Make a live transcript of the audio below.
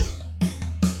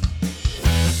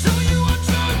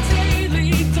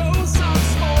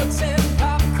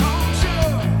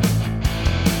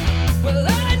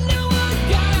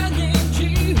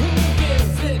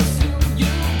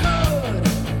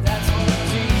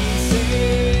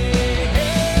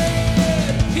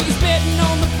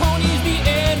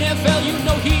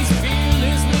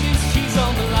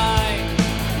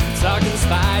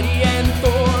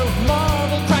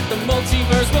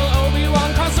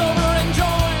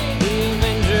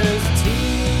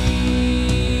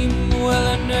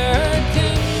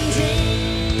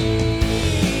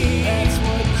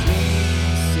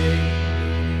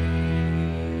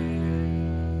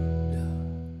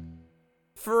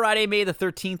Friday, May the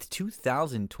 13th,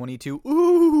 2022.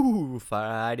 Ooh,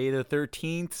 Friday the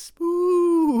 13th,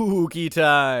 spooky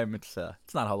time. It's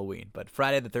not Halloween, but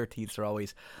Friday the 13th are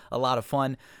always a lot of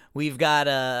fun. We've got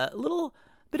a little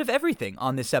bit of everything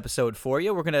on this episode for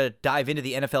you. We're going to dive into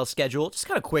the NFL schedule just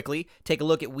kind of quickly, take a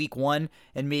look at week one,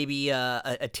 and maybe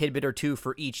a tidbit or two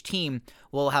for each team.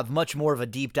 We'll have much more of a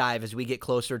deep dive as we get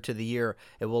closer to the year.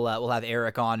 And we'll have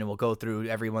Eric on, and we'll go through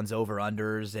everyone's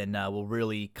over-unders, and we'll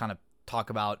really kind of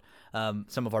talk about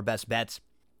some of our best bets.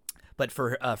 But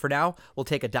for now, we'll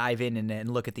take a dive in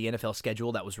and look at the NFL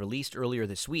schedule that was released earlier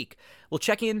this week. We'll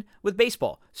check in with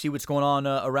baseball, see what's going on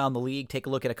around the league, take a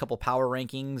look at a couple power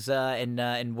rankings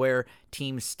and where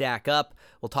teams stack up.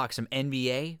 We'll talk some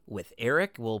NBA with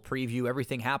Eric. We'll preview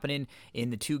everything happening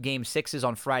in the 2 Game 6s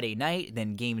on Friday night,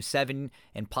 then Game 7,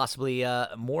 and possibly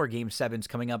more Game 7s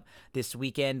coming up this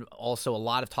weekend. Also, a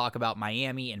lot of talk about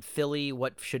Miami and Philly.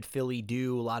 What should Philly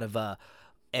do? A lot of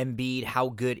Embiid, how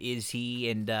good is he,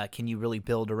 and can you really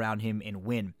build around him and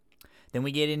win? Then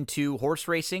we get into horse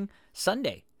racing.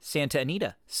 Sunday, Santa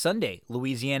Anita. Sunday,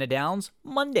 Louisiana Downs.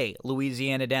 Monday,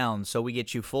 Louisiana Downs. So we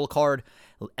get you full card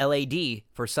LAD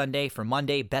for Sunday. For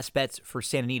Monday, best bets for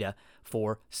Santa Anita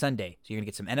for Sunday. So you're going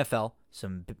to get some NFL,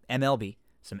 some MLB,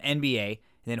 some NBA, and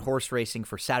then horse racing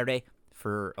for Saturday,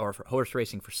 for horse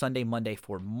racing for Sunday, Monday,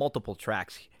 for multiple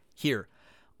tracks here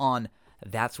on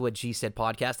That's What G Said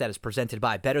podcast. That is presented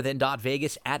by Better Than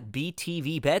Vegas at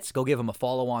BTV Bets. Go give them a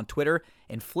follow on Twitter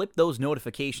and flip those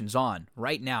notifications on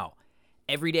right now.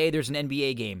 Every day there's an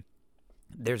NBA game.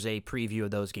 There's a preview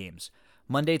of those games.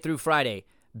 Monday through Friday,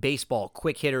 baseball,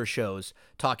 quick hitter shows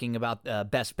talking about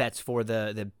best bets for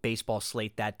the baseball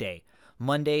slate that day.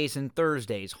 Mondays and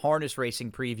Thursdays, harness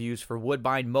racing previews for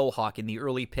Woodbine Mohawk in the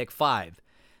early pick 5.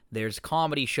 There's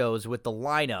comedy shows with the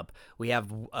lineup. We have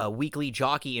weekly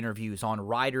jockey interviews on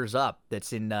Riders Up.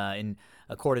 That's in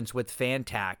accordance with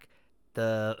Fantac.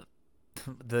 The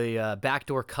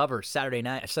backdoor cover Sunday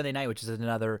night, which is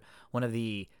another one of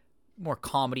the more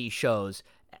comedy shows.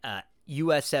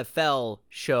 USFL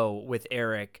show with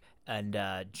Eric and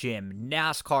Jim.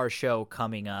 NASCAR show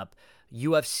coming up.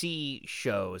 UFC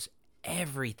shows.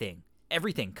 Everything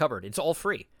covered. It's all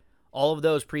free. All of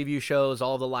those preview shows,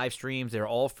 all of the live streams, they're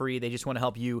all free. They just want to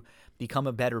help you become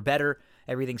a better.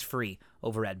 Everything's free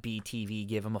over at BTV.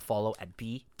 Give them a follow at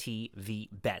BTV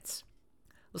Bets.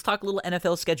 Let's talk a little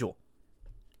NFL schedule.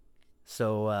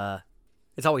 So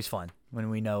it's always fun when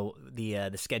we know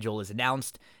the schedule is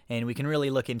announced, and we can really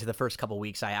look into the first couple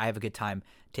weeks. I have a good time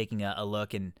taking a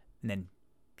look and then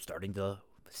starting to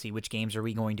see which games are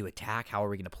we going to attack. How are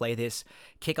we going to play this?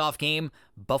 Kickoff game,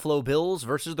 Buffalo Bills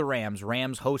versus the Rams.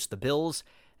 Rams host the Bills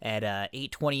at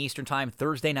 8:20 Eastern Time,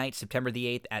 Thursday night, September the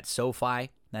 8th at SoFi.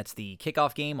 That's the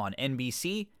kickoff game on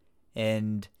NBC,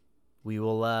 and we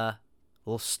will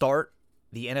we'll start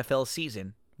the NFL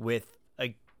season with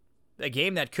a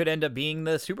game that could end up being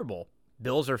the Super Bowl.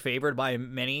 Bills are favored by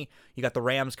many. You got the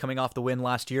Rams coming off the win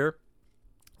last year.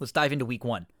 Let's dive into week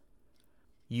 1.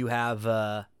 You have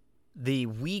the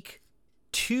week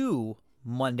 2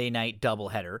 Monday night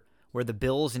doubleheader where the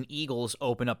Bills and Eagles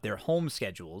open up their home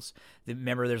schedules.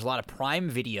 Remember, there's a lot of Prime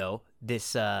Video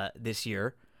this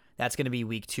year. That's going to be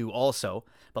week 2 also.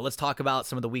 But let's talk about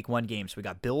some of the week 1 games. We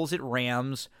got Bills at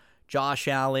Rams, Josh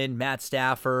Allen, Matt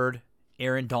Stafford,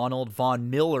 Aaron Donald, Von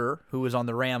Miller, who was on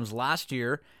the Rams last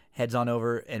year, heads on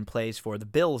over and plays for the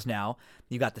Bills now.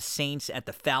 You got the Saints at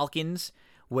the Falcons,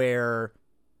 where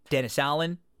Dennis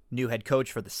Allen, new head coach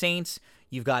for the Saints.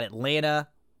 You've got Atlanta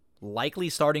likely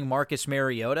starting Marcus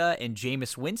Mariota and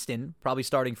Jameis Winston probably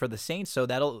starting for the Saints, so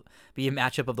that'll be a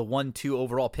matchup of the 1-2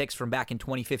 overall picks from back in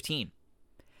 2015.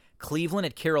 Cleveland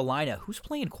at Carolina. Who's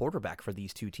playing quarterback for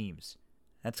these two teams?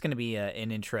 That's going to be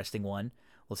an interesting one.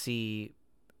 We'll see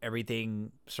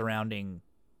everything surrounding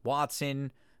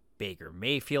Watson, Baker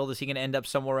Mayfield. Is he going to end up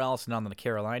somewhere else? And on the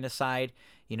Carolina side,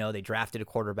 they drafted a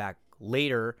quarterback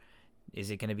later. Is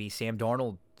it going to be Sam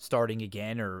Darnold starting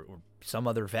again or some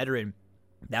other veteran?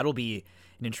 That'll be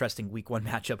an interesting week 1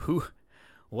 matchup.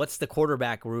 What's the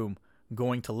quarterback room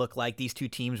going to look like? These two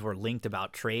teams were linked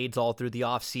about trades all through the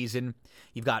offseason.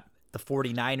 You've got the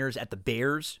 49ers at the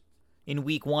Bears in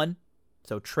week 1.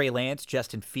 So Trey Lance,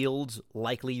 Justin Fields,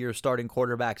 likely your starting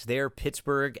quarterbacks there.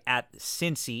 Pittsburgh at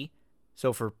Cincy.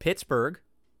 So for Pittsburgh,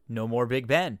 no more Big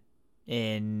Ben.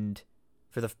 And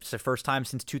for the first time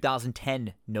since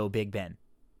 2010, no Big Ben.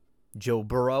 Joe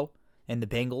Burrow and the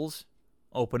Bengals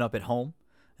open up at home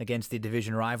against the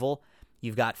division rival.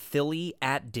 You've got Philly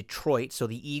at Detroit, so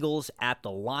the Eagles at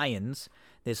the Lions.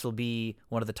 This will be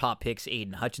one of the top picks,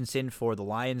 Aiden Hutchinson, for the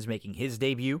Lions, making his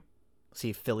debut. See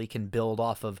if Philly can build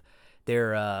off of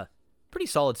their pretty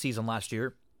solid season last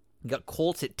year. You got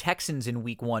Colts at Texans in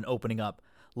week 1 opening up.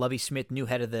 Lovie Smith, new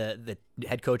head of the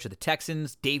head coach of the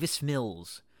Texans. Davis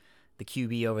Mills, the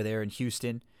QB over there in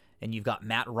Houston. And you've got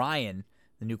Matt Ryan,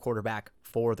 the new quarterback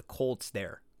for the Colts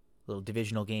there. Little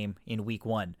divisional game in week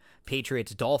 1.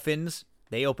 Patriots Dolphins,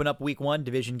 they open up week 1,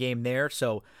 division game there.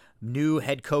 So new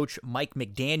head coach Mike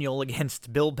McDaniel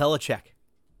against Bill Belichick.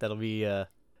 That'll be,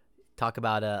 talk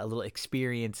about a little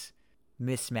experience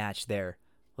mismatch there.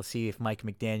 We'll see if Mike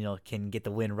McDaniel can get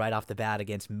the win right off the bat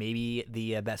against maybe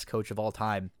the best coach of all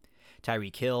time.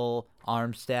 Tyreek Hill,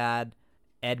 Armstead,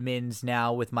 Edmonds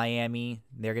now with Miami.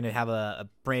 They're going to have a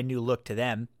brand new look to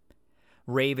them.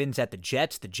 Ravens at the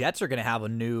Jets. The Jets are going to have a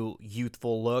new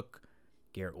youthful look.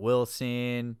 Garrett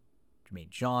Wilson, Jermaine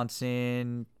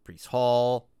Johnson, Breece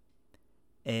Hall,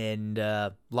 and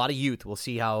a lot of youth. We'll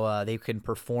see how they can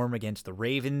perform against the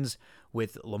Ravens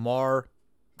with Lamar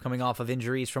coming off of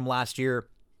injuries from last year.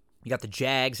 You got the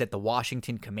Jags at the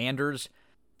Washington Commanders.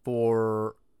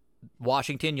 For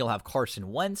Washington, you'll have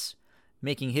Carson Wentz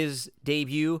making his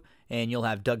debut, and you'll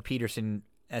have Doug Peterson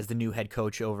as the new head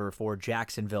coach over for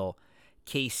Jacksonville.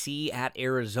 KC at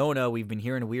Arizona. We've been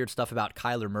hearing weird stuff about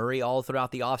Kyler Murray all throughout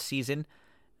the offseason.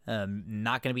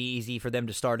 Not going to be easy for them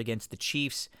to start against the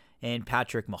Chiefs and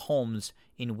Patrick Mahomes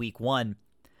in week 1.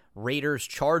 Raiders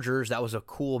Chargers, that was a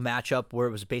cool matchup where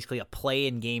it was basically a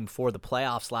play-in game for the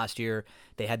playoffs last year.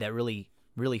 They had that really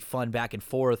fun back and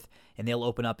forth, and they'll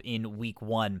open up in week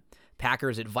 1.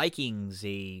 Packers at Vikings,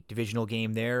 a divisional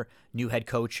game there. New head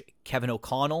coach Kevin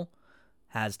O'Connell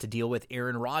has to deal with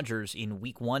Aaron Rodgers in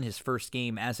week 1, his first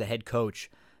game as a head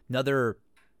coach. Another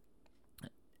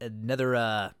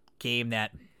game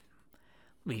that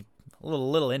will be a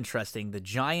little interesting. The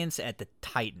Giants at the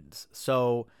Titans.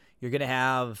 So you're going to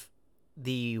have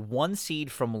the 1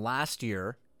 seed from last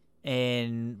year,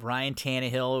 and Ryan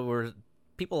Tannehill, were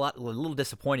people were a little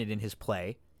disappointed in his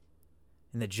play.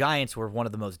 And the Giants were one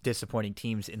of the most disappointing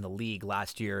teams in the league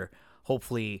last year.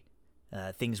 Hopefully,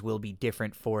 things will be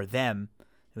different for them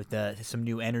with some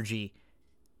new energy.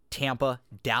 Tampa,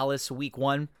 Dallas, week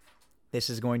 1. This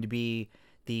is going to be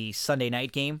the Sunday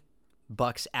night game.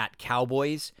 Bucks at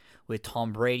Cowboys with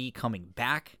Tom Brady coming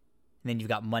back. And then you've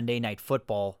got Monday Night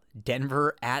Football,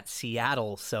 Denver at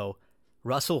Seattle. So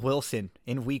Russell Wilson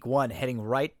in week 1 heading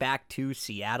right back to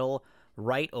Seattle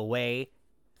right away.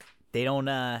 They don't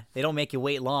make you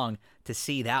wait long to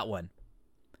see that one.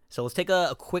 So let's take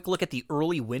a quick look at the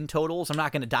early win totals. I'm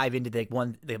not going to dive into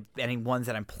any ones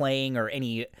that I'm playing or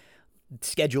any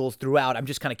schedules throughout. I'm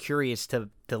just kind of curious to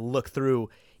look through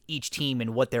each team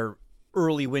and what their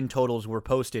early win totals were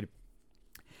posted.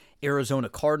 Arizona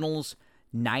Cardinals,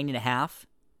 9.5.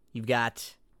 You've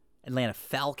got Atlanta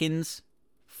Falcons,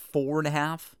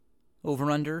 4.5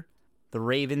 over under. The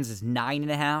Ravens is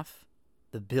 9.5.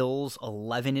 The Bills,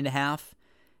 11.5.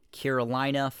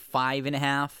 Carolina,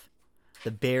 5.5.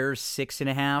 The Bears,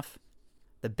 6.5.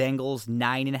 The Bengals,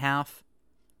 9.5.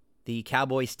 The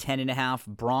Cowboys, 10.5.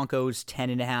 Broncos,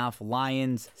 10.5.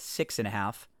 Lions,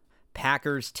 6.5.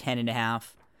 Packers, 10.5.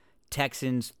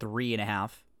 Texans,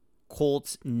 3.5.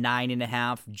 Colts,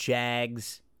 9.5.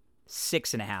 Jags,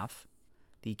 6.5.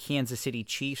 The Kansas City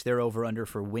Chiefs, their over-under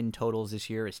for win totals this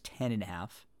year is 10.5.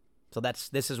 So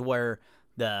this is where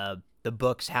the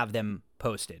books have them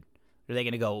posted. Are they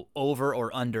going to go over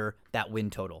or under that win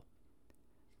total?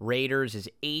 Raiders is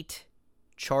 8.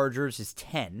 Chargers is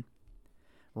 10.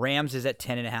 Rams is at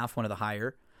 10.5, one of the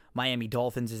higher. Miami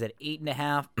Dolphins is at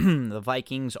 8.5. The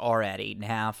Vikings are at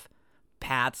 8.5.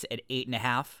 Pats at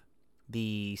 8.5.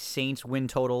 The Saints win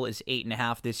total is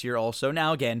 8.5 this year also.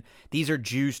 Now, again, these are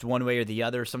juiced one way or the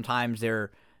other. Sometimes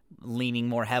they're leaning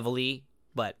more heavily,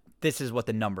 but this is what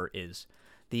the number is.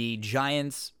 The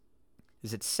Giants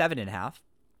is at 7.5.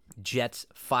 Jets,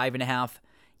 5.5.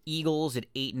 Eagles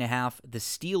at 8.5. The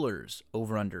Steelers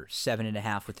over under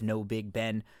 7.5 with no Big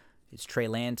Ben. It's Trey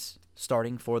Lance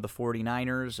starting for the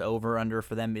 49ers. Over under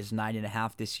for them is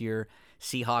 9.5 this year.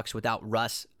 Seahawks without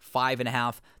Russ,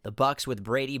 5.5. The Bucks with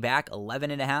Brady back,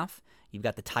 11.5. You've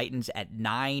got the Titans at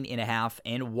 9.5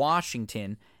 and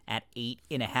Washington at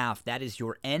 8.5. That is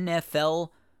your NFL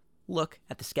look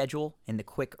at the schedule and the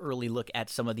quick early look at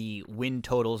some of the win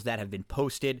totals that have been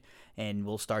posted. And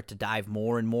we'll start to dive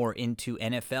more and more into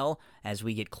NFL as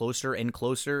we get closer and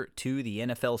closer to the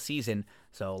NFL season.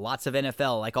 So lots of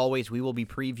NFL. Like always, we will be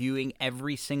previewing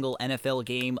every single NFL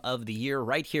game of the year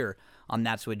right here on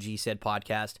That's What G Said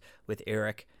podcast with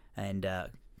Eric and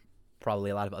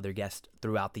probably a lot of other guests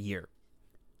throughout the year.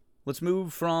 Let's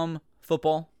move from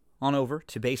football on over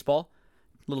to baseball.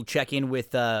 A little check-in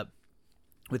with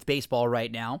baseball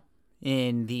right now.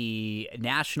 In the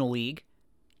National League,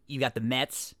 you got the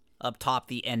Mets up top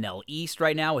the NL East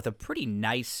right now with a pretty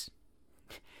nice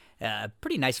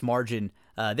margin.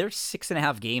 They're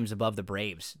 6.5 games above the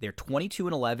Braves. They're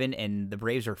 22-11, and the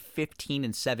Braves are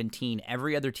 15-17.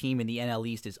 Every other team in the NL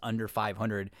East is under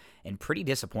 500, and pretty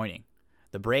disappointing.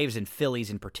 The Braves and Phillies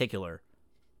in particular.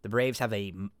 The Braves have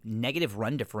a negative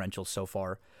run differential so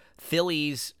far.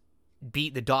 Phillies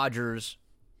beat the Dodgers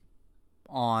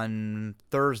on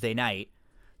Thursday night,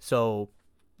 so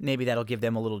maybe that'll give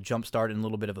them a little jump start and a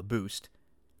little bit of a boost.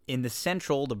 In the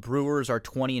Central, the Brewers are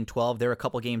 20-12. They're a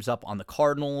couple games up on the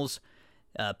Cardinals.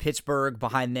 Pittsburgh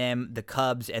behind them, the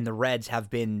Cubs, and the Reds have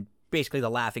been basically the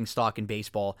laughingstock in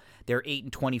baseball. They're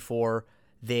 8-24.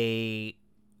 They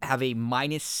have a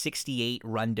minus 68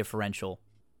 run differential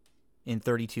in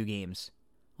 32 games.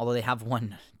 Although they have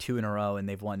won 2 in a row and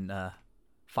they've won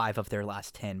 5 of their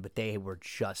last 10, but they were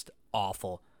just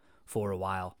awful for a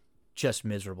while. Just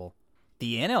miserable.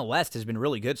 The NL West has been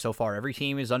really good so far. Every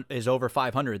team is over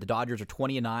 500. The Dodgers are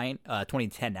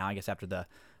 20-10 now, I guess, after the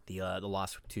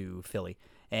loss to Philly.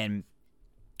 And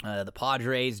the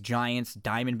Padres, Giants,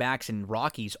 Diamondbacks, and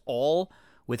Rockies all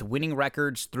with winning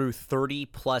records through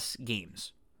 30-plus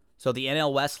games. So the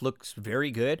NL West looks very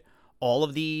good. All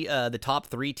of the top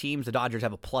 3 teams, the Dodgers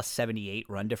have a plus 78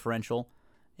 run differential.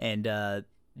 And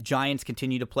Giants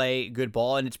continue to play good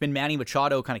ball. And it's been Manny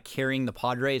Machado kind of carrying the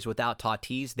Padres without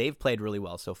Tatis. They've played really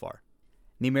well so far.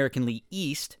 In the American League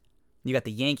East, you got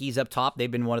the Yankees up top. They've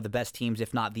been one of the best teams,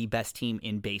 if not the best team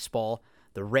in baseball.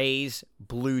 The Rays,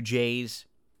 Blue Jays,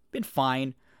 been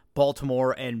fine.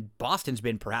 Baltimore and Boston's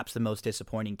been perhaps the most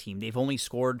disappointing team. They've only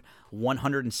scored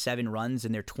 107 runs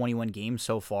in their 21 games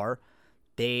so far.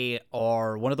 They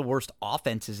are one of the worst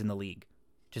offenses in the league,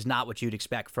 which is not what you'd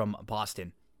expect from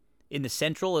Boston. In the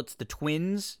Central, it's the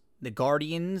Twins, the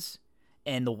Guardians,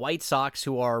 and the White Sox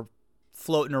who are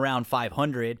floating around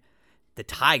 500. The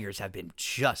Tigers have been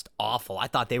just awful. I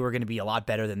thought they were going to be a lot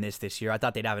better than this year. I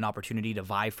thought they'd have an opportunity to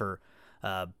vie for,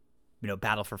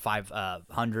 battle for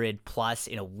 500 plus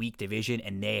in a weak division,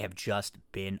 and they have just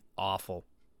been awful.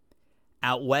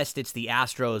 Out west, it's the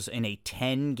Astros in a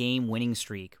 10-game winning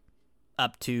streak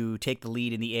up to take the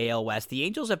lead in the AL West. The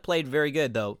Angels have played very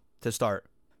good, though, to start.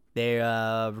 They're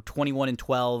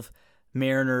 21-12.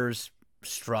 Mariners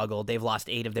struggled. They've lost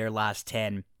 8 of their last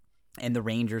 10. And the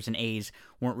Rangers and A's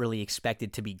weren't really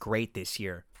expected to be great this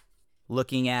year.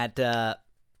 Looking at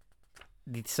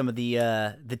some of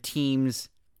the teams'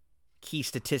 key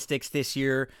statistics this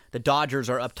year, the Dodgers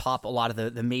are up top a lot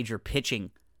of the major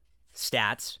pitching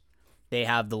stats. They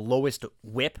have the lowest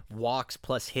whip, walks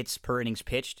plus hits per innings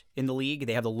pitched in the league.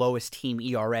 They have the lowest team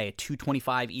ERA, a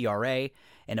 2.25 ERA,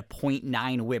 and a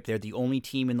 .9 whip. They're the only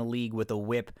team in the league with a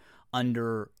whip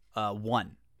under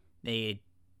 1.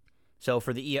 So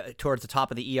for towards the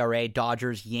top of the ERA,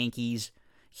 Dodgers, Yankees,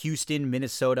 Houston,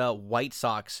 Minnesota, White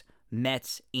Sox,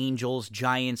 Mets, Angels,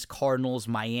 Giants, Cardinals,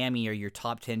 Miami are your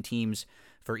top 10 teams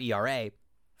for ERA.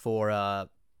 For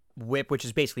whip, which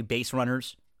is basically base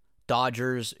runners,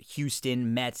 Dodgers,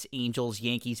 Houston, Mets, Angels,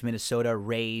 Yankees, Minnesota,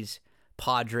 Rays,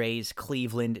 Padres,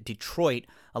 Cleveland, Detroit,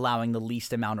 allowing the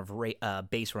least amount of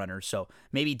base runners. So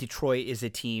maybe Detroit is a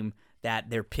team that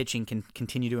their pitching can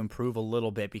continue to improve a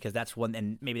little bit, because that's one,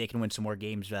 and maybe they can win some more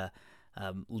games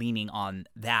leaning on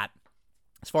that.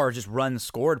 As far as just runs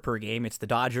scored per game, it's the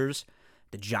Dodgers,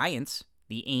 the Giants,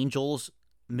 the Angels,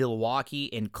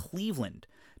 Milwaukee, and Cleveland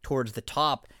towards the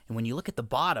top. And when you look at the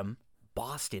bottom,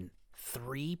 Boston,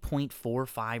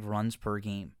 3.45 runs per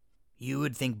game. You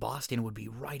would think Boston would be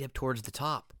right up towards the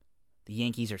top. The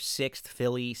Yankees are 6th,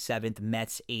 Philly 7th,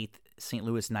 Mets 8th, St.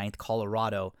 Louis 9th,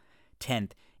 Colorado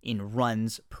 10th in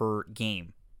runs per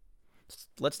game.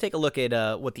 Let's take a look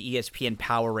at what the ESPN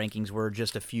Power Rankings were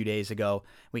just a few days ago.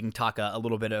 We can talk a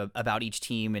little bit about each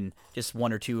team and just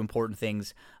one or two important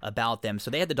things about them. So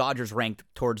they had the Dodgers ranked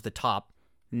towards the top,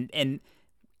 and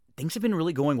things have been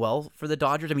really going well for the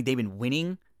Dodgers. I mean, they've been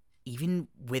winning even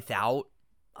without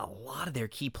a lot of their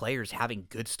key players having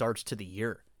good starts to the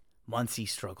year. Muncy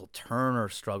struggled, Turner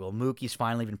struggled, Mookie's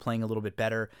finally been playing a little bit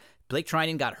better. Blake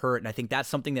Treinen got hurt, and I think that's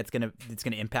something that's gonna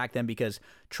impact them, because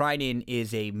Treinen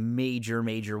is a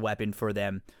major weapon for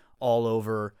them all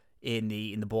over in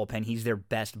the bullpen. He's their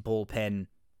best bullpen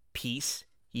piece,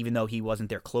 even though he wasn't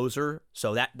their closer.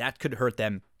 So that could hurt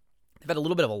them. They've had a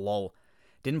little bit of a lull.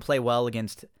 Didn't play well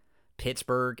against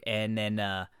Pittsburgh, and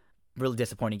then really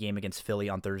disappointing game against Philly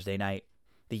on Thursday night.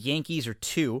 The Yankees are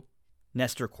 2.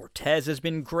 Nestor Cortez has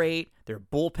been great. Their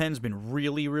bullpen's been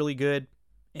really good,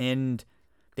 and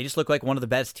they just look like one of the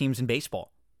best teams in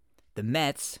baseball. The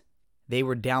Mets, they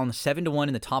were down 7-1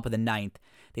 in the top of the 9th.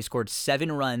 They scored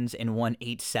 7 runs and won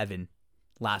 8-7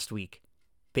 last week.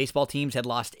 Baseball teams had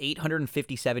lost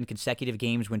 857 consecutive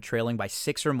games when trailing by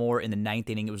 6 or more in the ninth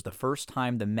inning. It was the first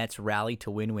time the Mets rallied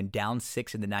to win when down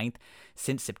 6 in the ninth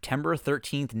since September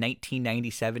 13th,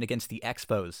 1997 against the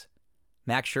Expos.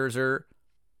 Max Scherzer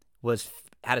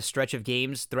had a stretch of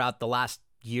games throughout the last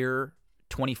year,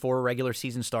 24 regular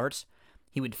season starts.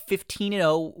 He went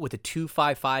 15-0 with a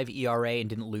 2.55 ERA and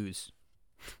didn't lose.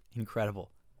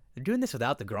 Incredible. They're doing this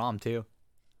without DeGrom, too.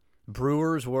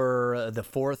 Brewers were the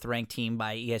 4th ranked team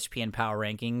by ESPN Power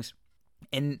Rankings.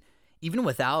 And even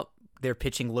without their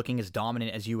pitching looking as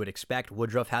dominant as you would expect,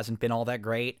 Woodruff hasn't been all that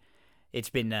great. It's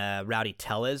been Rowdy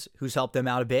Tellez who's helped them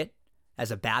out a bit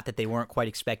as a bat that they weren't quite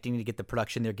expecting to get the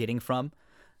production they're getting from.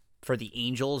 For the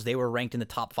Angels, they were ranked in the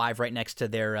top 5 right next to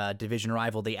their division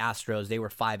rival, the Astros. They were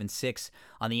 5 and 6.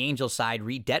 On the Angels side,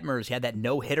 Reed Detmers had that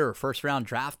no-hitter first-round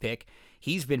draft pick.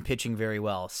 He's been pitching very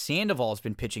well. Sandoval's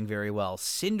been pitching very well.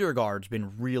 Syndergaard's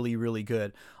been really, really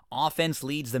good. Offense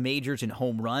leads the majors in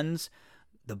home runs.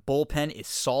 The bullpen is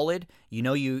solid. You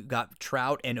know you got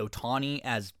Trout and Ohtani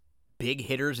as big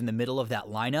hitters in the middle of that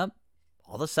lineup.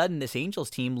 All of a sudden, this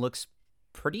Angels team looks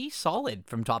pretty solid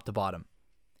from top to bottom.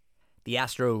 The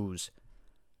Astros,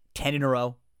 10 in a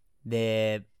row.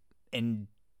 And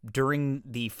during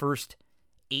the first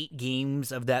 8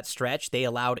 games of that stretch, they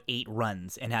allowed 8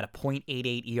 runs and had a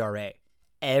 .88 ERA.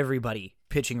 Everybody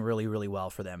pitching really, really well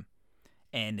for them.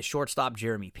 And the shortstop,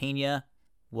 Jeremy Pena,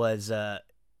 was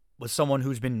someone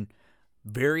who's been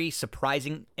very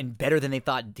surprising and better than they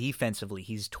thought defensively.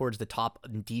 He's towards the top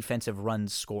in defensive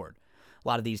runs scored. A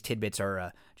lot of these tidbits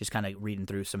are just kind of reading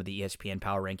through some of the ESPN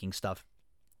Power Ranking stuff.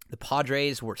 The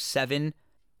Padres were 7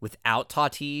 without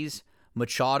Tatis.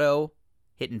 Machado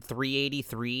hitting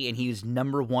 .383, and he was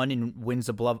number 1 in wins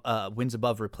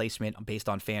above replacement based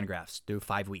on Fangraphs through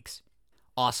 5 weeks.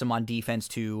 Awesome on defense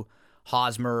too.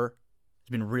 Hosmer has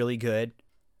been really good.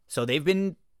 So they've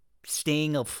been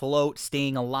staying afloat,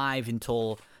 staying alive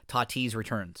until Tatis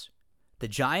returns. The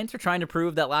Giants are trying to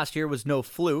prove that last year was no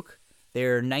fluke.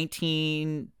 They're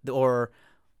 19 or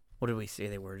what did we say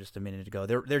they were just a minute ago?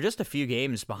 They're just a few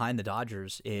games behind the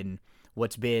Dodgers in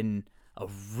what's been a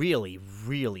really,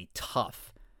 really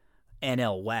tough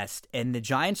NL West. And the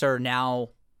Giants are now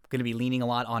going to be leaning a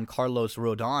lot on Carlos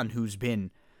Rodon, who's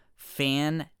been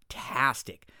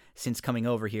fantastic since coming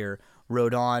over here.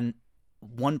 Rodon,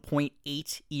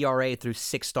 1.8 ERA through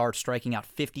 6 starts, striking out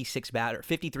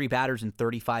 53 batters in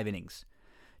 35 innings.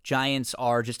 Giants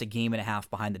are just a game and a half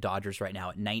behind the Dodgers right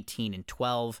now at 19 and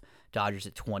 12. Dodgers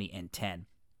at 20 and 10.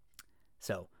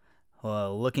 So,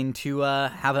 looking to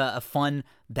have a fun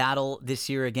battle this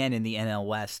year again in the NL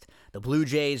West. The Blue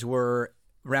Jays were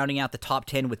rounding out the top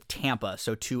 10 with Tampa,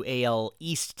 so 2 AL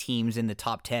East teams in the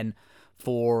top 10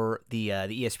 for the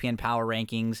ESPN Power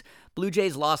Rankings. Blue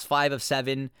Jays lost 5 of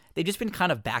 7. They've just been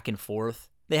kind of back and forth.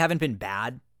 They haven't been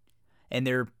bad, and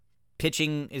their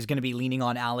pitching is going to be leaning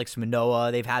on Alex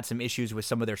Manoah. They've had some issues with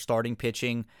some of their starting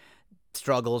pitching.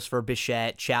 Struggles for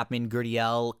Bichette, Chapman,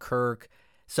 Gurriel, Kirk.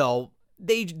 So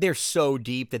they're so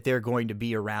deep that they're going to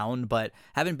be around, but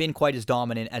haven't been quite as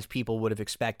dominant as people would have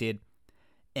expected.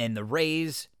 And the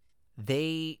Rays,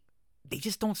 they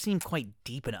just don't seem quite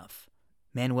deep enough.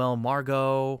 Manuel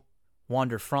Margot,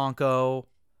 Wander Franco,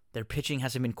 their pitching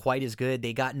hasn't been quite as good.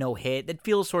 They got no hit. That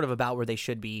feels sort of about where they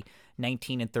should be,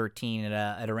 19 and 13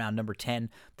 at around number 10.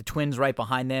 The Twins right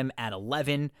behind them at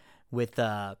 11 with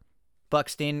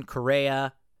Buxton,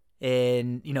 Correa,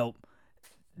 and,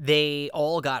 they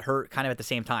all got hurt kind of at the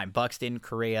same time. Buxton,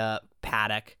 Correa,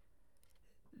 Paddock.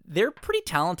 They're pretty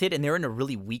talented, and they're in a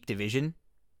really weak division,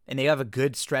 and they have a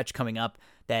good stretch coming up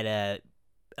that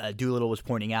Doolittle was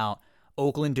pointing out.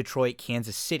 Oakland, Detroit,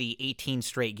 Kansas City, 18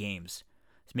 straight games.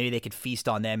 So maybe they could feast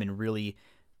on them and really,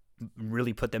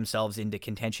 really put themselves into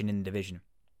contention in the division.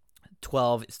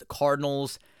 12 is the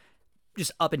Cardinals,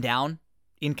 just up and down,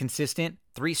 inconsistent.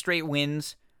 3 straight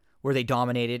wins where they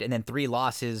dominated, and then 3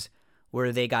 losses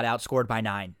where they got outscored by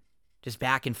 9. Just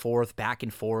back and forth, back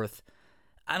and forth.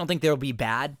 I don't think they'll be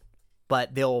bad,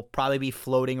 but they'll probably be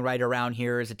floating right around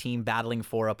here as a team battling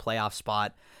for a playoff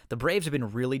spot. The Braves have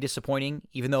been really disappointing,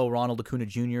 even though Ronald Acuna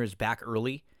Jr. is back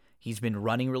early. He's been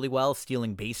running really well,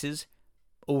 stealing bases.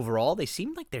 Overall, they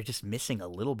seem like they're just missing a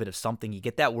little bit of something. You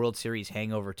get that World Series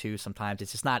hangover, too, sometimes.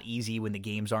 It's just not easy when the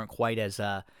games aren't quite as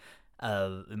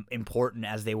important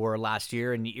as they were last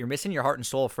year, and you're missing your heart and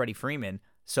soul of Freddie Freeman.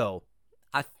 So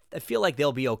I feel like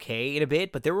they'll be okay in a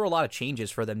bit, but there were a lot of changes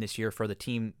for them this year for the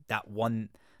team that won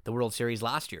the World Series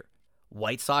last year.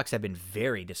 White Sox have been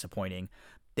very disappointing.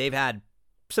 They've had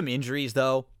some injuries,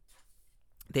 though.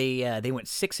 They went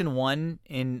 6-1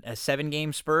 in a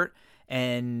 7-game spurt,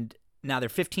 and now they're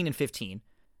 15-15,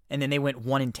 and then they went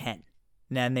 1-10.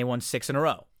 And then they won 6 in a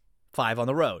row, 5 on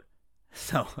the road.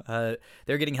 So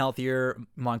they're getting healthier.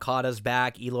 Moncada's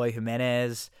back. Eloy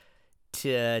Jimenez,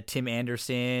 Tim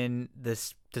Anderson. The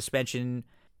suspension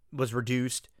was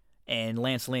reduced. And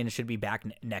Lance Lynn should be back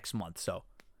next month. So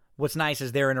what's nice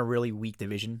is they're in a really weak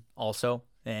division also.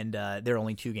 And they're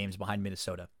only 2 games behind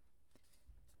Minnesota.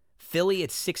 Philly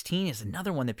at 16 is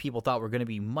another one that people thought were going to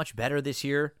be much better this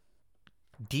year.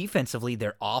 Defensively,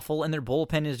 they're awful, and their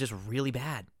bullpen is just really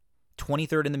bad.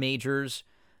 23rd in the majors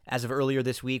as of earlier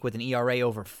this week with an ERA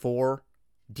over 4.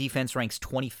 Defense ranks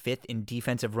 25th in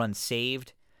defensive runs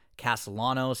saved.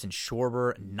 Castellanos and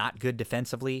Schwarber, not good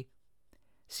defensively.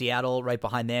 Seattle, right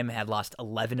behind them, had lost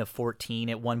 11 of 14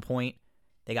 at one point.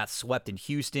 They got swept in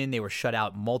Houston. They were shut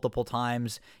out multiple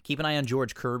times. Keep an eye on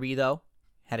George Kirby, though.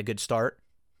 Had a good start.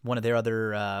 One of their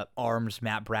other arms,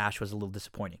 Matt Brash, was a little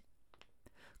disappointing.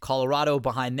 Colorado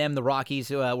behind them, the Rockies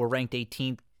were ranked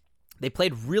 18th. They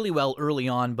played really well early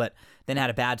on, but then had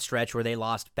a bad stretch where they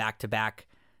lost back-to-back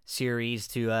series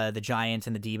to the Giants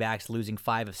and the D-backs, losing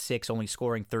 5 of 6, only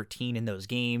scoring 13 in those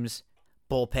games.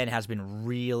 Bullpen has been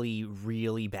really,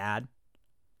 really bad.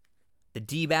 The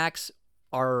D-backs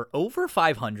are over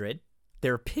 500.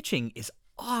 Their pitching is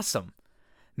awesome.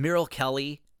 Merrill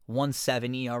Kelly,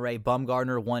 1.7 ERA.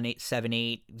 Bumgarner,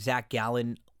 1.78. Zach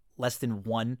Gallen, less than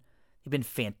 1. They've been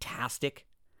fantastic.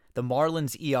 The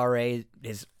Marlins ERA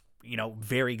is,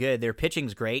 very good. Their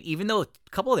pitching's great, even though a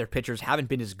couple of their pitchers haven't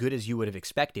been as good as you would have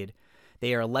expected.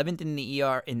 They are 11th in the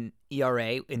ERA, in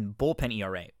bullpen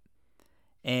ERA.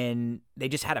 And they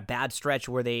just had a bad stretch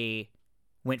where they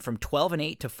went from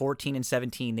 12-8 to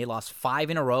 14-17. They lost 5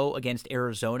 in a row against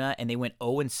Arizona, and they went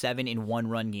 0-7 in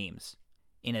one-run games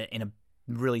in a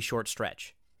really short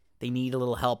stretch. They need a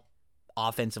little help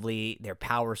offensively. Their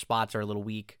power spots are a little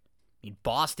weak. I mean,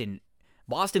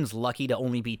 Boston's lucky to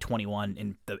only be 21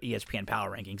 in the ESPN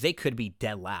power rankings. They could be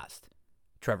dead last.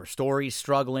 Trevor Story's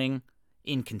struggling.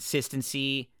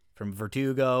 Inconsistency from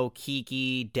Verdugo,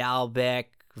 Kiki, Dalbec,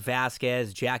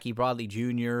 Vasquez, Jackie Bradley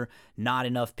Jr., not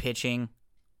enough pitching.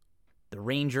 The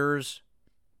Rangers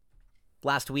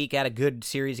last week had a good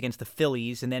series against the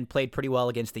Phillies and then played pretty well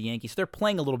against the Yankees. So they're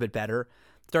playing a little bit better,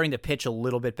 starting to pitch a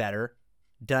little bit better.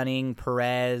 Dunning,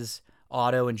 Perez,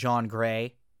 Otto, and John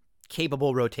Gray.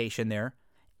 Capable rotation there.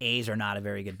 A's are not a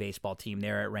very good baseball team.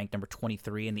 They're at ranked number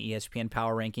 23 in the ESPN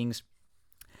power rankings.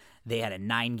 They had a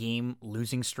 9-game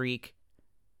losing streak.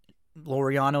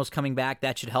 Laureano's coming back.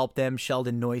 That should help them.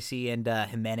 Sheldon Neuse and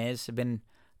Jimenez have been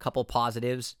a couple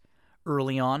positives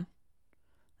early on.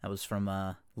 That was from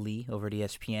Lee over at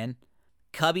ESPN.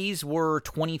 Cubbies were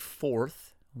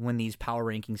 24th when these power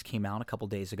rankings came out a couple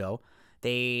days ago.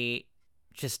 They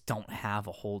just don't have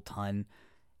a whole ton.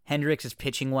 Hendricks is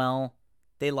pitching well.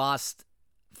 They lost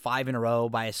 5 in a row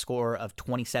by a score of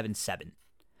 27-7.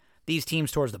 These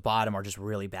teams towards the bottom are just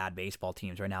really bad baseball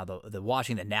teams right now. The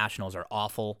Washington Nationals are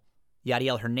awful.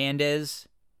 Yadiel Hernandez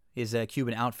is a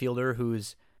Cuban outfielder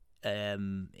who's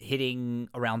hitting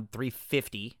around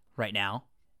 350 right now.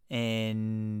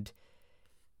 And,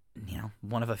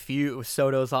 one of a few,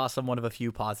 Soto's awesome, one of a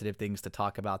few positive things to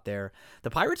talk about there. The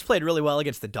Pirates played really well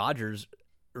against the Dodgers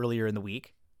earlier in the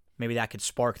week. Maybe that could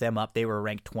spark them up. They were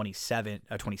ranked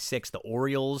 26. The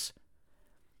Orioles,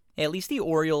 at least the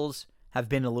Orioles have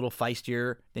been a little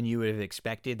feistier than you would have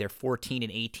expected. They're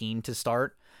 14-18 to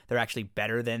start. They're actually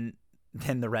better than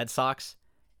the Red Sox.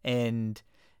 And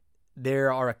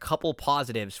there are a couple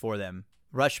positives for them.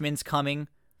 Rushman's coming.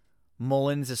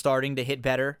 Mullins is starting to hit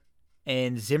better.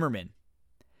 And Zimmerman.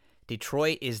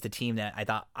 Detroit is the team that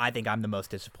I think I'm the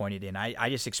most disappointed in. I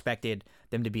just expected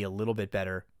them to be a little bit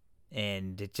better.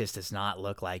 And it just does not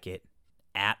look like it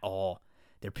at all.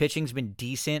 Their pitching's been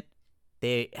decent.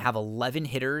 They have 11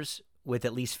 hitters with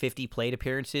at least 50 plate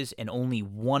appearances, and only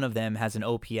one of them has an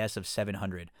OPS of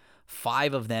 700.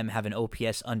 5 of them have an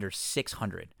OPS under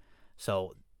 600.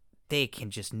 So they can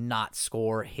just not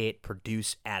score, hit,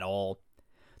 produce at all.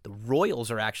 The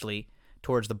Royals are actually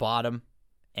towards the bottom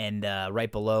and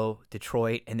right below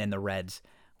Detroit, and then the Reds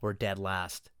were dead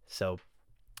last. So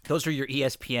those are your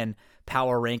ESPN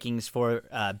power rankings for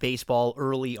baseball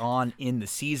early on in the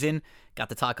season. Got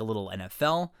to talk a little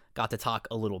NFL, got to talk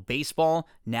a little baseball.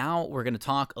 Now we're going to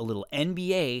talk a little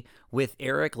NBA with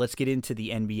Eric. Let's get into the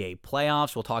NBA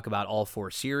playoffs. We'll talk about all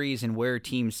 4 series and where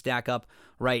teams stack up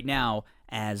right now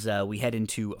as we head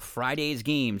into Friday's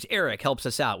games. Eric helps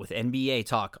us out with NBA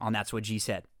talk on That's What G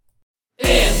Said.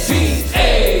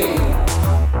 NBA!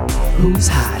 Who's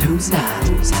hot, who's not,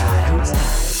 who's hot, who's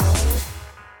not?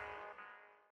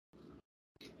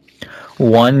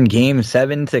 One game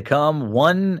 7 to come,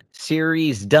 one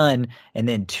series done, and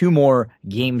then 2 more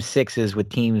game 6s with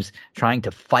teams trying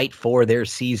to fight for their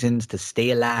seasons to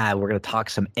stay alive. We're going to talk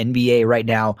some NBA right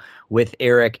now with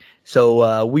Eric.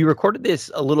 So we recorded this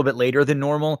a little bit later than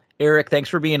normal. Eric, thanks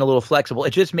for being a little flexible.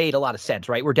 It just made a lot of sense,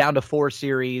 right? We're down to 4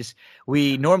 series.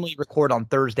 We normally record on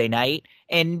Thursday night,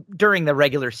 and during the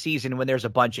regular season when there's a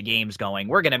bunch of games going,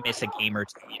 we're going to miss a game or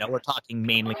two. We're talking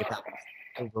mainly about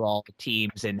overall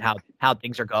teams and how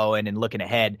things are going and looking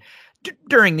ahead.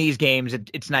 During these games,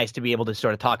 it's nice to be able to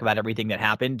sort of talk about everything that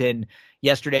happened. And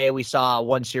yesterday we saw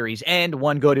one series end,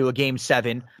 one go to a game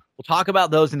 7. We'll talk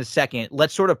about those in a second.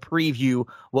 Let's sort of preview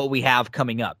what we have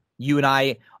coming up. You and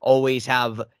I always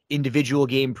have individual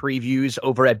game previews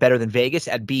over at Better Than Vegas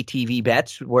at BTV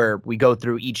Bets, where we go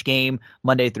through each game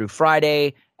Monday through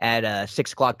Friday at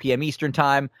 6 o'clock p.m. Eastern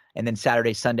time, and then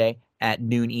Saturday, Sunday at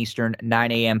noon Eastern,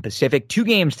 9 a.m. Pacific. 2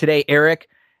 games today, Eric.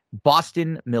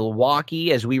 Boston,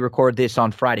 Milwaukee, as we record this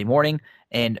on Friday morning,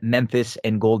 and Memphis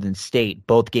and Golden State.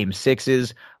 Both game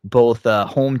 6s. Both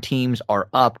home teams are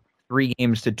up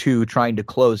 3-2, trying to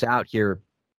close out here.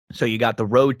 So you got the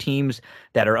road teams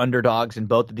that are underdogs in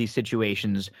both of these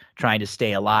situations trying to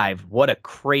stay alive. What a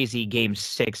crazy game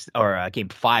 6 or game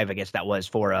 5, I guess that was,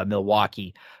 for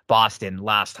Milwaukee, Boston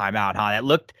last time out. That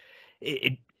looked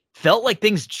it felt like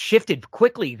things shifted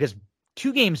quickly because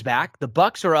 2 games back, the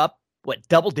Bucks are up,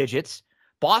 double digits.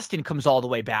 Boston comes all the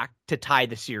way back to tie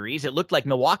the series. It looked like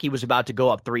Milwaukee was about to go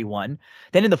up 3-1.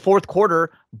 Then in the fourth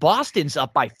quarter, Boston's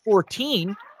up by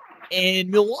 14, and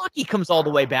Milwaukee comes all the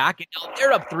way back, and now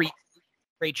they're up 3.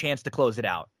 Great chance to close it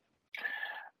out.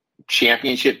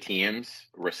 Championship teams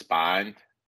respond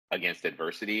against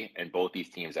adversity, and both these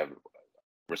teams have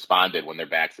responded when their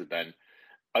backs have been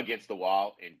against the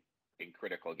wall in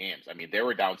critical games. I mean, they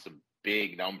were down some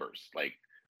big numbers, like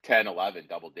 10, 11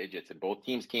 double digits, and both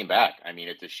teams came back. I mean,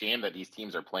 it's a shame that these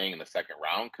teams are playing in the second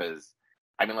round because,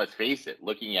 I mean, let's face it,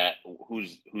 looking at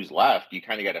who's left, you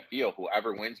kind of got to feel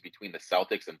whoever wins between the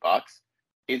Celtics and Bucks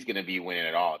is going to be winning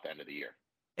it all at the end of the year.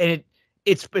 And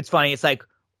it's funny. It's like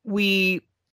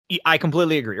I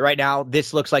completely agree. Right now,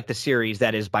 this looks like the series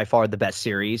that is by far the best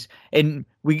series. And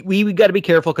we got to be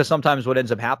careful because sometimes what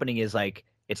ends up happening is like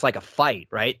it's like a fight,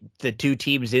 right? The 2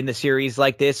 teams in the series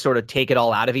like this sort of take it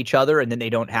all out of each other, and then they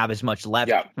don't have as much left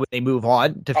when they move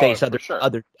on to face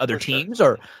other teams.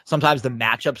 Or sometimes the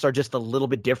matchups are just a little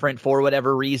bit different for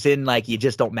whatever reason. Like you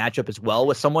just don't match up as well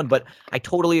with someone. But I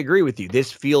totally agree with you.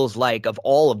 This feels like, of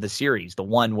all of the series, the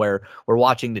one where we're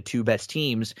watching the 2 best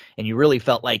teams, and you really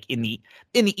felt like in the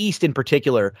East in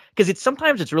particular, because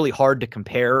sometimes it's really hard to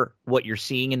compare what you're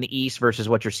seeing in the East versus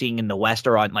what you're seeing in the West,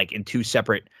 or on like in 2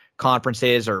 separate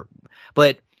conferences.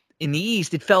 But in the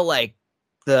East, it felt like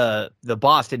the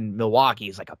Boston Milwaukee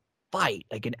is like a fight,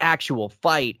 like an actual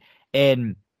fight.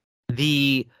 And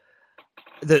the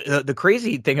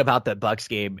crazy thing about the Bucks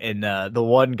game, and the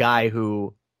one guy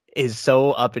who is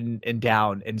so up and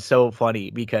down and so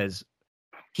funny because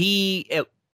he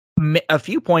a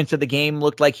few points of the game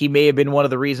looked like he may have been one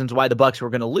of the reasons why the Bucks were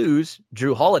going to lose.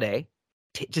 Drew Holiday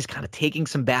just kind of taking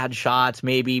some bad shots,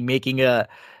 maybe making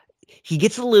he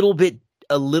gets a little bit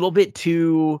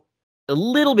too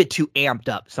amped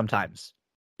up sometimes.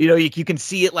 You can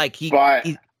see it like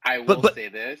I will say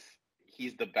this: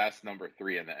 he's the best number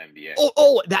 3 in the NBA.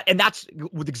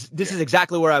 This is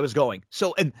exactly where I was going.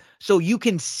 So you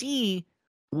can see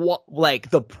what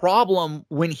like the problem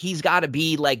when he's got to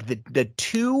be like the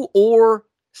 2 or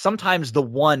sometimes the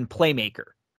 1 playmaker.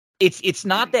 It's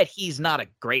not that he's not a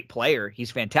great player. He's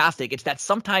fantastic. It's that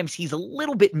sometimes he's a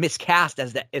little bit miscast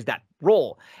as that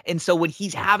role. And so when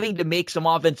he's having to make some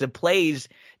offensive plays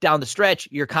down the stretch,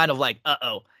 you're kind of like,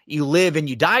 uh-oh, you live and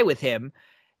you die with him.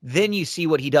 Then you see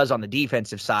what he does on the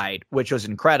defensive side, which was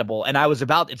incredible. And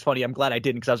it's funny, I'm glad I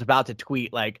didn't, because I was about to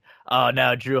tweet like, oh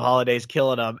no, Drew Holiday's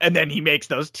killing him. And then he makes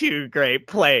those 2 great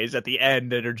plays at the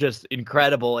end that are just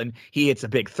incredible. And he hits a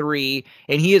big 3.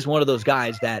 And he is one of those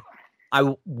guys that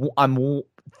I'm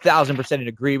 1,000% in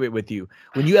agreement with you.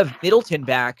 When you have Middleton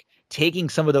back taking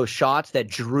some of those shots that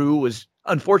Drew was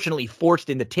unfortunately forced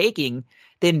into taking,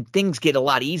 then things get a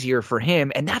lot easier for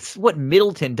him. And that's what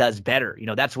Middleton does better.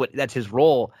 That's his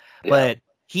role. Yeah. But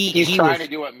he's trying to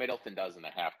do what Middleton does in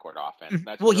the half-court offense.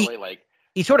 That's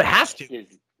he sort of has to.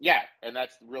 And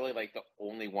that's really like the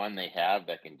only one they have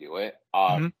that can do it.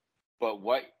 But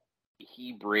what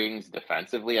he brings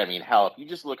defensively, I mean, hell, if you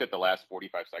just look at the last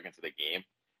 45 seconds of the game,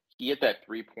 he hit that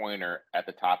 3-pointer at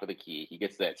the top of the key. He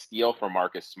gets that steal from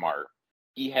Marcus Smart.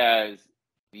 He has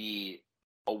the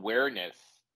awareness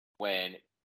when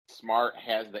Smart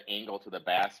has the angle to the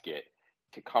basket.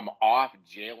 to come off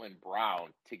Jaylen Brown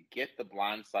to get the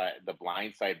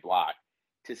blindside block,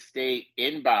 to stay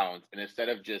inbounds, and instead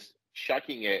of just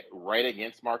chucking it right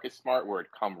against Marcus Smart where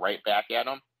it'd come right back at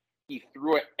him, he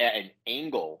threw it at an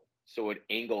angle so it would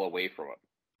angle away from him.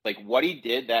 Like, what he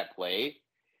did that play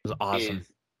was awesome.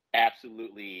 Is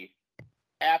absolutely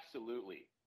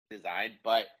designed.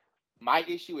 But my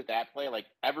issue with that play, like,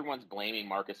 everyone's blaming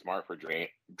Marcus Smart for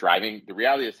driving. The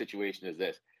reality of the situation is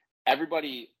this.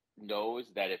 Everybody knows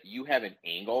that if you have an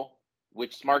angle,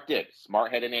 which Smart did,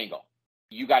 Smart had an angle,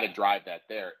 you got to drive that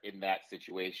there in that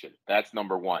situation. That's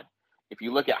number one. If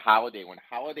you look at Holiday, when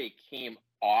Holiday came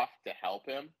off to help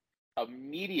him,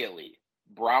 immediately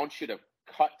Brown should have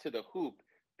cut to the hoop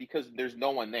because there's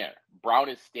no one there. Brown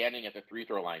is standing at the free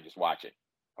throw line just watching,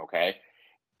 okay?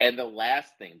 And the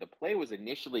last thing, the play was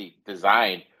initially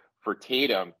designed for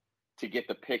Tatum to get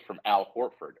the pick from Al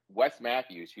Horford. Wes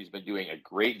Matthews, who's been doing a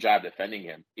great job defending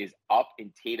him, is up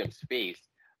in Tatum's face.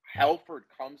 Halford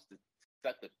comes to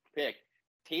set the pick.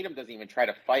 Tatum doesn't even try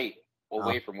to fight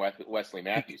away from Wesley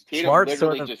Matthews. Tatum Smart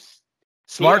literally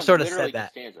sort of said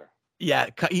that. Yeah,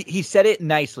 he said it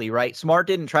nicely, right? Smart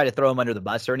didn't try to throw him under the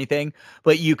bus or anything,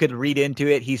 but you could read into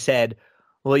it. He said,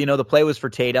 well, the play was for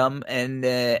Tatum, and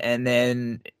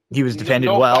then he was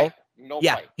defended well.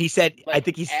 Fight. He said, like, I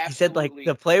think he said, like,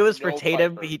 the play was for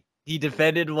Tatum. He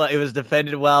defended well. It was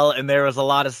defended well, and there was a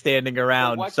lot of standing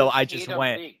around. So I just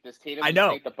went. Does Tatum I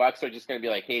know think the Bucks are just going to be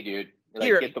like, hey, dude,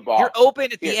 get the ball. You're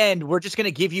open at the end. We're just going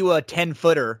to give you a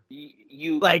 10-footer,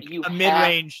 a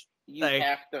mid-range.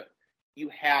 You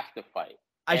have to fight.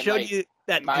 I showed you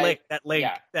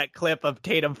that clip of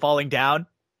Tatum falling down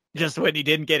just when he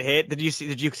didn't get hit. Did you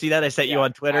see that? I sent you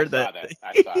on Twitter. I saw that.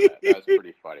 That was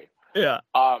pretty funny. Yeah.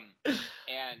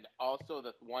 And also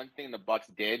the one thing the Bucks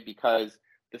did, because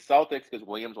the Celtics, because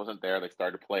Williams wasn't there, they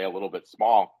started to play a little bit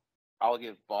small. I'll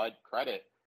give Bud credit.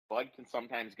 Bud can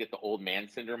sometimes get the old man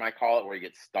syndrome, I call it, where he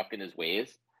gets stuck in his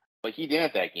ways. But he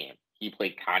didn't that game. He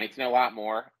played Connaughton a lot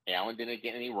more. Allen didn't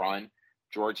get any run.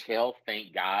 George Hill,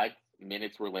 thank God,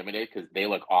 minutes were limited because they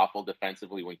look awful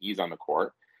defensively when he's on the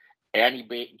court. And he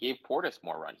gave Portis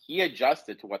more run. He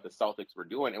adjusted to what the Celtics were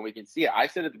doing, and we can see it. I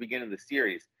said at the beginning of the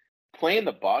series, playing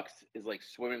the Bucks is like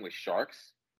swimming with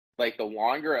sharks. Like, the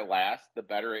longer it lasts, the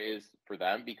better it is for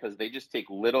them because they just take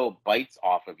little bites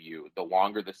off of you the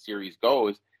longer the series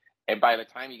goes. And by the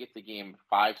time you get to game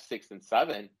 5, 6, and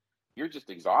 7, you're just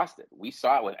exhausted. We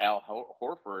saw it with Al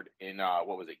Horford in,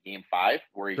 game 5,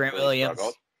 where he Grant really Williams.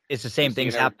 struggled. It's the same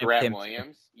things happening with him.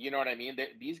 Williams. You know what I mean?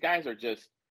 These guys are just...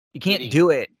 You can't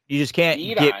do it. You just can't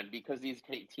on because these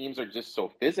teams are just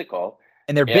so physical.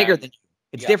 And they're bigger than you.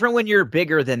 It's different when you're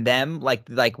bigger than them. Like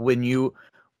when you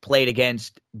played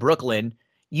against Brooklyn,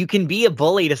 you can be a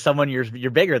bully to someone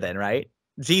you're bigger than, right?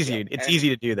 It's easy. Yeah. It's easy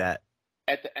to do that.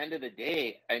 At the end of the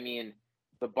day, I mean,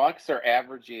 the Bucks are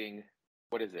averaging,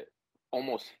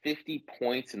 almost 50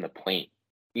 points in the paint.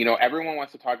 Everyone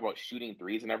wants to talk about shooting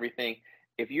threes and everything.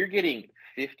 If you're getting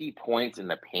 50 points in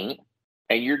the paint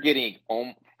and you're getting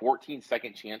 14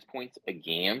 second chance points a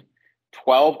game,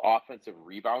 12 offensive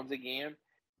rebounds a game,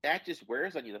 that just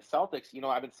wears on you. The Celtics,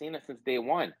 I've been saying that since day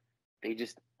one. They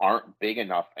just aren't big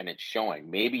enough, and it's showing.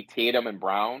 Maybe Tatum and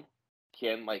Brown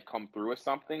can come through with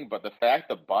something, but the fact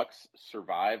the Bucks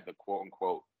survived the quote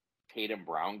unquote Tatum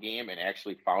Brown game and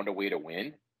actually found a way to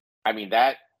win, I mean,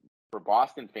 that for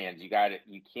Boston fans, you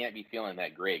can't be feeling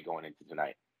that great going into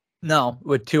tonight. No,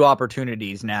 with 2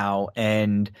 opportunities now,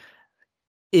 and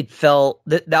it felt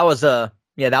that was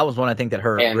one I think that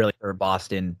really hurt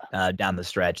Boston down the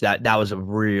stretch. That was a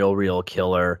real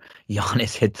killer.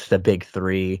 Giannis hits the big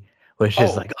 3, which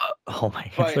is oh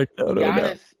my God.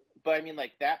 No. But I mean,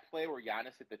 that play where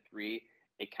Giannis hit the 3,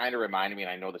 it kind of reminded me,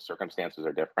 and I know the circumstances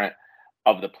are different,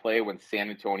 of the play when San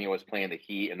Antonio was playing the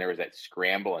Heat and there was that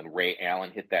scramble and Ray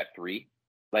Allen hit that 3.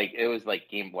 It was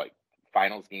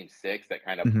finals game 6 that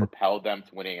kind of propelled them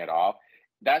to winning it all.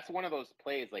 That's one of those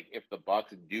plays, if the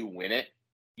Bucks do win it,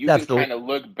 you can kind of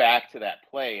look back to that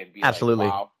play and be absolutely.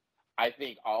 Wow. I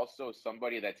think also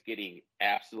somebody that's getting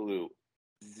absolute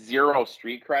zero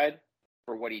street cred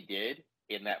for what he did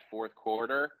in that fourth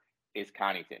quarter is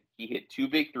Connaughton. He hit 2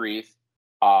 big 3s.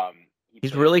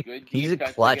 He's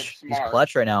clutch. He's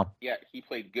clutch right now. Yeah, he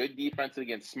played good defense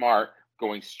against Smart,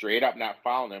 going straight up, not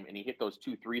fouling him, and he hit those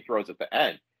 2 free throws at the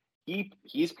end.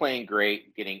 He's playing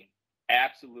great, getting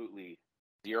absolutely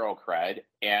zero cred,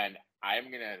 and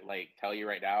I'm going to tell you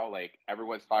right now,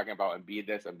 everyone's talking about Embiid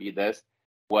this.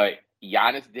 What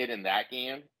Giannis did in that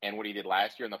game and what he did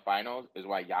last year in the finals is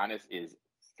why Giannis is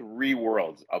 3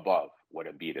 worlds above what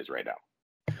Embiid is right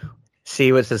now.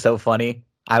 See, what's so funny?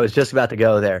 I was just about to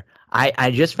go there.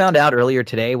 I just found out earlier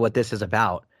today what this is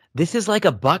about. This is like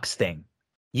a Bucks thing.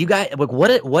 You guys, like,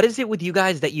 what is it with you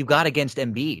guys that you got against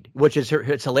Embiid? Which is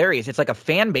it's hilarious. It's like a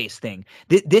fan base thing.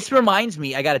 This reminds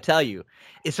me. I got to tell you,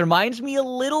 this reminds me a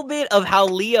little bit of how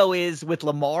Leo is with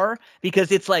Lamar,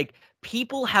 because it's like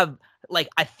people have like,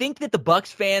 I think that the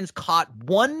Bucks fans caught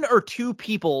one or two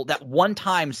people that one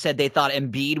time said they thought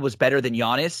Embiid was better than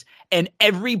Giannis, and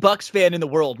every Bucks fan in the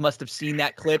world must have seen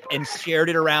that clip and shared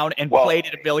it around and played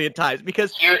it a million times,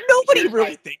 because nobody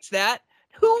really thinks that.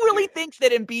 Who really thinks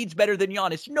that Embiid's better than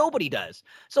Giannis? Nobody does.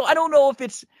 So I don't know if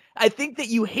it's. I think that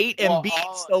you hate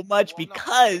Embiid so much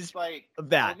because of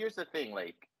that. Well, here's the thing.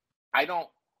 Like, I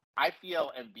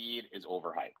feel Embiid is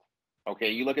overhyped.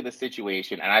 Okay, you look at the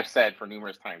situation, and I've said for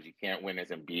numerous times you can't win as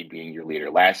Embiid being your leader.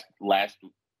 Last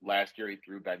year he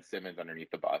threw Ben Simmons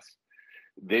underneath the bus.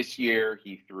 This year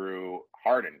he threw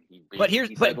Harden.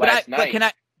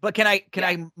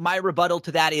 My rebuttal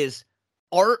to that is,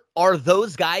 are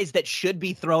those guys that should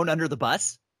be thrown under the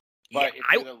bus? But if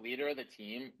you're the leader of the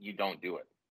team, you don't do it.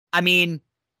 I mean,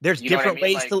 there's different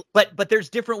ways to, but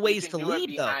there's different ways to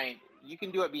lead though. You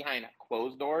can do it behind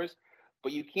closed doors,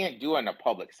 but you can't do it in a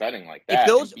public setting like that.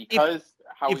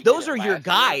 If those are your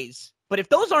guys, but if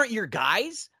those aren't your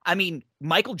guys, I mean,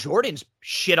 Michael Jordan's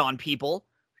shit on people.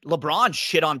 LeBron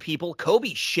shit on people.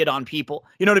 Kobe shit on people.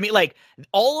 You know what I mean? Like,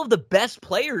 all of the best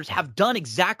players have done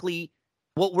exactly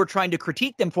what we're trying to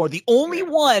critique them for. The only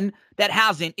one that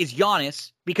hasn't is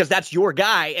Giannis, because that's your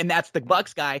guy and that's the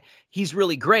Bucks guy. He's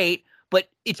really great, but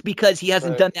it's because he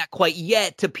hasn't done that quite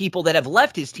yet to people that have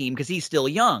left his team because he's still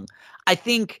young. I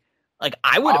think, like,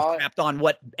 I would have crapped on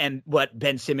what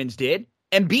Ben Simmons did.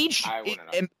 Embiid,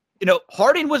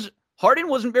 Harden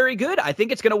wasn't very good. I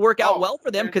think it's going to work out well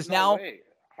for them, because now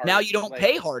you don't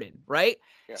pay Harden, right?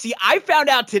 Yeah. See, I found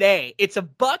out today it's a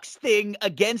Bucks thing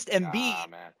against Embiid.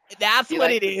 That's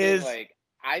what it is.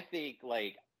 I think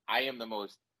I am the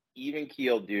most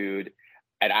even-keeled dude,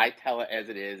 and I tell it as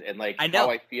it is, and I know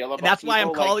how I feel about. And that's why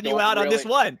I'm calling you out on this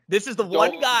one. This is the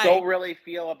one guy. Don't really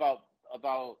feel about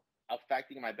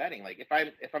affecting my betting. Like, if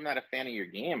I'm not a fan of your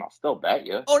game, I'll still bet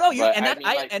you. Oh no,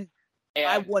 I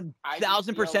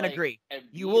 1000% agree.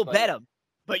 You will bet him,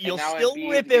 but you'll still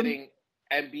rip him.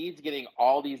 Embiid's getting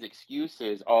all these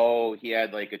excuses. Oh, he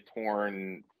had like a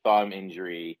torn thumb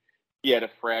injury. He had a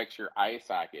fractured eye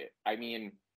socket. I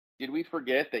mean, did we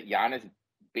forget that Giannis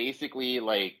basically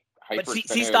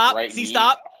hyperextended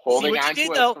stop. holding see what on you did,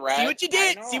 to though. a thread? See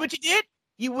what you did?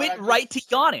 You went right to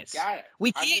Giannis.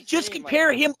 We can't just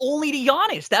compare him only to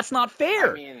Giannis. That's not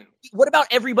fair. I mean, what about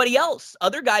everybody else?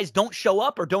 Other guys don't show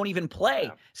up or don't even play.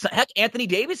 Yeah. So, heck, Anthony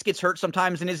Davis gets hurt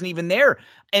sometimes and isn't even there.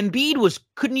 Embiid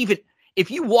couldn't even. If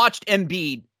you watched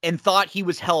Embiid and thought he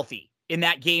was healthy in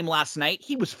that game last night,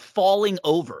 he was falling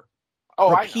over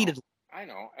repeatedly. I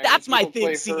know. That's my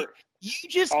thing. See, you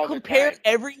just compare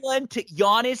everyone to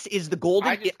Giannis is the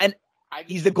golden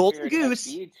he's the golden goose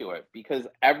to it, because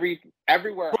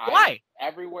everywhere I'm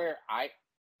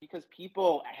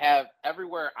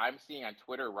seeing on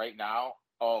Twitter right now,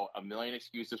 a million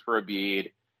excuses for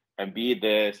Embiid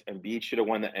this, Embiid should have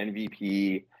won the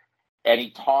MVP. And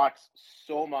he talks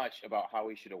so much about how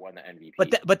he should have won the MVP.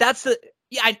 But that's the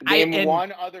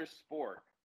one other sport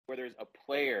where there's a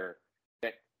player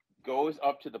that goes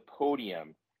up to the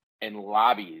podium and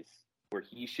lobbies where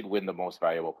he should win the most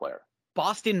valuable player.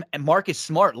 Boston and Marcus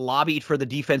Smart lobbied for the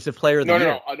defensive player of the year.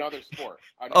 No, another sport.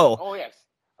 Yes,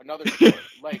 another sport.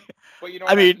 But you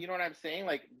know, you know what I'm saying?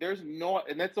 Like, there's no,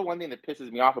 and that's the one thing that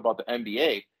pisses me off about the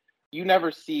NBA. You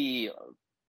never see.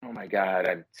 Oh my God,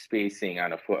 I'm spacing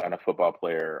on a football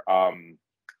player.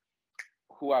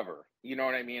 Whoever, you know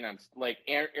what I mean? I'm like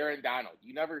Aaron Donald.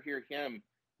 You never hear him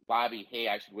lobby, "Hey,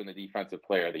 I should win the defensive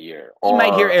player of the year." You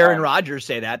might hear Aaron Rodgers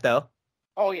say that, though.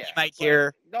 Oh yeah, you might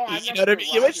hear. No, I've never heard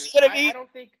Rodgers.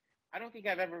 I don't think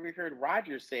I've ever heard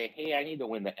Rodgers say, "Hey, I need to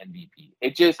win the MVP."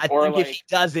 It just, I think if he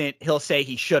doesn't, he'll say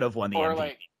he should have won the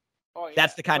MVP.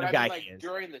 That's the kind of guy he is.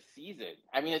 During the season,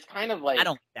 I mean, it's kind of like, I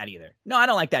don't like that either. No, I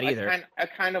don't like that either. I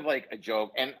kind of like a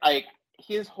joke, and like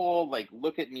his whole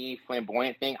look at me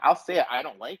flamboyant thing. I'll say it. I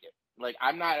don't like it. Like,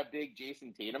 I'm not a big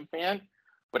Jason Tatum fan,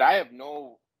 but I have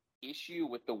no issue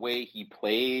with the way he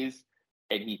plays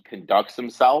and he conducts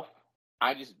himself.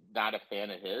 I'm just not a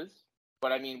fan of his.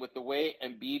 But I mean, with the way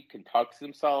Embiid conducts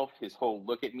himself, his whole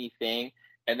look at me thing,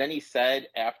 and then he said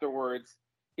afterwards,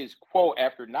 his quote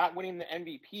after not winning the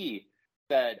MVP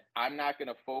said, "I'm not going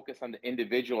to focus on the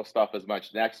individual stuff as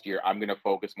much next year. I'm going to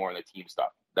focus more on the team stuff."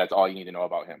 That's all you need to know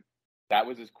about him. That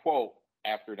was his quote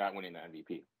after not winning the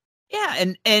MVP.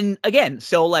 Yeah, and again,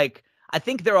 so I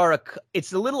think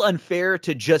it's a little unfair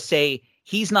to just say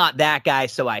he's not that guy,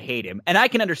 so I hate him. And I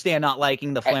can understand not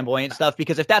liking the flamboyant stuff,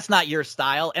 because if that's not your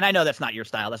style, and I know that's not your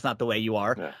style, that's not the way you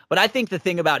are. Yeah. But I think the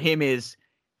thing about him is,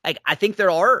 like, I think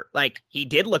he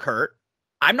did look hurt.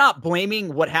 I'm not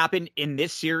blaming what happened in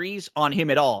this series on him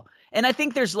at all. And I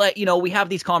think there's we have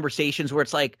these conversations where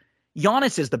it's like,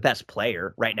 Giannis is the best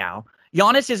player right now.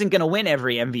 Giannis isn't going to win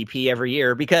every MVP every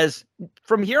year, because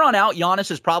from here on out, Giannis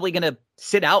is probably going to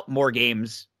sit out more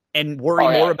games and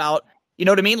worry more about, you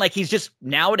know what I mean? Like, he's just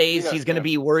nowadays, he's going to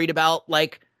be worried about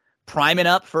like priming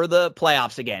up for the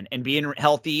playoffs again and being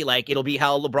healthy. Like, it'll be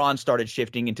how LeBron started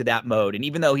shifting into that mode. And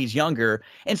even though he's younger,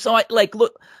 and so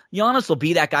look, Giannis will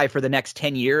be that guy for the next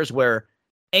 10 years, where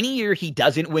any year he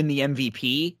doesn't win the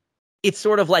MVP, it's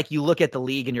sort of like you look at the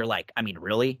league and you're like, I mean,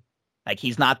 really? Like,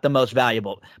 he's not the most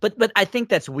valuable. But I think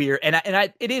that's weird. And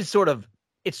it's sort of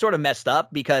messed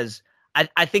up, because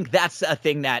I think that's a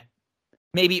thing that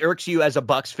maybe irks you as a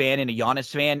Bucks fan and a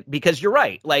Giannis fan, because you're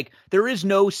right. Like, there is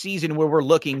no season where we're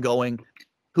looking going,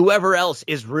 whoever else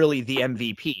is really the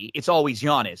MVP. It's always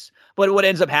Giannis. But what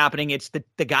ends up happening, it's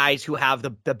the guys who have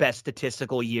the best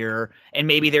statistical year, and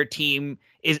maybe their team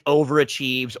is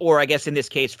overachieves. Or I guess in this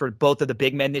case, for both of the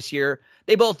big men this year,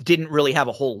 they both didn't really have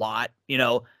a whole lot.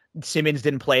 Simmons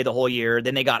didn't play the whole year.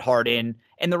 Then they got Harden,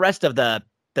 and the rest of the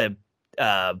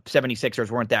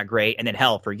 76ers weren't that great. And then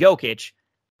hell, for Jokic,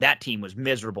 that team was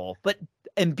miserable. But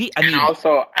Embiid,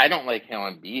 I don't like how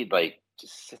Embiid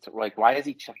why is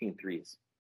he chucking threes?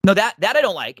 No, that I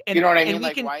don't like. And, you know what I mean?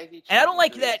 Why is he? And I don't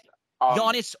like threes? That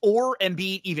Giannis or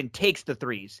Embiid even takes the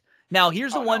threes. Now,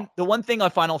 here's the one thing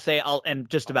I'll say, and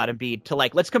just about Embiid, to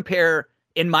let's compare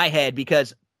in my head,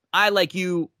 because I, like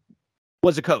you,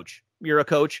 was a coach. You're a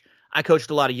coach. I coached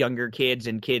a lot of younger kids,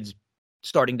 and kids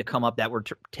starting to come up that were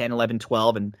 10, 11,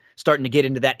 12, and starting to get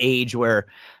into that age where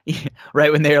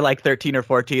right when they're like 13 or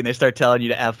 14, they start telling you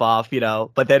to F off,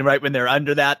 but then right when they're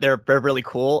under that, they're really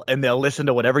cool, and they'll listen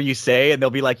to whatever you say, and they'll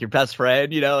be like your best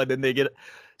friend, and then they get.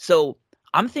 So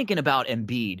I'm thinking about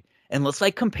Embiid, and let's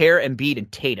compare Embiid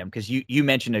and Tatum, because you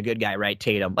mentioned a good guy, right?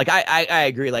 Tatum. I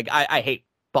agree. I hate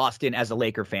Boston as a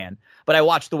Laker fan, but I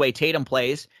watch the way Tatum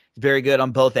plays. Very good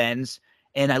on both ends.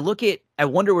 And I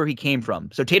wonder where he came from.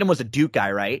 So Tatum was a Duke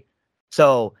guy, right?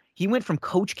 So he went from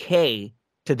Coach K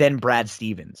to then Brad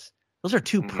Stevens. Those are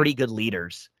two pretty good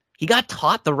leaders. He got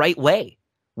taught the right way.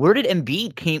 Where did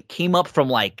Embiid came up from?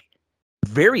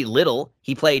 Very little.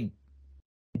 He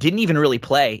didn't even really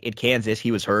play at Kansas.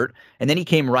 He was hurt. And then he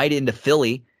came right into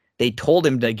Philly. They told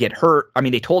him to get hurt. I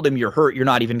mean, they told him, you're hurt. You're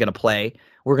not even going to play.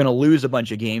 We're going to lose a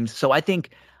bunch of games. So I think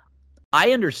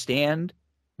I understand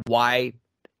why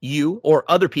you or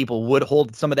other people would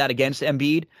hold some of that against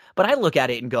Embiid, but I look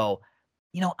at it and go,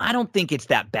 I don't think it's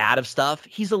that bad of stuff.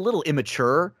 He's a little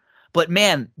immature, but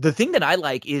man, the thing that I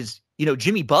like is,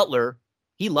 Jimmy Butler,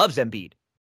 he loves Embiid.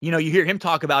 You hear him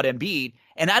talk about Embiid,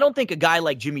 and I don't think a guy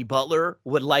like Jimmy Butler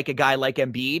would like a guy like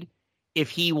Embiid if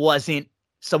he wasn't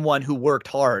someone who worked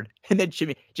hard. And then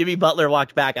Jimmy Butler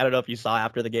walked back. I don't know if you saw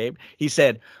after the game. He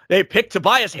said, they picked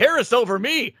Tobias Harris over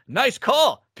me. Nice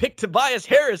call. Picked Tobias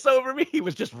Harris over me. He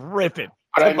was just ripping.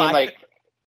 But I mean,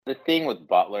 the thing with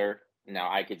Butler,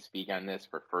 now I could speak on this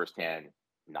for firsthand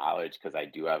knowledge, because I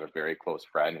do have a very close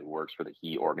friend who works for the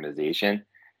Heat organization.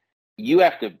 You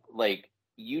have to,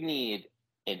 you need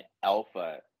an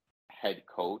alpha head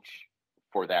coach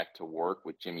for that to work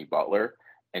with Jimmy Butler,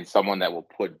 and someone that will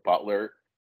put Butler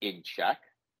in check.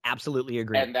 Absolutely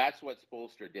agree. And that's what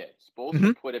Spoelstra did.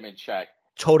 Spoelstra put him in check.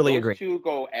 Totally agree. Those two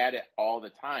go at it all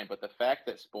the time. But the fact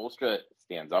that Spoelstra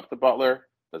stands up to Butler,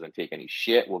 doesn't take any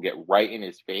shit, will get right in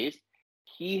his face,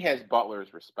 he has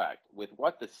Butler's respect. With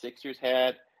what the Sixers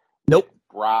had,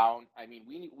 Brown, I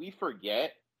mean, we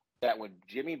forget that when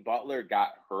Jimmy Butler got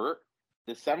hurt,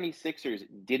 the 76ers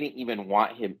didn't even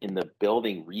want him in the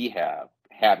building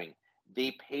rehabbing.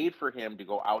 They paid for him to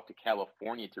go out to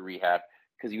California to rehab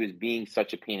because he was being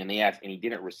such a pain in the ass, and he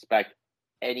didn't respect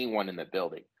anyone in the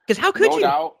building. Because how could you?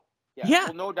 Doubt, yeah.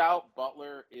 Well, no doubt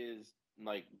Butler is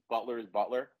Butler.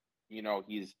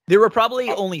 There were probably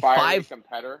only five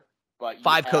competitor, but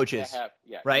five coaches.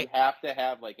 Right? You have to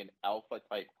have an alpha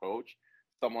type coach,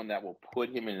 someone that will put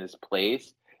him in his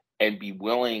place and be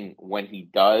willing when he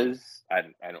does,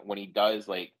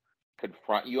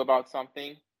 confront you about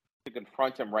something, to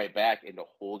confront him right back and to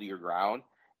hold your ground.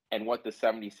 And what the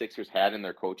 76ers had in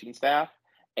their coaching staff,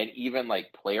 and even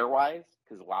player-wise,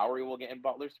 because Lowry will get in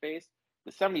Butler's face,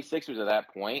 the 76ers at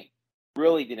that point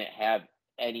really didn't have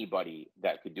anybody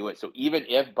that could do it. So even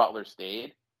if Butler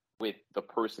stayed with the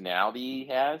personality he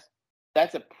has,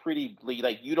 that's a pretty,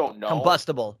 you don't know.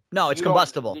 Combustible. No, it's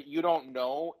combustible. You don't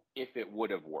know if it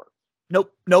would have worked.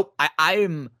 Nope.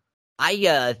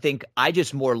 I think I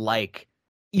just more like,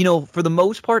 for the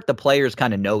most part, the players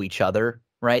kind of know each other,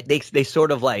 right? They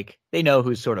sort of like they know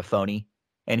who's sort of phony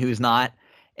and who's not,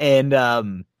 and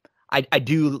I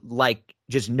do like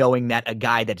just knowing that a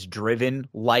guy that's driven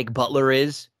like Butler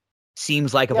is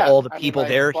seems like of Yeah, all the I mean, people like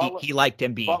there, he Butler, he liked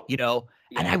Embiid,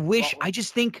 but and yeah, I wish Butler. I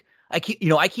just think I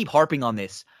keep harping on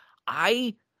this.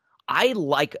 I I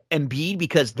like Embiid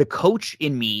because the coach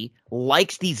in me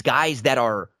likes these guys that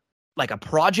are like a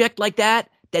project like that.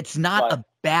 That's not But a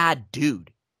bad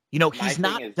dude. my He's thing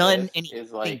not is done this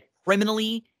is anything like,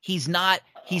 criminally. He's not.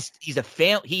 oh, He's a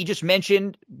fan. He just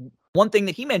mentioned one thing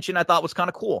that he mentioned. I thought was kind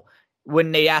of cool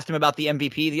when they asked him about the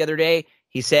MVP the other day.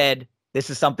 He said this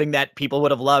is something that people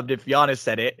would have loved if Giannis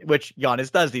said it, which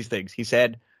Giannis does these things.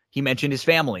 He mentioned his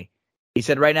family. He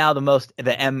said right now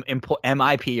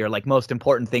MIP or like most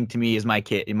important thing to me is my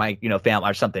kid, my family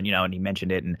or something, and he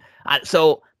mentioned it, and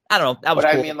so I don't know, that was but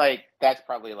I cool. mean, like that's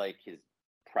probably like his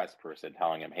press person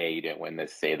telling him, "Hey, you didn't win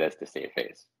this. Say this to save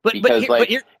face." Because But like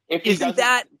here if he isn't doesn't,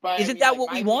 that but I isn't mean, that like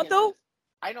what we my thing want is this. though?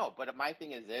 I know, but my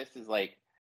thing is this is like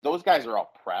those guys are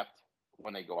all prepped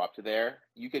when they go up to there.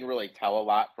 You can really tell a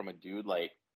lot from a dude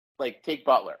like take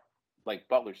Butler. Like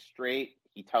Butler's straight.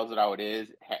 He tells it how it is.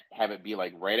 Have it be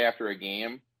like right after a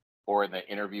game or in the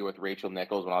interview with Rachel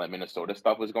Nichols when all that Minnesota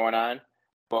stuff was going on.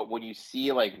 But when you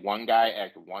see like one guy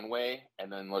act one way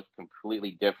and then look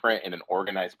completely different in an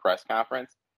organized press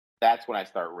conference, that's when I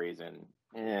start raising,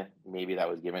 maybe that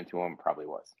was given to him, probably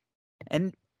was.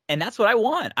 And and that's what I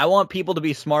want. I want people to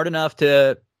be smart enough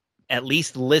to at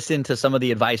least listen to some of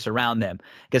the advice around them.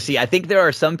 Because see, I think there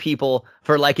are some people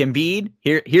for like Embiid.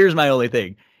 Here's my only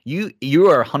thing. You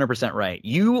are 100% right.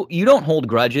 You don't hold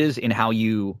grudges in how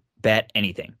you bet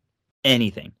anything.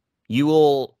 Anything.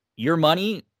 Your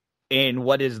money in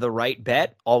what is the right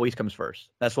bet always comes first.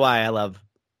 That's why I love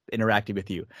interacting with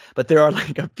you. But there are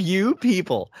like a few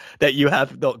people that you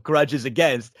have the grudges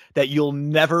against that you'll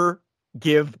never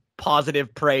give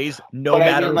positive praise no But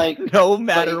I mean, matter like, no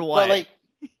matter but what. like,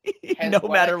 has No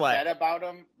what matter I've what. said about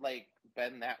him like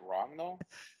been that wrong though?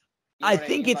 You know I what I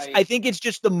think mean? it's I think it's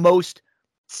just the most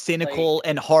Like, cynical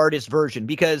and hardest version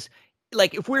because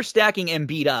like if we're stacking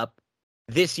Embiid up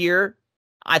this year,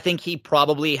 I think he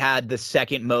probably had the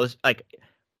second most like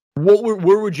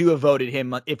where would you have voted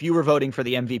him if you were voting for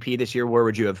the MVP this year? Where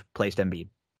would you have placed Embiid?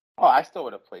 oh, I still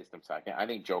would have placed him second. I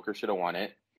think Joker should have won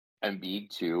it. Embiid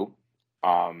too.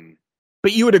 Um,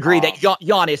 But you would agree that um,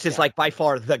 Giannis is yeah, like by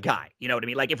far the guy. You know what I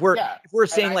mean? Like yeah. if we're And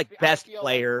saying like best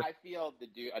player, I feel the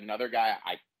dude, another guy,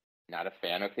 not a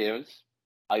fan of his.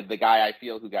 The guy I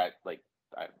feel who got like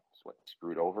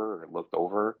screwed over or looked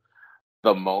over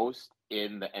the most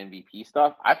in the MVP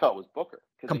stuff, I thought was Booker.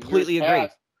 Because in years completely agree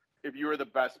past, if you were the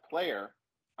best player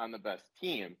on the best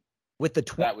team, with the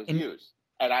that was and used.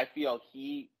 And I feel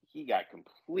he got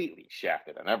completely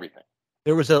shafted on everything.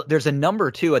 there's a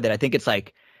number too that I think it's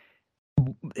like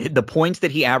the points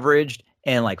that he averaged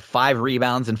and like 5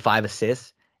 rebounds and 5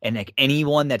 assists, and like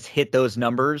anyone that's hit those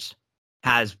numbers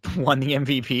has won the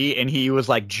MVP, and he was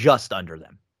like just under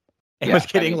them. It Yeah, was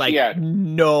I getting mean he like had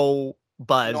no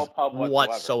no buzz pub whatsoever,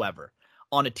 whatsoever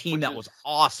on a team which that is was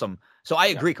awesome. So I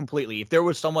yeah. agree completely. If there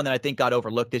was someone that I think got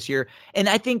overlooked this year, and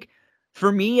I think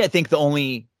for me, I think the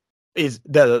only is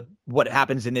the what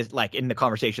happens in this like in the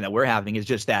conversation that we're having is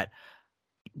just that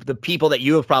the people that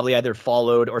you have probably either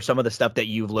followed or some of the stuff that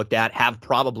you've looked at have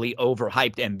probably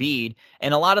overhyped Embiid.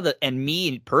 And a lot of and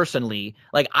me personally,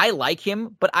 like I like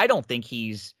him, but I think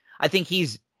he's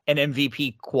an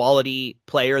MVP quality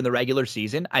player in the regular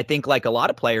season. I think like a lot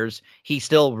of players, he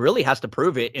still really has to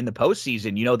prove it in the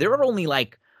postseason. There are only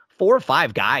like 4 or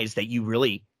 5 guys that you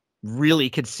really, really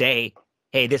could say,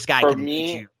 hey, this guy For can lead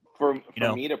me, you, you for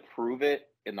know? me to prove it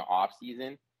in the off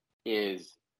season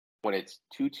is when it's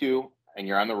 2-2 and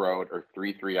you're on the road, or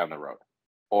 3-3 on the road,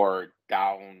 or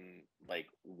down like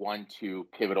 1-2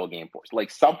 pivotal game force,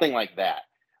 like something like that,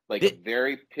 like a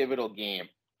very pivotal game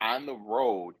on the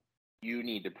road. You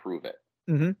need to prove it.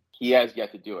 Mm-hmm. He has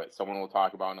yet to do it. Someone we'll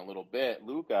talk about in a little bit,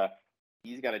 Luka.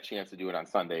 He's got a chance to do it on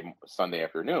Sunday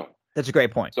afternoon. That's a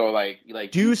great point. So like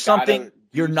Do you gotta something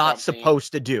you're do not something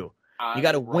supposed to do. You on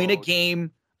got the to win a road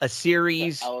game, a to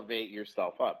series. elevate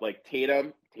yourself up. Like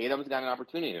Tatum's got an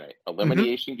opportunity tonight. Mm-hmm.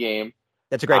 Elimination game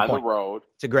That's a great on the point. road.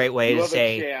 It's a great way You to have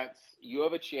say,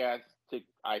 a chance to,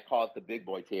 I call it the big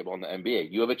boy table in the NBA.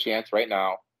 You have a chance right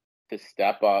now to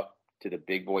step up to the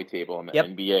big boy table in the yep,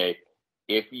 NBA.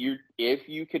 If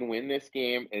you can win this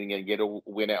game and get a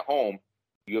win at home,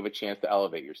 you have a chance to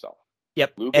elevate yourself.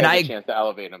 yep. Luke And has a chance to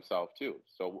elevate himself too.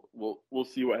 So we'll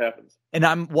see what happens.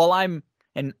 while I'm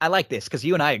And I like this because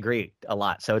you and I agree a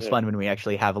lot. So it's fun when we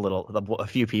actually have a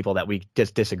few people that we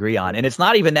just disagree on. And it's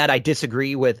not even that I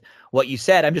disagree with what you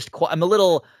said.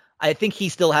 I think he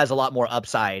still has a lot more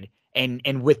upside.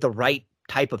 And with the right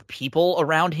type of people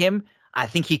around him, I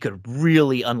think he could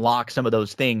really unlock some of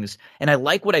those things. And I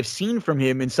like what I've seen from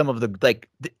him in some of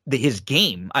his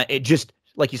game. It just,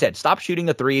 like you said, stop shooting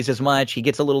the threes as much. He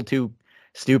gets a little too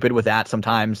stupid with that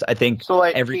sometimes. I think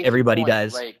everybody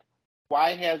does. Like,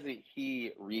 why hasn't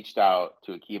he reached out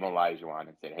to Akeem Olajuwon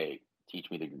and said, "Hey, teach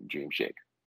me the dream shake"?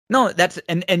 No, that's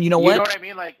and you know You what? know what I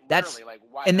mean? Like, that's literally, like,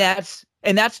 why? and not?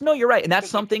 that's no, you're right, and that's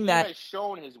Because something Akeem that has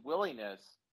shown his willingness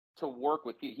to work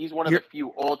with. He's one of the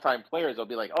few old-time players that'll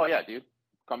be like, "Oh yeah, dude,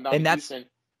 come down to Houston.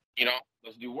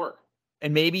 Let's do work."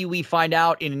 And maybe we find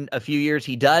out in a few years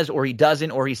he does, or he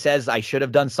doesn't, or he says I should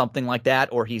have done something like that,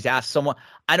 or he's asked someone.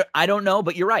 I don't know,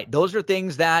 but you're right. Those are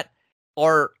things that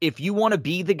are, if you want to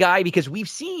be the guy, because we've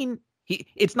seen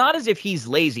it's not as if he's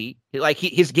lazy. Like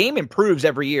his game improves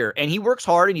every year, and he works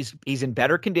hard, and he's in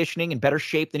better conditioning and better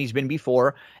shape than he's been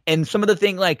before. And some of the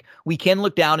thing, like, we can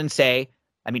look down and say,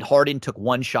 I mean, Harden took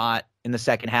one shot in the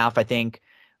second half, I think.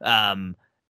 Danny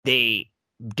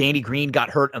Green got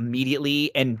hurt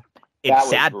immediately, and it's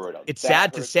sad. Brutal. It's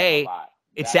sad to say.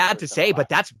 It's sad to say, but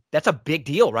that's a big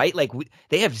deal, right? Like,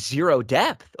 they have zero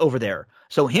depth over there.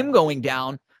 So him going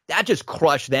down, that just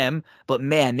crushed them. But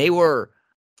man, they were,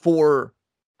 for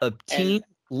a team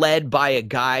led by a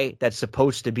guy that's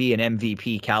supposed to be an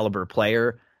MVP caliber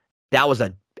player, that was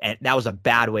a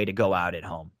bad way to go out at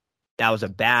home. That was a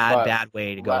bad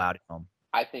way to go out at home.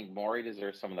 I think Morey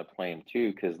deserves some of the blame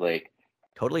too, because, like,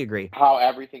 totally agree. How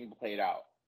everything played out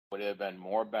would have been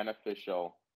more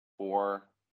beneficial for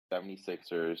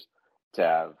 76ers to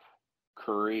have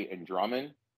Curry and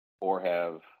Drummond or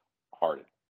have Harden.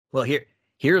 Well,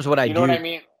 here's what I do. You know what I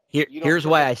mean? Here's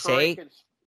why I say,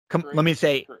 let me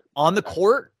say, on the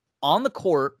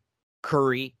court,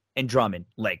 Curry and Drummond.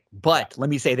 But let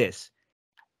me say this.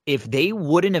 If they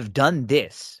wouldn't have done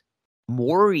this,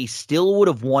 Morey still would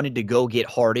have wanted to go get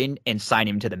Harden and sign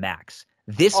him to the max.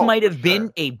 This might have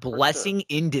been a blessing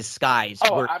in disguise. You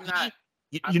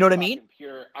know what I mean?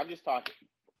 I'm just talking.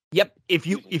 Yep.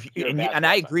 And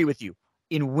I agree with you.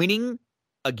 In winning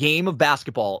a game of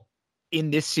basketball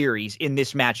in this series, in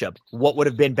this matchup, what would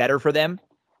have been better for them?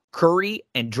 Curry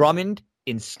and Drummond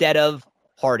instead of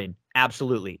Harden.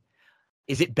 Absolutely.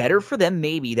 Is it better for them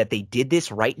maybe that they did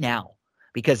this right now?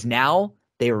 Because now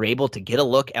they were able to get a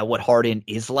look at what Harden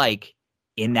is like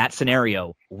in that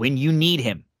scenario when you need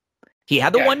him. He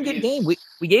had the one good game.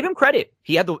 We gave him credit.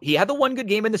 He had the one good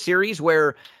game in the series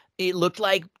where it looked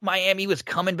like Miami was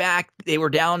coming back. They were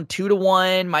down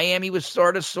 2-1. Miami was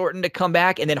sort of starting to come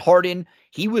back. And then Harden,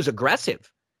 he was aggressive.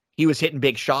 He was hitting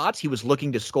big shots. He was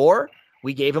looking to score.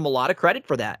 We gave him a lot of credit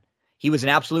for that. He was an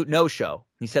absolute no-show.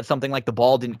 He said something like, the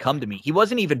ball didn't come to me. He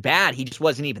wasn't even bad. He just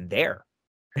wasn't even there.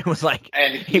 It was like,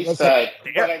 and he said,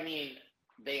 but I mean,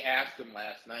 they asked him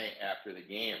last night after the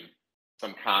game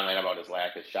some comment about his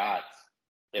lack of shots.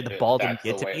 The ball didn't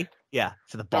get to me. Yeah,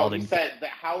 so the ball didn't. He said that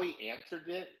how he answered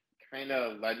it kind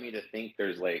of led me to think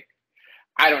there's, like,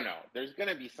 I don't know. There's going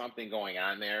to be something going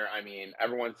on there. I mean,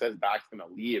 everyone says Doc's going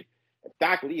to leave. If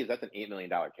Doc leaves, that's an $8 million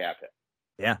cap hit.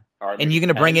 Yeah, and you're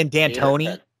going to bring in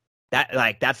D'Antoni.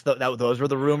 Those were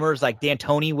the rumors, like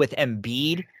D'Antoni with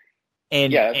Embiid.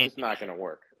 And yeah, that's just not going to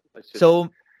work. So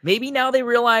maybe now they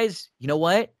realize, you know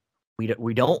what? We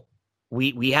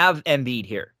have Embiid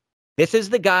here. This is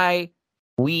the guy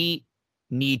we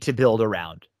need to build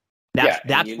around. That's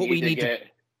what we need to.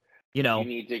 You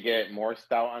need to get more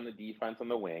stout on the defense on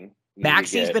the wing.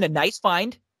 Maxey's been a nice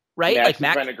find, right?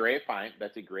 Maxey's been a great find.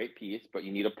 That's a great piece, but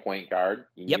you need a point guard.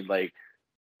 You need, like,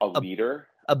 a leader,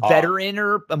 a veteran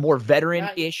or a more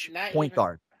veteran-ish point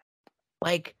guard.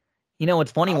 Like,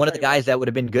 it's funny. One of the guys that would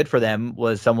have been good for them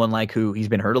was someone like who he's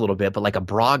been hurt a little bit, but like a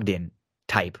Brogdon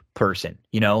type person,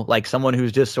 like someone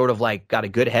who's just sort of like got a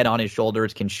good head on his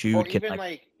shoulders, can shoot. Or even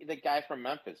like the guy from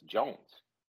Memphis, Jones.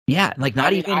 Yeah, like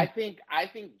even. I think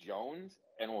Jones,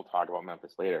 and we'll talk about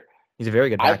Memphis later. He's a very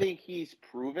good back. I think he's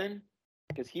proven,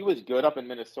 because he was good up in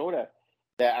Minnesota,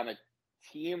 that on a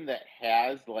team that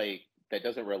that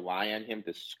doesn't rely on him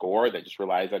to score, that just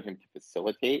relies on him to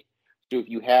facilitate. So if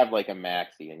you have like a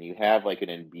Maxey and you have like an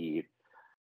Embiid,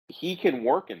 he can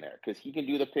work in there because he can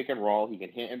do the pick and roll. He can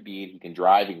hit Embiid. He can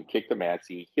drive. He can kick the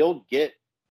Maxey. He'll get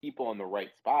people in the right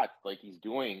spots like he's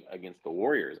doing against the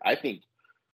Warriors. I think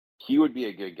he would be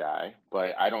a good guy,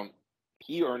 but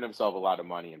he earned himself a lot of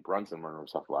money and Brunson earned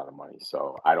himself a lot of money.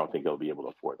 So I don't think he'll be able to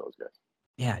afford those guys.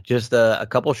 Yeah, just a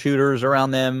couple shooters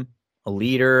around them, a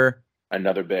leader.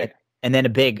 Another big. And then a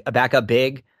backup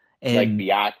big. And like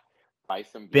Biak.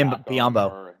 Bison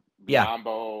Biyombo. or Yeah.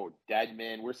 Biyombo,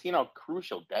 Dedman. We're seeing how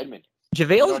crucial Dedman is.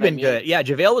 JaVale's been I mean? good. Yeah,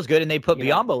 JaVale was good, and they put You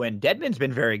know? Biyombo in. Deadman's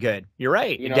been very good. You're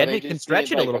right. You know, they Deadman can just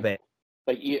stretch need, it a little bit.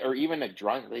 Like, or even a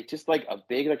drunk, like just like a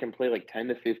big that can play like 10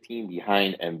 to 15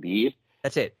 behind Embiid.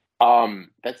 That's it.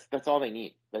 That's all they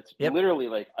need. That's literally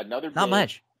like another not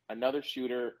much. Another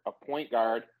shooter, a point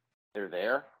guard. They're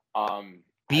there.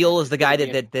 Beal is the guy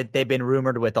that they've been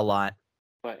rumored with a lot.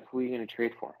 But who are you going to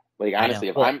trade for? Like, honestly,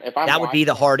 if I'm that would be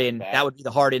the Harden. That would be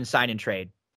the Harden sign and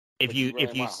trade. If you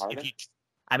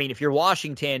I mean, if you're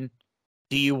Washington,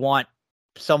 do you want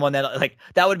someone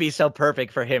that would be so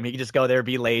perfect for him? He could just go there,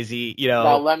 be lazy, you know.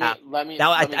 No, let me.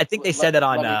 I think they said that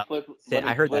on.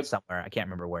 I heard that somewhere. I can't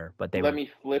remember where, but they. Let me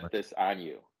flip this on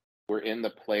you. We're in the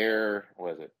player.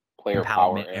 What is it? Player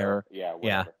power era. Yeah. Whatever.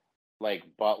 Yeah. Like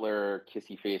Butler,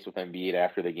 kissy face with Embiid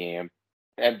after the game.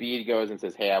 Embiid goes and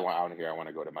says, "Hey, I want out of here. I want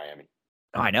to go to Miami."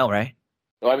 Oh, I know, right?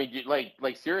 Well, I mean,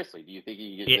 like seriously, do you think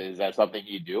is that something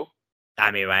he'd do?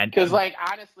 I mean, man. Because, like,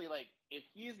 honestly, like, if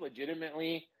he's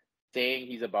legitimately saying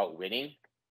he's about winning,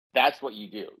 that's what you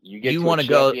do. You get to a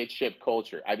championship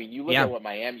culture. I mean, you look at what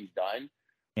Miami's done.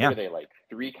 Yeah. What are they, like,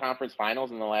 3 conference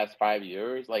finals in the last 5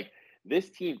 years? Like, this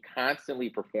team constantly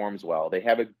performs well. They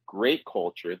have a great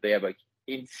culture. They have a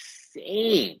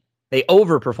insane. They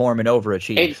overperform and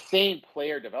overachieve. Insane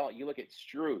player development. You look at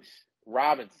Strus,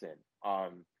 Robinson,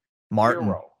 Martin.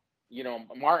 Hero, you know,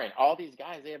 Martin, all these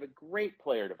guys, they have a great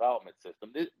player development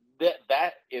system.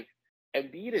 That if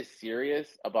Embiid is serious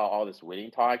about all this winning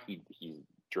talk he's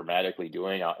dramatically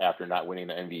doing after not winning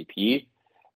the MVP,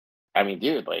 I mean,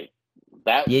 dude, like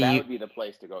that would be the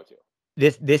place to go to.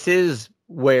 This is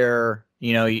where,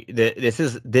 you know, this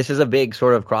is a big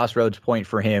sort of crossroads point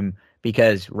for him,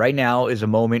 because right now is a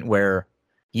moment where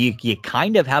you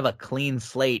kind of have a clean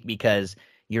slate, because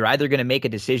you're either going to make a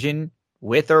decision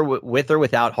with or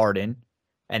without Harden,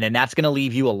 and then that's going to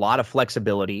leave you a lot of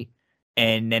flexibility.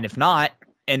 And then if not,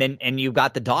 and you've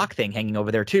got the Doc thing hanging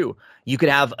over there too. You could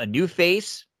have a new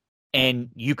face, and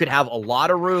you could have a lot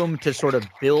of room to sort of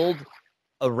build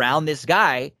around this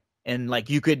guy. And like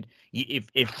you could, if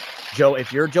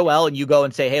you're Joel and you go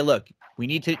and say, hey, look, you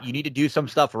need to do some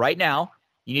stuff right now.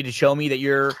 You need to show me that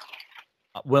you're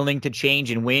willing to change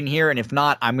and win here. And if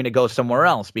not, I'm going to go somewhere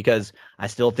else, because I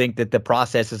still think that the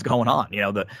process is going on. You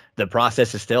know, the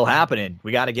process is still happening.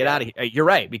 We got to get out of here. You're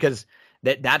right, because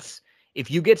that's, if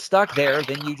you get stuck there,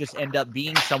 then you just end up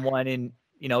being someone in,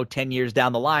 10 years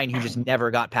down the line who just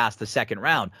never got past the second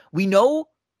round. We know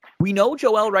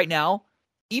Joel right now,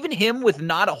 even him with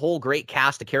not a whole great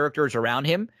cast of characters around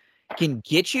him, can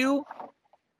get you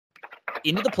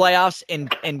into the playoffs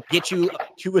and get you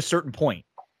to a certain point.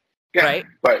 Yeah, right?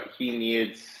 But he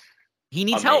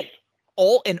needs help.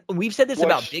 And we've said this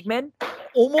about big men.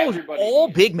 Almost all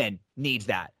big men needs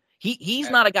that. He's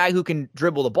not a guy who can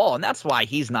dribble the ball, and that's why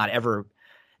he's not ever.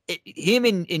 Him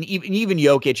and even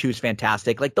Jokic, who's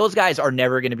fantastic. Like, those guys are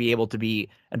never going to be able to be,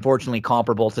 unfortunately,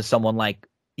 comparable to someone like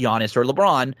Giannis or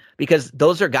LeBron, because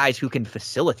those are guys who can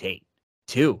facilitate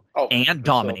too and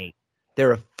dominate.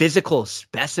 They're a physical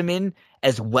specimen,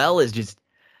 as well as just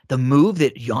the move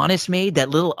that Giannis made, that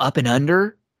little up and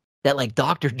under, that like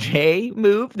Dr. J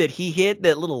move that he hit,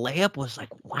 that little layup, was like,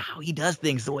 wow, he does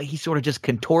things the way he sort of just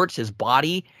contorts his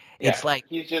body. Yeah, it's like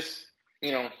he's just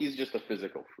a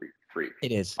physical freak.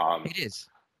 It is. It is.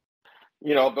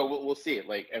 But we'll see.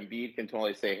 Like, Embiid can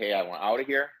totally say, "Hey, I want out of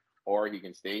here," or he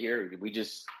can stay here. We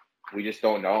just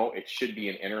don't know. It should be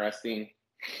an interesting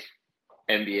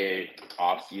NBA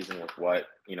offseason with what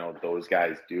those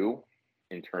guys do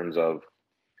in terms of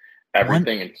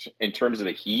everything. In terms of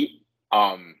the Heat,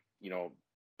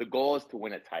 the goal is to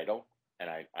win a title, and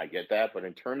I get that. But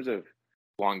in terms of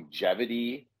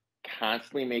longevity,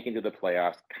 constantly making to the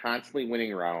playoffs, constantly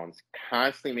winning rounds,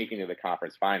 constantly making to the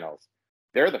conference finals,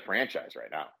 they're the franchise right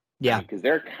now. Yeah, because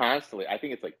they're constantly. I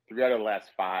think it's like 3 out of the last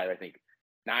 5. I think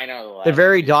 9 out of the last. They're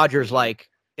very Dodgers-like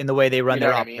in the way they run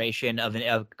their operation of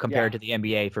compared to the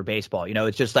NBA for baseball.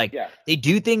 It's just like they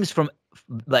do things from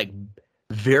like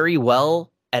very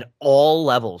well at all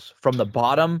levels, from the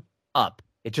bottom up.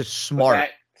 It's just smart. But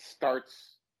that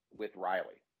starts with Riley.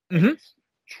 Mm-hmm. It's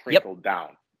trickled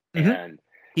down, and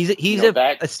he's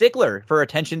a stickler for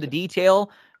attention to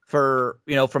detail, for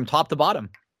from top to bottom.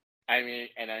 I mean,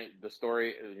 the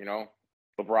story is,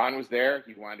 LeBron was there.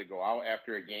 He wanted to go out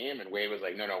after a game, and Wade was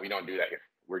like, "No, we don't do that here.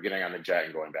 We're getting on the jet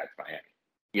and going back to Miami."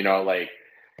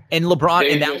 And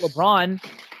LeBron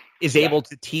is able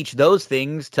to teach those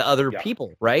things to other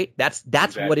people, right? That's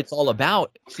exactly what it's all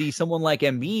about. See, someone like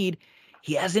Embiid,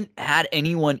 he hasn't had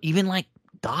anyone, even like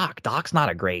Doc. Doc's not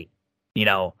a great,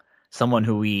 someone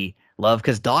who we love,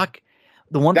 because Doc,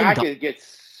 the one thing Doc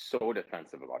gets so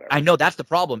defensive about everything. I know that's the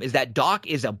problem, is that Doc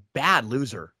is a bad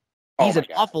loser. He's an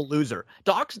awful loser.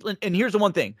 And here's the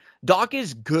one thing. Doc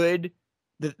is good.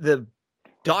 The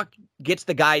Doc gets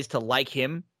the guys to like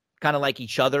him, kind of like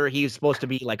each other. He's supposed to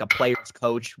be like a player's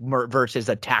coach versus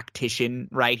a tactician,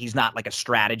 right? He's not like a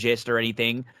strategist or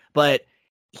anything. But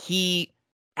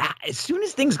as soon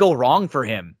as things go wrong for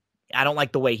him, I don't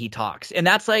like the way he talks. And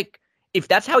that's like, if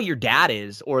that's how your dad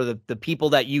is, or the people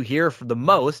that you hear for the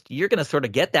most, you're going to sort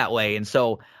of get that way. And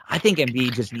so I think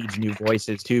Embiid just needs new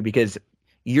voices too, because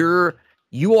you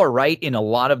are right in a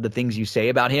lot of the things you say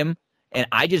about him. And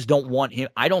I just don't want him.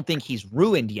 I don't think he's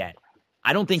ruined yet.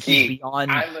 I don't think he's beyond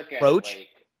I look at approach. It like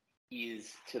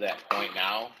he's to that point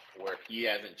now where if he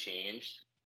hasn't changed,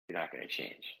 you're not going to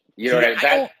change. You know what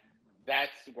I mean?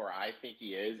 That's where I think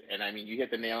he is. And I mean, you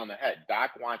hit the nail on the head.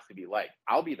 Doc wants to be liked.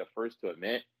 I'll be the first to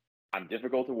admit I'm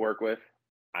difficult to work with.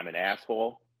 I'm an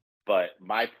asshole. But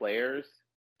my players,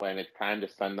 when it's time to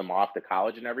send them off to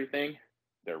college and everything,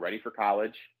 they're ready for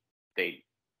college. They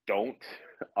don't.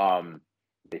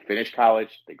 They finish college.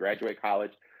 They graduate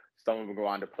college. Some of them go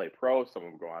on to play pro. Some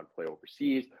of them go on to play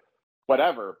overseas.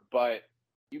 Whatever. But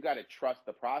you got to trust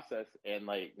the process. And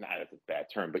that's a bad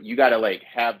term, but you got to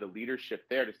have the leadership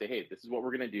there to say, hey, this is what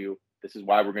we're going to do. This is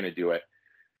why we're going to do it.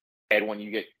 And when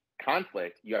you get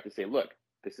conflict, you have to say, look,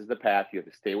 this is the path. You have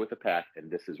to stay with the path,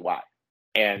 and this is why.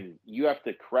 And you have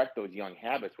to correct those young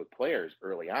habits with players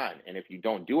early on. And if you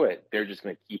don't do it, they're just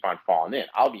going to keep on falling in.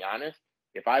 I'll be honest.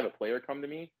 If I have a player come to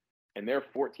me and they're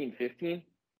 14, 15,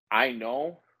 I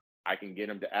know I can get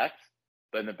them to X.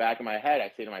 But in the back of my head,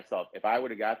 I say to myself, if I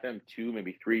would have got them 2,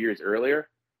 maybe 3 years earlier,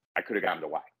 I could have gotten to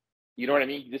Y. You know what I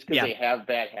mean? Just because they have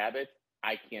bad habits,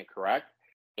 I can't correct.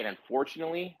 And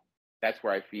unfortunately, that's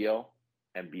where I feel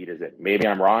Embiid is it. Maybe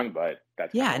I'm wrong, but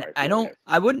that's and I don't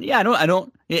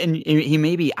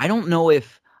know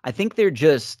if I think they're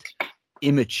just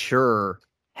immature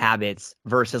habits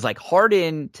versus like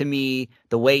Harden. To me,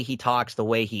 the way he talks, the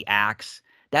way he acts,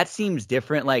 that seems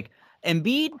different. Like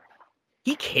Embiid,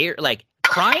 he cares, like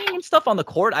crying and stuff on the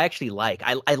court. I actually like.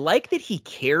 I like that he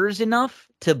cares enough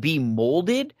to be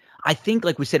molded. I think,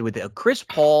 like we said, with a Chris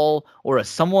Paul or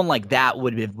someone like that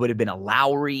would have been a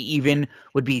Lowry, even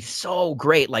would be so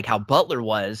great, like how Butler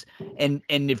was. And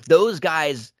if those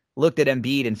guys looked at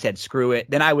Embiid and said screw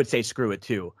it, then I would say screw it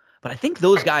too. But I think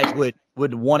those guys would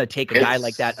want to take a guy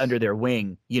like that under their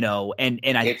wing, you know. And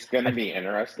it's going to be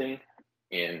interesting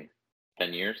in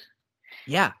 10 years.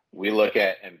 Yeah, we look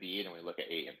at Embiid and we look at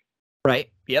Ayton. Right.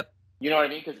 Yep. You know what I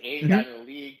mean? Because Ayton got in the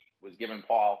league, was given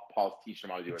Paul's teaching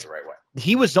him how to do it the right way.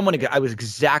 He was someone I was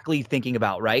exactly thinking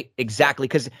about, right? Exactly,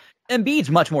 because Embiid's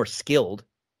much more skilled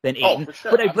than Ayton. For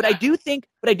sure. But I do think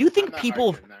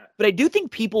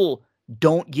people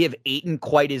don't give Ayton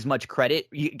quite as much credit.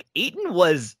 Ayton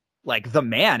was like the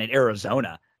man in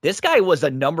Arizona. This guy was a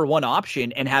number one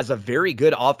option and has a very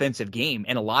good offensive game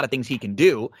and a lot of things he can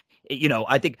do. You know,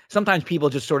 I think sometimes people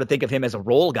just sort of think of him as a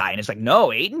role guy, and it's like,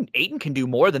 no, Ayton can do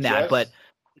more than that. But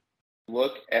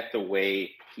look at the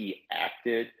way he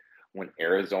acted when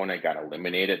Arizona got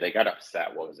eliminated. They got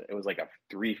upset. What was it? It was like a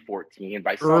 3-14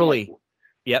 by early.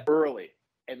 Early.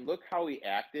 And look how he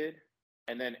acted.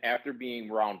 And then after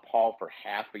being around Paul for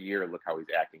half a year, look how he's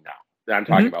acting now. That I'm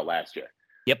talking about last year.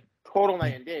 Yep. Total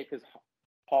night and day, because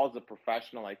Paul's a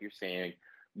professional, like you're saying.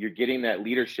 You're getting that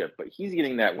leadership, but he's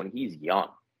getting that when he's young.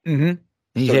 Mm-hmm.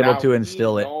 He's able to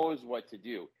instill it. He knows what to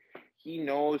do. He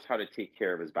knows how to take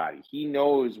care of his body. He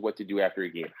knows what to do after a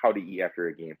game, how to eat after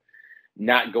a game,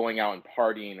 not going out and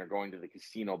partying or going to the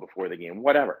casino before the game,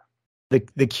 whatever.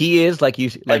 The key is, like you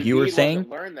were saying,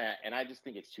 learn that, and I just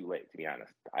think it's too late, to be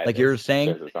honest. Like you were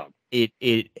saying,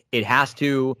 it has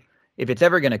to, if it's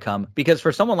ever going to come, because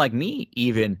for someone like me,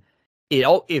 even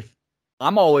if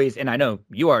I'm always, and I know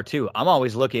you are too, I'm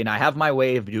always looking. I have my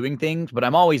way of doing things, but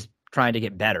I'm always trying to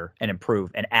get better and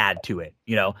improve and add to it,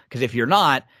 you know, because if you're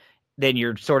not, then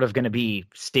you're sort of going to be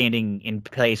standing in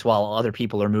place while other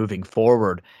people are moving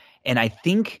forward. And I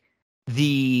think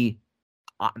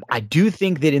I do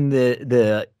think that in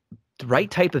the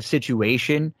right type of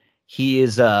situation, he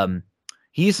is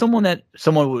someone that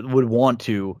someone would want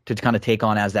to kind of take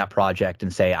on as that project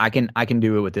and say, I can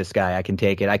do it with this guy. I can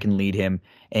take it. I can lead him.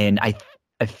 And I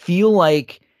feel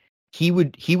like he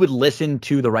would listen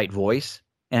to the right voice.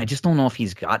 And I just don't know if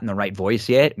he's gotten the right voice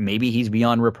yet. Maybe he's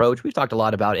beyond reproach. We've talked a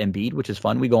lot about Embiid, which is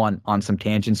fun. We go on some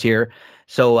tangents here.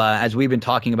 So as we've been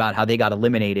talking about how they got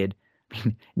eliminated,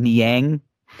 Niang,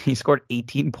 he scored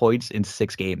 18 points in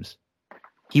 6 games.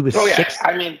 He was six.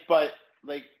 I mean, but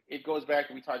like it goes back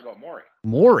to we talked about Morey.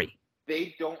 Morey.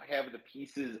 They don't have the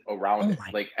pieces around it.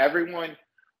 Like everyone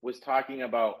was talking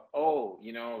about,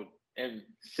 and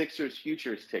Sixers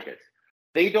futures tickets.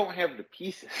 They don't have the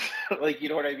pieces. Like, you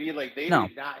know what I mean? Like, they No.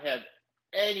 do not have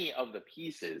any of the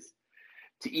pieces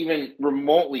to even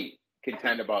remotely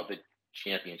contend about the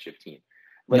championship team.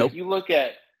 Like, Nope. if you look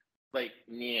at, like,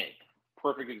 Niang,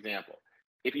 perfect example.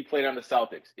 If he played on the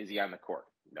Celtics, is he on the court?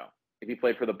 No. If he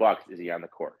played for the Bucks, is he on the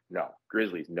court? No.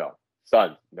 Grizzlies, no.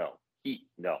 Suns, no. Heat,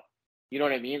 no. You know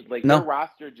what I mean? Like, No. their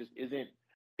roster just isn't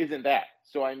that.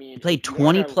 So, I mean, He played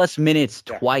 20-plus minutes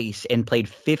twice and played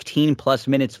 15-plus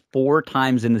minutes 4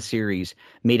 times in the series,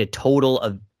 made a total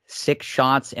of 6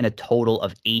 shots and a total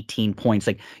of 18 points.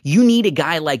 Like, you need a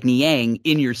guy like Niang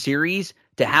in your series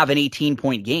to have an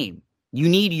 18-point game. You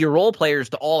need your role players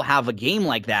to all have a game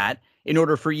like that in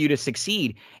order for you to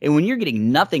succeed. And when you're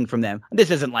getting nothing from them, this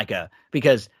isn't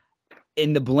because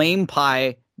in the blame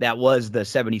pie that was the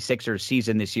 76ers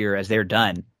season this year as they're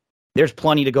done, there's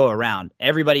plenty to go around.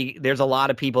 There's a lot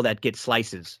of people that get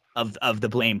slices of the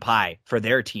blame pie for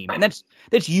their team. And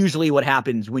that's usually what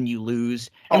happens when you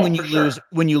lose. And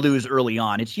when you lose early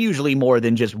on, it's usually more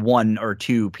than just 1 or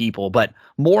 2 people. But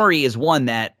Morey is one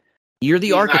that you're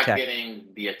the architect. He's not getting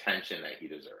the attention that he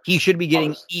deserves. He should be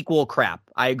getting equal crap.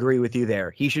 I agree with you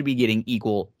there. He should be getting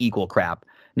equal crap.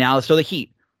 Now, so the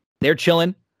Heat, they're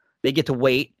chilling. They get to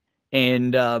wait.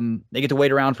 And they get to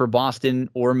wait around for Boston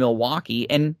or Milwaukee.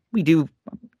 And we do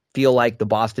feel like the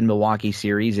Boston-Milwaukee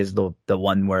series is the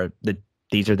one where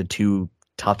these are the 2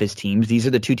 toughest teams. These are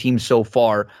the 2 teams so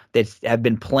far that have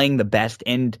been playing the best.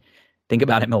 And think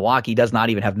about it, Milwaukee does not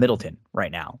even have Middleton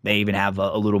right now. They even have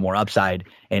a little more upside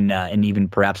and even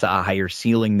perhaps a higher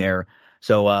ceiling there.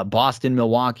 So Boston,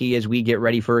 Milwaukee, as we get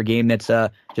ready for a game that's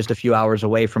just a few hours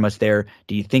away from us there.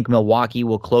 Do you think Milwaukee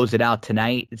will close it out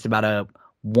tonight? It's about a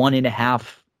 1.5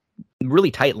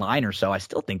 really tight line or so. I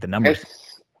still think the numbers.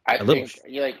 I got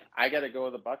to go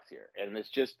with the Bucks here, and it's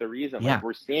just the reason. Yeah. Like,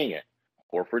 we're seeing it.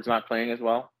 Horford's not playing as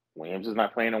well. Williams is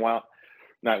not playing well.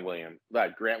 Not Williams.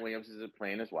 Grant Williams isn't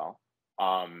playing as well.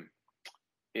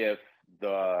 If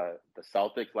the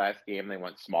Celtics last game they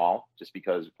went small just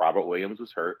because Robert Williams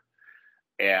was hurt,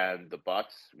 and the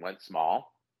Bucks went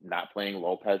small, not playing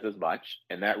Lopez as much,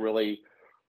 and that really.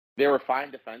 They were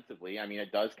fine defensively. I mean,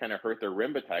 it does kind of hurt their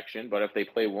rim protection, but if they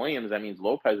play Williams, that means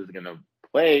Lopez is going to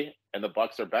play, and the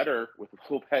Bucks are better with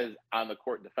Lopez on the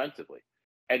court defensively.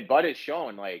 And Bud has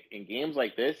shown, like, in games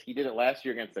like this, he did it last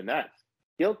year against the Nets.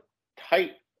 He'll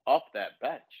tighten up that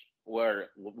bench,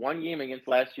 where one game against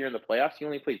last year in the playoffs, he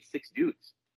only played 6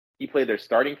 dudes. He played their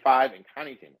starting 5 and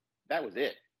Connington. That was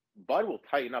it. Bud will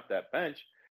tighten up that bench.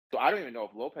 So I don't even know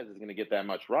if Lopez is going to get that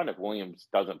much run if Williams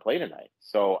doesn't play tonight.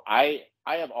 So I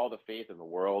have all the faith in the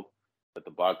world that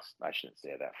the Bucks. I shouldn't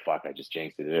say that. Fuck, I just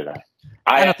jinxed it, didn't I?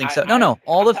 I don't think so. No.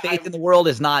 All the faith in the world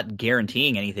is not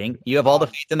guaranteeing anything. You have all the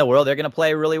faith in the world. They're going to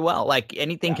play really well. Like,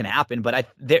 anything can happen, but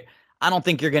I don't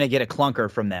think you're going to get a clunker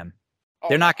from them.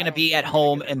 They're not going to be at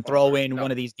home and throw in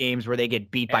one of these games where they get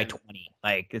beat by 20.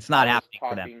 Like, it's not happening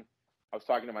for them. I was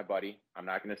talking to my buddy. I'm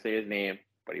not going to say his name,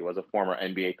 but he was a former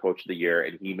NBA Coach of the Year,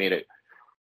 and he made it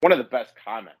one of the best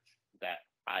comments that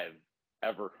I've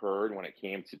ever heard when it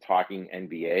came to talking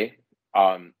NBA.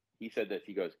 He said this.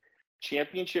 He goes,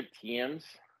 championship teams,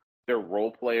 their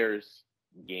role players'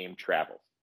 game travels.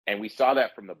 And we saw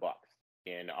that from the Bucks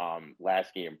in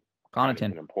last game.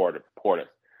 Connaughton and Portis.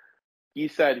 He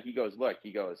said, he goes,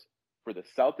 for the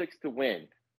Celtics to win,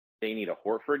 they need a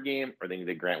Horford game or they need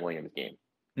a Grant Williams game.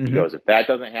 Mm-hmm. He goes, if that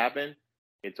doesn't happen,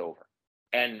 it's over.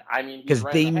 And I mean, he's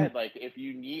right in the head. Like, if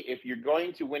you're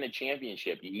going to win a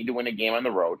championship, you need to win a game on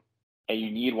the road, and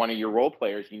you need one of your role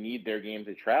players. You need their game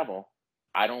to travel.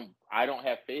 I don't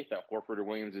have faith that Horford or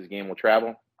Williams' game will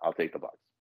travel. I'll take the Bucks.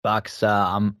 Bucks,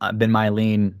 I've been my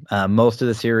lean most of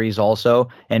the series also,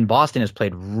 and Boston has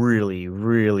played really,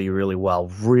 really, really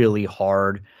well, really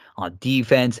hard on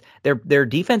defense. Their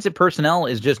defensive personnel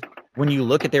is just, when you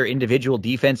look at their individual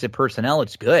defensive personnel,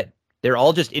 it's good. They're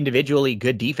all just individually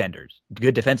good defenders,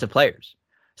 good defensive players.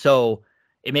 So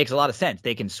it makes a lot of sense.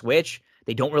 They can switch.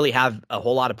 They don't really have a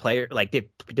whole lot of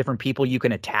different people you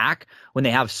can attack. When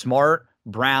they have Smart,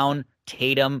 Brown,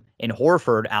 Tatum, and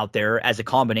Horford out there as a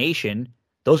combination,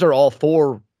 those are all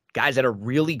 4 guys that are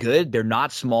really good. They're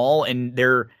not small, and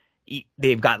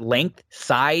they've got length,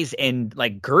 size, and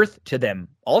like girth to them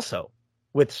also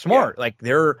with Smart.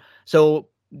 Yeah. So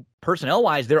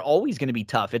personnel-wise, they're always going to be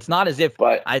tough. It's not as if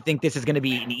I think this is going to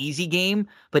be an easy game,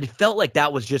 but it felt like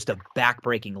that was just a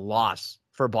back-breaking loss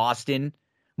for Boston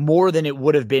more than it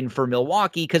would have been for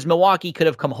Milwaukee, because Milwaukee could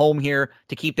have come home here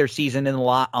to keep their season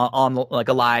alive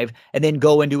and then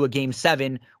go into a Game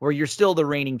 7 where you're still the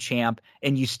reigning champ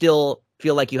and you still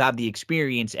feel like you have the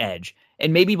experience edge.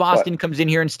 And maybe But Boston comes in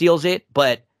here and steals it,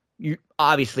 but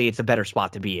obviously it's a better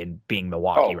spot to be in being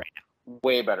Milwaukee right now.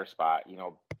 way better spot.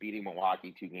 Beating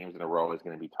Milwaukee 2 games in a row is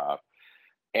going to be tough.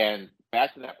 And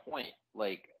back to that point,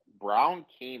 like Brown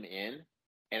came in,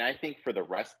 and I think for the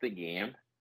rest of the game,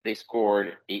 they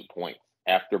scored 8 points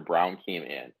after Brown came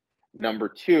in. Number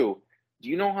 2, do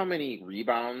you know how many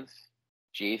rebounds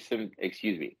do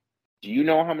you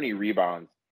know how many rebounds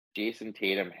Jason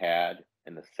Tatum had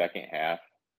in the second half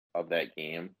of that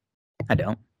game? I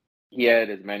don't. He had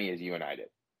as many as you and I did.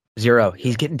 0.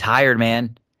 He's getting tired,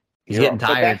 man. He's getting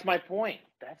tired. But that's my point.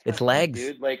 It's legs,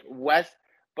 dude. Like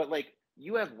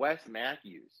you have Wes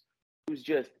Matthews, who's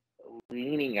just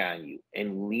leaning on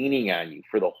you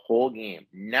for the whole game,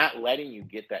 not letting you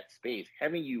get that space,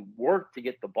 having you work to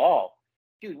get the ball.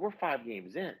 Dude, we're 5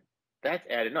 games in. That's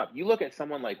adding up. You look at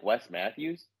someone like Wes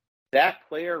Matthews, that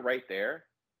player right there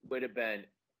would have been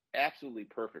absolutely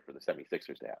perfect for the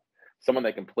 76ers to have. Someone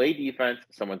that can play defense,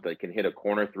 someone that can hit a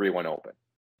corner 3 when open,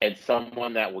 and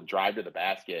someone that will drive to the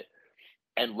basket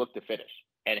and look to finish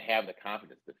and have the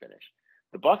confidence to finish.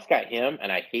 The Bucks got him,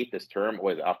 and I hate this term.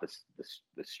 Was off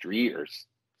the street or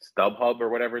StubHub or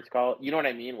whatever it's called? You know what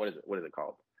I mean? What is it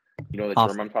called? You know the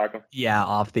term I'm talking? Yeah,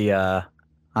 off the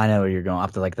I know where you're going,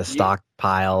 off the like the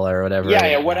stockpile or whatever.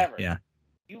 Yeah, whatever. Yeah.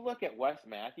 You look at Wes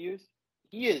Matthews,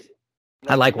 he is.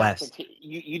 I like Wes.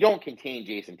 You don't contain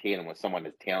Jason Tatum with someone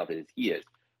as talented as he is,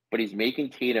 but he's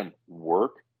making Tatum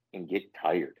work and get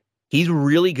tired. He's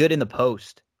really good in the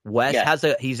post. Wes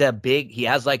he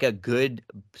has like a good,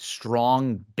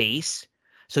 strong base,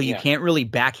 so you can't really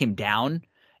back him down,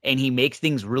 and he makes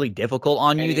things really difficult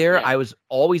on you there. I was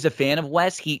always a fan of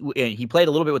Wes. He played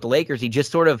a little bit with the Lakers. He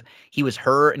just he was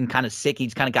hurt and kind of sick.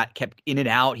 He's kind of kept in and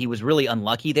out. He was really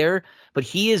unlucky there, but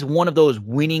he is one of those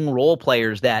winning role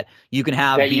players that you can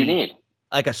have you need.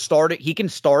 Like a start. He can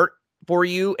start for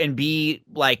you and be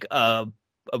like a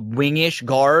wingish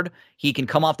guard. He can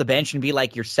come off the bench and be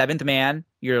like your 7th man,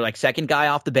 your like second guy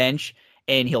off the bench,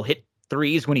 and he'll hit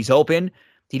threes when he's open.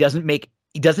 He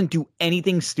doesn't do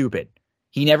anything stupid.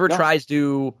 He never tries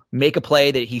to make a play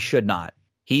that he should not.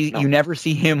 You never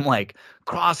see him like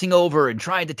crossing over and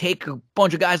trying to take a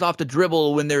bunch of guys off the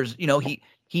dribble when there's,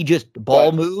 he just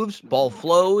moves, ball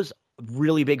flows.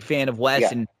 Really big fan of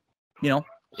Wes, and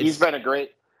he's been a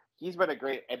great.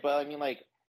 But I mean, like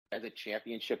as a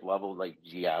championship level like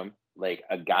GM, like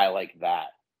a guy like that,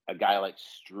 a guy like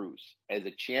Strus, as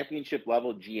a championship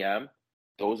level GM,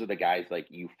 those are the guys like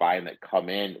you find that come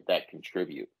in that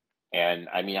contribute. And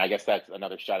I mean, I guess that's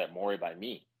another shot at Morey by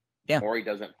me. Yeah. Morey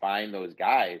doesn't find those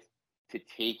guys to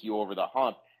take you over the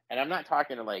hump. And I'm not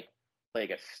talking to like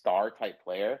a star type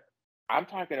player. I'm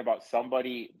talking about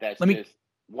somebody that's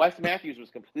Wes Matthews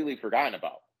was completely forgotten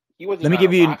about. He wasn't on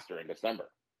the roster in December.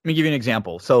 Let me give you an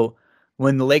example. So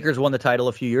when the Lakers won the title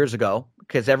a few years ago,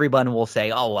 because everyone will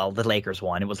say, oh, well, the Lakers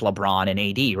won. It was LeBron and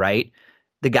AD, right?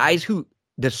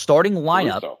 The starting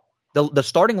lineup, the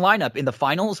starting lineup in the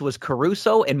finals was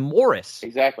Caruso and Morris.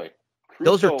 Exactly.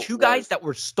 Those are 2 guys that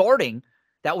were starting.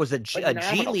 That was a G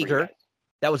leaguer.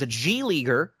 That was a G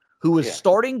leaguer who was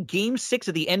starting Game 6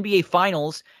 of the NBA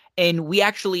Finals, and we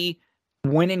actually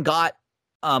went and got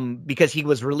because he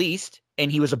was released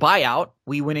and he was a buyout.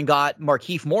 We went and got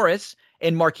Markieff Morris,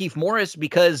 and Markieff Morris,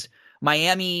 because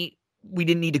Miami, we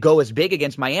didn't need to go as big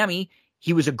against Miami.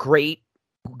 He was a great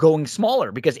going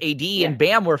smaller because AD and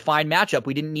Bam were a fine matchup.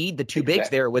 We didn't need the 2 bigs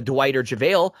there with Dwight or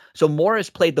JaVale. So Morris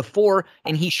played the 4,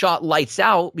 and he shot lights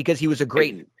out because he was a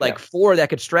great 4 that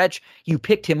could stretch. You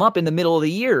picked him up in the middle of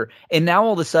the year, and now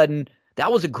all of a sudden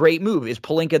that was a great move. Is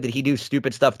Pelinka, did he do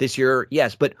stupid stuff this year?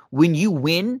 Yes, but when you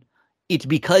win, it's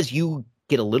because you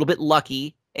get a little bit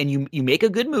lucky and you make a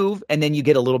good move, and then you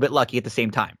get a little bit lucky at the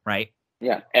same time, right?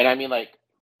 Yeah, and I mean, like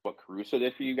what Caruso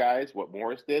did for you guys, what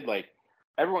Morris did, like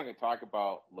everyone can talk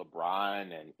about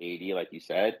LeBron and AD, like you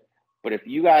said, but if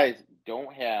you guys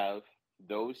don't have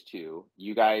those 2,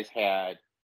 you guys had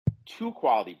 2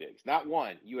 quality bigs, not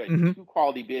one. You had 2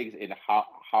 quality bigs in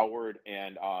Howard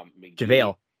and McGee.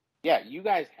 JaVale. Yeah, you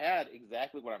guys had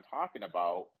exactly what I'm talking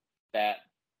about that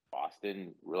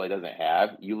Boston really doesn't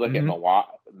have. You look at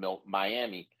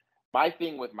Miami. My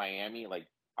thing with Miami, like,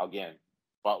 again,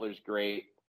 Butler's great.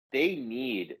 They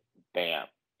need Bam.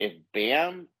 If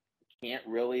Bam can't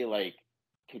really, like,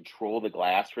 control the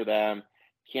glass for them,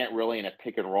 can't really, in a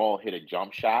pick and roll, hit a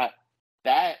jump shot,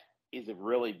 that is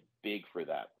really big for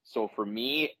them. So for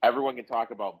me, everyone can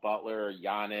talk about Butler,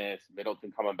 Giannis,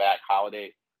 Middleton coming back,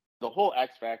 Holiday. The whole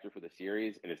X factor for the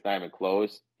series, and it's not even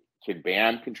close, can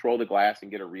Bam control the glass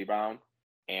and get a rebound?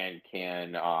 And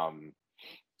can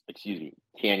he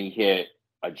hit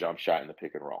a jump shot in the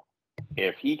pick and roll?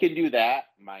 If he can do that,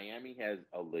 Miami has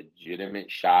a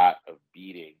legitimate shot of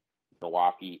beating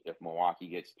Milwaukee if Milwaukee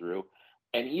gets through,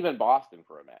 and even Boston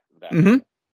for that Mm-hmm. matter.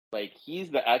 Like, he's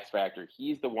the X factor.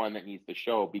 He's the one that needs to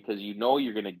show, because you know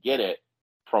you're going to get it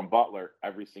from Butler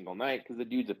every single night because the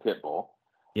dude's a pit bull.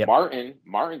 Yep.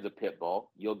 Martin's a pit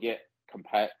bull. You'll get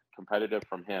competitive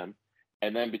from him,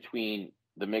 and then between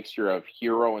the mixture of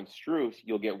Hero and Strus,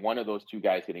 you'll get one of those two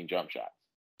guys hitting jump shots.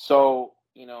 So,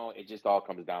 it just all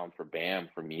comes down for Bam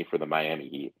for me for the Miami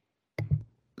Heat.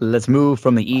 Let's move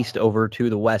from the East over to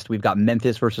the West. We've got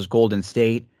Memphis versus Golden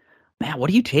State. Man, what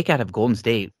do you take out of Golden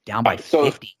State down by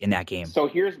 50 in that game? So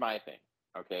here's my thing.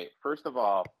 Okay, first of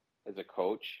all, as a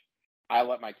coach, I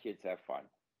let my kids have fun.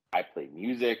 I play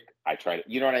music. I try to,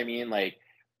 you know what I mean? Like,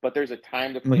 but there's a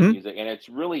time to play music, and it's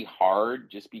really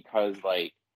hard just because,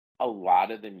 like, a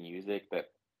lot of the music that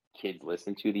kids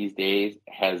listen to these days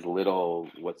has little,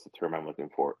 what's the term I'm looking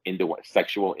for?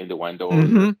 Sexual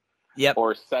innuendos,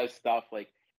 or says stuff like,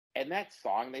 and that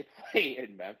song they play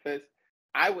in Memphis,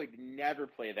 I would never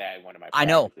play that in one of my practices. I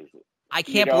know. I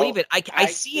can't believe it. I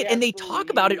see it, and they talk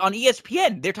about it on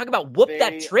ESPN. They're talking about whoop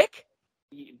that trick.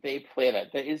 They play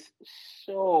that. That is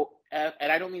so, and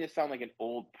I don't mean to sound like an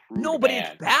old prude. No, but man,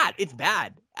 it's bad. It's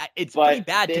bad. It's pretty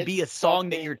bad to be a song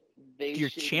that you're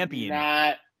championing.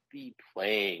 Not be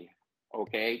playing.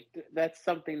 Okay, that's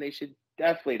something they should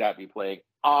definitely not be playing.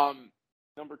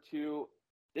 Number two,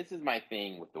 this is my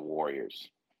thing with the Warriors.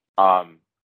 I've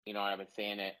been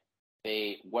saying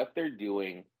it. What they're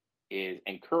doing is,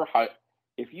 and Kerr,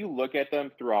 if you look at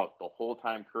them throughout the whole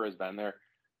time Kerr has been there,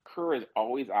 Kerr is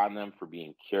always on them for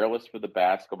being careless with the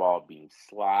basketball, being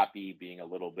sloppy, being a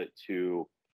little bit too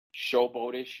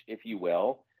showboatish, if you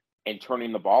will, and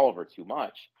turning the ball over too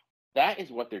much. That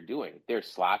is what they're doing. They're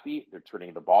sloppy. They're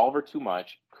turning the ball over too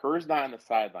much. Kerr's not on the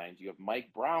sidelines. You have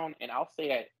Mike Brown, and I'll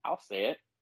say it.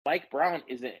 Mike Brown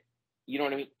isn't, you know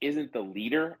what I mean, isn't the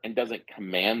leader and doesn't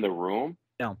command the room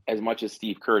as much as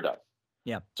Steve Kerr does.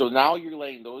 Yeah. So now you're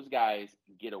letting those guys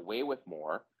get away with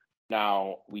more.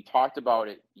 Now, we talked about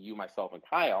it, you, myself, and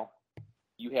Kyle.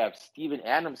 You have Steven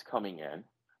Adams coming in.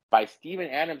 By Steven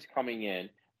Adams coming in,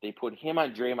 they put him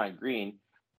on Draymond Green.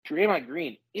 Draymond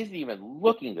Green isn't even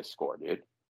looking to score, dude.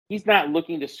 He's not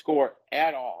looking to score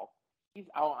at all. He's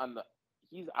out on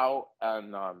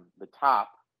the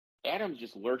top. Adams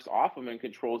just lurks off him and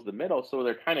controls the middle, so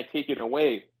they're kind of taking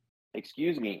away,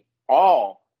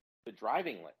 all the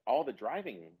driving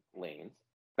lanes.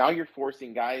 Now you're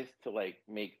forcing guys to, like,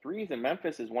 make threes, and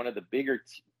Memphis is one of the bigger,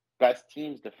 best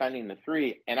teams defending the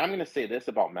three. And I'm going to say this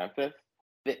about Memphis: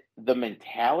 the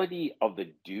mentality of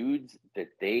the dudes that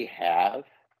they have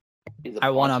is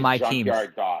I want on my teams.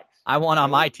 Dogs. I want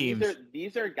on my teams.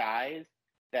 These are guys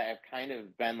that have kind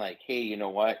of been like, hey, you know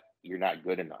what? You're not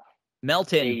good enough.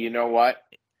 Melton. Hey, you know what?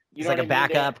 He's like a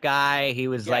backup guy. He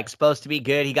was like supposed to be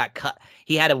good. He got cut.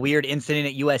 He had a weird incident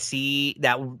at USC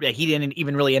that he didn't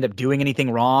even really end up doing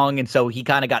anything wrong. And so he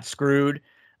kind of got screwed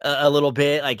a little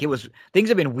bit. Like, things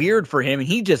have been weird for him. And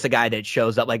he's just a guy that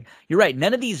shows up. Like, you're right.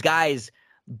 None of these guys,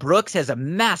 Brooks has a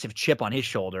massive chip on his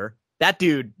shoulder. That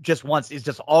dude is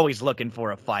just always looking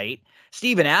for a fight.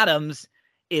 Steven Adams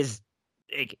is,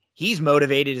 he's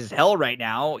motivated as hell right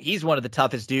now. He's one of the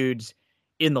toughest dudes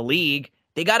in the league.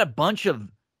 They got a bunch of,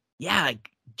 even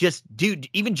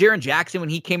Jaren Jackson, when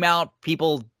he came out,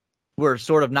 people were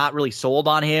sort of not really sold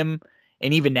on him.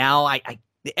 And even now,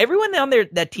 everyone on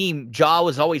that team, Ja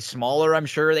was always smaller, I'm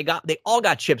sure. They all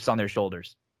got chips on their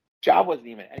shoulders. Ja wasn't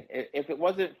even, if it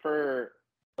wasn't for,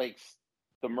 like,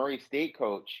 the Murray State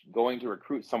coach going to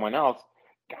recruit someone else,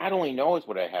 God only knows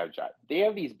what I have, Ja. They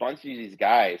have these bunch of these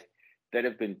guys that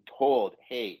have been told,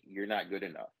 hey, you're not good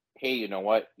enough. Hey, you know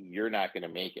what? You're not going to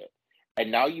make it. And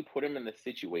now you put them in the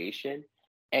situation,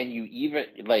 and you even,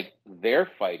 like, they're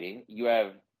fighting. You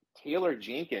have Taylor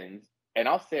Jenkins, and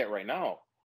I'll say it right now.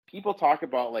 People talk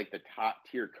about, like, the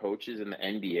top-tier coaches in the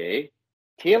NBA.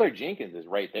 Taylor Jenkins is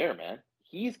right there, man.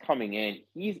 He's coming in.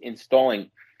 He's installing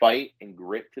fight and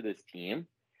grit to this team.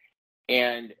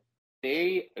 And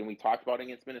we talked about it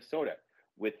against Minnesota,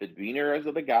 with the demeanors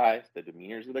of the guys, the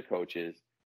demeanors of the coaches,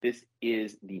 this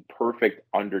is the perfect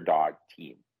underdog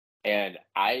team. And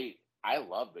I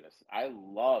love Minnesota. I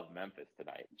love Memphis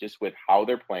tonight, just with how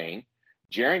they're playing.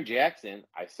 Jaren Jackson,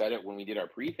 I said it when we did our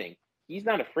pre-thing, he's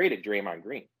not afraid of Draymond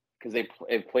Green because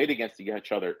they've played against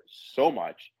each other so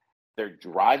much.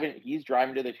 He's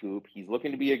driving to the hoop. He's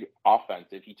looking to be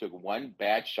offensive. He took one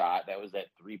bad shot. That was that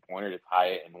three-pointer to tie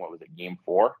it in, what was it, game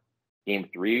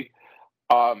 3?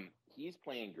 He's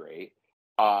playing great.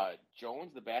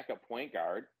 Jones, the backup point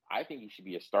guard, I think he should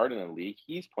be a starter in the league.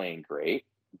 He's playing great.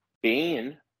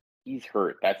 Bane, he's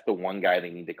hurt. That's the one guy they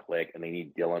need to click, and they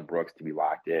need Dylan Brooks to be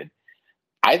locked in.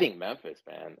 I think Memphis,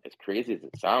 man, as crazy as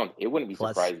it sounds, it wouldn't be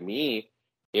Plus surprised me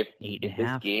if 8.5.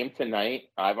 this game tonight,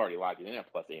 I've already locked it in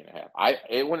at plus 8.5.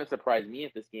 It wouldn't surprise me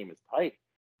if this game is tight.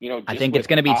 I think it's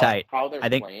going to be tight. How they're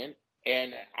playing.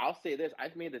 And I'll say this,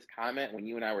 I've made this comment when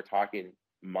you and I were talking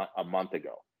a month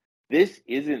ago. This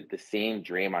isn't the same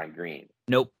Draymond Green.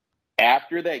 Nope.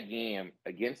 After that game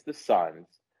against the Suns,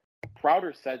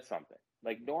 Crowder said something.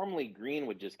 Like, normally Green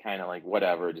would just kind of like,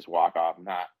 whatever, just walk off,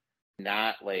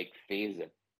 not like phase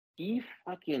it. He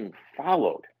fucking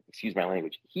followed, excuse my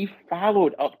language, he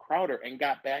followed up Crowder and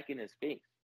got back in his face.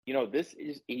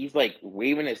 He's like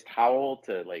waving his towel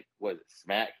to like,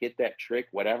 smack, hit that trick,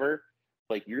 whatever.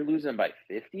 Like, you're losing by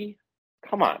 50?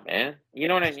 Come on, man. You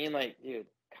know what I mean? Like, dude,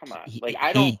 come on. Like,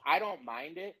 I don't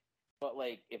mind it, but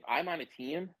like, if I'm on a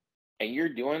team and you're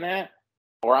doing that,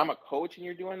 or I'm a coach and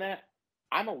you're doing that,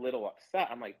 I'm a little upset.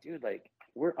 I'm like, dude, like,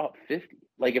 we're up 50.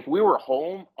 Like, if we were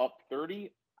home up 30,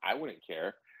 I wouldn't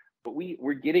care. But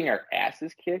we're getting our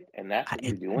asses kicked, and that's what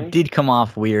you're doing. It did come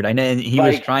off weird. I know he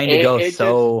was trying to go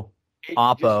so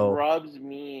oppo. It just rubs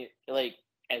me, like,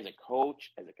 as a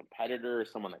coach, as a competitor,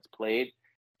 someone that's played,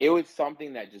 it was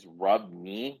something that just rubbed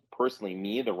me,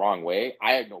 personally, the wrong way.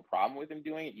 I had no problem with him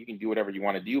doing it. You can do whatever you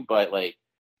want to do, but, like,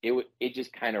 it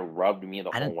just kind of rubbed me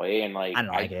the whole way. And, like, I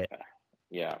don't like it.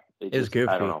 Yeah. It was goofy.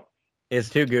 I don't know. It's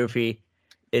too goofy.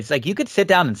 It's like you could sit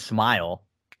down and smile.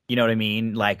 You know what I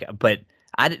mean? Like, but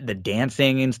the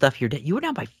dancing and stuff, you were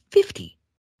down by 50.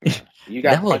 Yeah. You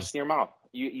got punched in your mouth.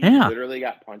 You literally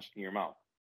got punched in your mouth.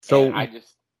 So and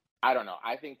I don't know.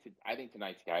 I think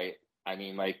tonight's guy, I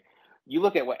mean, like, you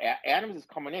look at what Adams is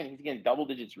coming in. He's getting double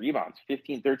digits rebounds,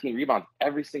 15, 13 rebounds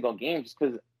every single game, just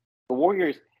because the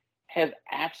Warriors have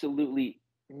absolutely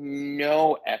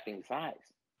no effing size.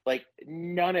 Like,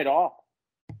 none at all.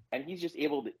 And he's just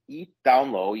able to eat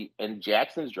down low. And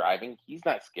Jackson's driving. He's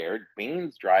not scared.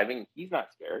 Bane's driving. He's not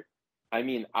scared. I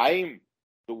mean,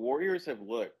 the Warriors have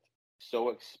looked so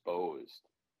exposed,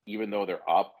 even though they're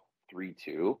up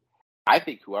 3-2. I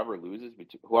think whoever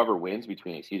wins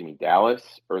between,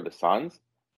 Dallas or the Suns,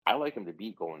 I like them to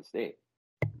beat Golden State.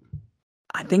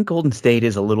 I think Golden State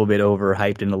is a little bit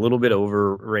overhyped and a little bit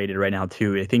overrated right now,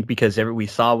 too. I think because we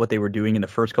saw what they were doing in the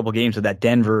first couple games of that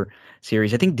Denver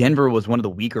series. I think Denver was one of the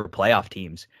weaker playoff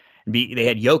teams. They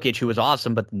had Jokic, who was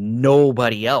awesome, but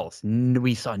nobody else.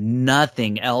 We saw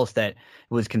nothing else that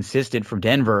was consistent from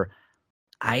Denver.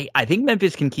 I think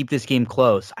Memphis can keep this game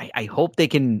close. I hope they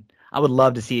can. I would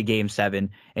love to see a Game 7.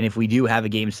 And if we do have a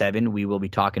Game 7, we will be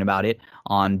talking about it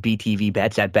on BTV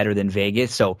Bets at Better Than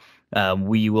Vegas. So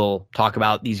we will talk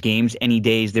about these games any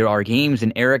days there are games.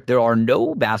 And Eric, there are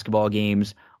no basketball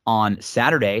games on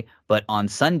Saturday, but on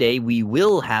Sunday we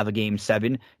will have a Game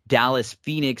 7. Dallas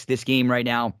Phoenix. This game right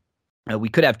now, we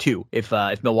could have two if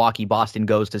Milwaukee Boston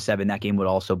goes to 7. That game would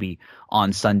also be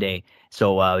on Sunday.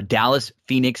 So Dallas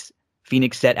Phoenix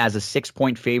set as a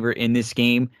 6-point favorite in this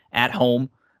game at home.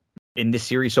 In this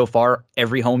series so far,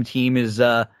 every home team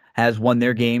has won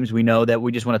their games. We know that.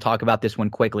 We just want to talk about this one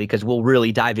quickly because we'll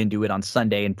really dive into it on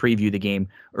Sunday and preview the game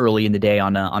early in the day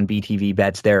on BTV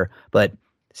Bets there. But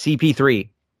CP3,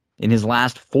 in his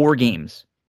last 4 games,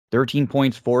 13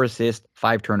 points, 4 assists,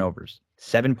 5 turnovers.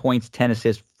 7 points, 10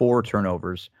 assists, 4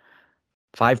 turnovers.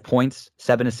 5 points,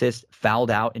 7 assists,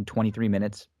 fouled out in 23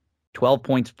 minutes. 12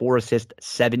 points, 4 assists,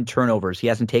 7 turnovers. He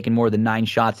hasn't taken more than 9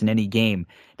 shots in any game.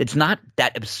 It's not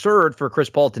that absurd for Chris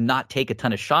Paul to not take a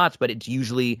ton of shots, but it's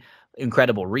usually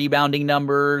incredible rebounding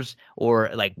numbers or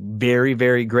like very,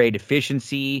 very great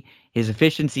efficiency. His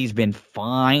efficiency's been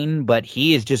fine, but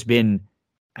he has just been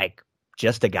like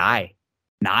just a guy.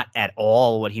 Not at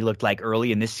all what he looked like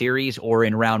early in this series or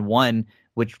in round 1,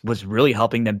 which was really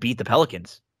helping them beat the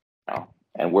Pelicans. Oh,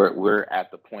 and we're at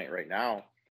the point right now.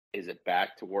 Is it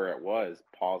back to where it was?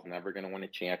 Paul's never going to win a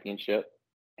championship,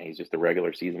 and he's just a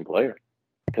regular season player.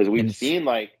 Because we've seen,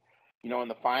 like, in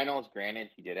the finals, granted,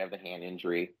 he did have the hand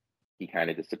injury. He kind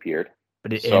of disappeared.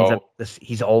 But it ends up,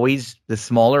 he's always the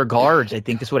smaller guards. I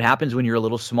think that's what happens when you're a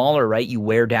little smaller, right? You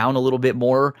wear down a little bit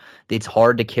more. It's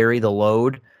hard to carry the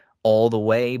load all the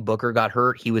way. Booker got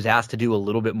hurt. He was asked to do a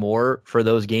little bit more for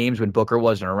those games when Booker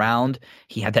wasn't around.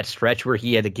 He had that stretch where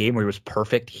he had a game where he was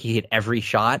perfect. He hit every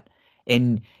shot.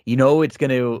 And it's going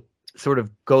to sort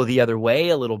of go the other way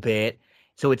a little bit.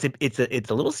 So it's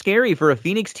a little scary for a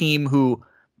Phoenix team who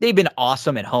they've been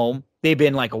awesome at home. They've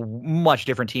been like a much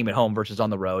different team at home versus on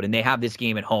the road, and they have this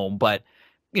game at home. But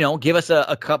give us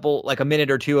a couple, like a minute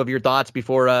or two of your thoughts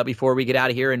before we get out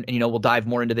of here, and we'll dive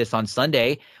more into this on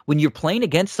Sunday. When you're playing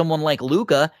against someone like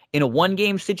Luka in a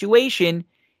 1-game situation,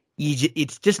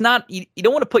 it's just not, you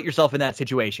don't want to put yourself in that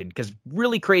situation because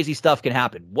really crazy stuff can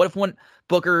happen. What if one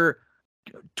Booker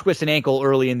twists an ankle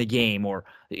early in the game, or,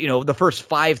 the first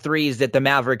 5 threes that the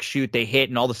Mavericks shoot, they hit,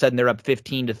 and all of a sudden they're up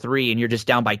 15-3 and you're just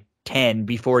down by 10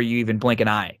 before you even blink an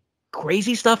eye.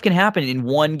 Crazy stuff can happen in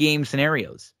one game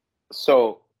scenarios.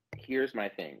 So here's my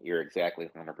thing. You're exactly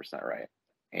 100% right.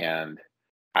 And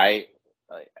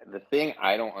the thing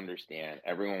I don't understand,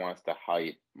 everyone wants to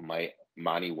hype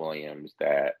Monty Williams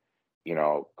that,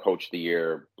 coach of the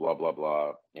year, blah, blah,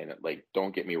 blah. And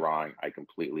don't get me wrong. I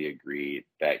completely agree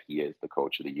that he is the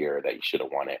coach of the year, that he should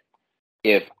have won it.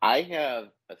 If I have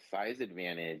a size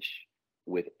advantage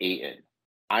with Ayton,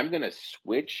 I'm going to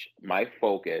switch my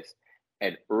focus,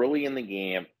 and early in the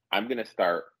game, I'm going to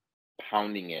start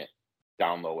pounding it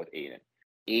down low with Ayton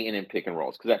and pick and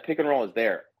rolls, because that pick and roll is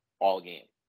there all game.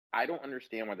 I don't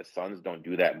understand why the Suns don't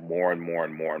do that more and more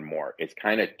and more and more. It's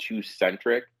kind of too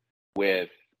centric with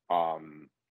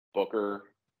Booker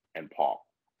and Paul.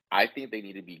 I think they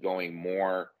need to be going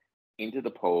more into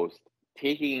the post,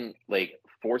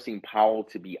 forcing Powell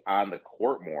to be on the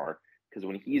court more, because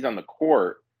when he's on the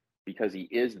court, because he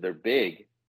is their big,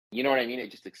 you know what I mean? It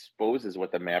just exposes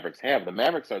what the Mavericks have. The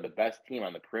Mavericks are the best team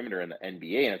on the perimeter in the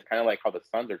NBA, and it's kind of like how the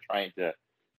Suns are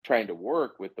trying to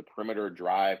work with the perimeter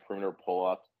drive, perimeter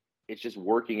pull-ups. It's just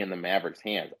working in the Mavericks'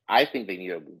 hands. I think they need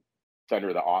to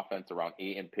center the offense around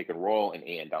Ayton pick and roll and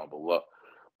Ayton down below.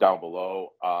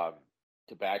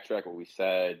 To backtrack what we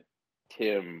said,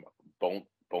 Tim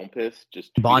Bontemps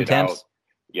just tweeted out.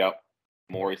 Yep.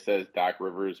 Maury says Doc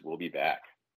Rivers will be back.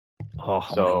 Oh,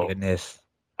 my goodness.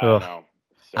 I don't know.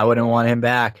 So, I wouldn't want him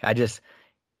back.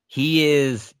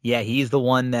 He's the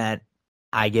one that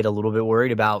I get a little bit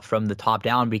worried about from the top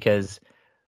down, because,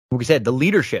 like we said, the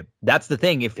leadership, that's the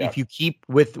thing. If you keep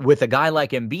with a guy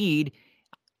like Embiid,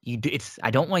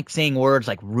 I don't like saying words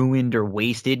like ruined or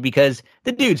wasted, because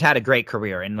the dude's had a great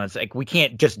career, and we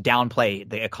can't just downplay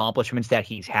the accomplishments that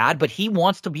he's had, but he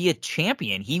wants to be a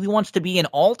champion. He wants to be an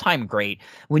all-time great.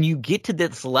 When you get to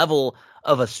this level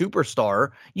of a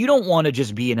superstar, you don't want to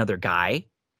just be another guy.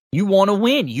 You want to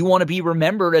win. You want to be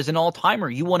remembered as an all-timer.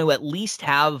 You want to at least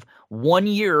have 1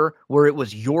 year where it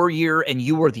was your year and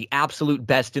you were the absolute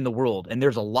best in the world. And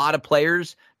there's a lot of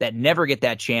players that never get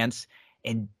that chance,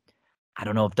 and I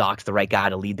don't know if Doc's the right guy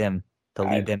to lead them there.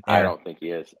 I don't think he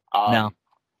is. No.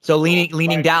 So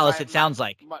leaning Dallas, it sounds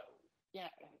like. Yeah,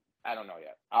 I don't know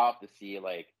yet. I'll have to see.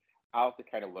 I'll have to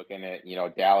kind of look in it.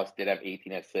 Dallas did have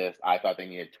 18 assists. I thought they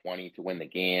needed 20 to win the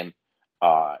game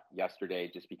yesterday,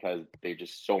 just because they're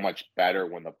just so much better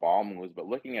when the ball moves. But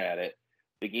looking at it,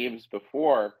 the games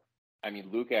before,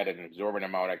 Luka had an exorbitant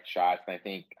amount of shots. And I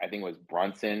think it was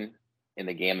Brunson in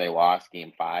the game they lost,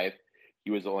 game 5.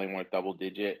 He was the only one with double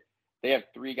digit. They have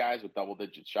 3 guys with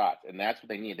double-digit shots, and that's what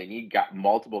they need. They need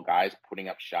multiple guys putting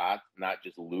up shots, not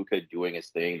just Luka doing his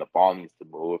thing. The ball needs to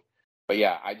move. But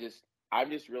yeah, I'm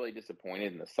just really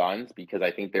disappointed in the Suns, because I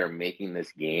think they're making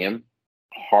this game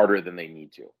harder than they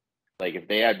need to. If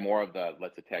they had more of the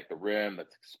let's attack the rim,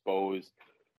 let's expose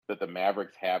that the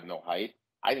Mavericks have no height,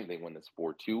 I think they win this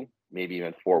 4-2, maybe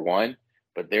even 4-1.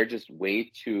 But they're just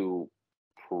way too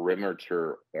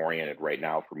perimeter-oriented right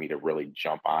now for me to really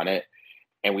jump on it.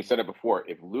 And we said it before,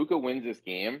 if Luka wins this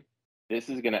game, this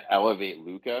is going to elevate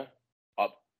Luka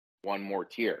up one more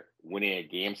tier, winning a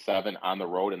game 7 on the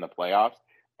road in the playoffs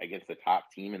against the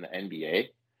top team in the NBA.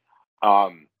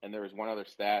 And there was one other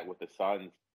stat with the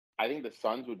Suns. I think the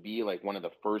Suns would be one of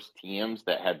the first teams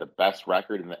that had the best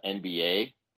record in the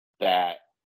NBA that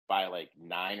by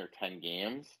 9 or 10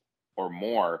 games or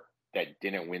more that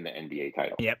didn't win the NBA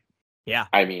title. Yep. Yeah.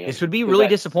 This would be really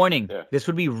disappointing. Yeah. This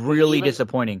would be really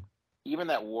disappointing. Even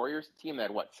that Warriors team that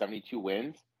had 72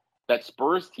 wins, that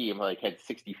Spurs team had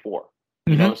 64.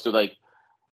 So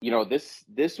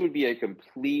this would be a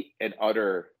complete and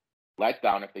utter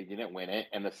letdown if they didn't win it.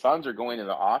 And the Suns are going into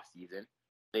the offseason.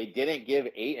 They didn't give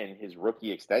Ayton his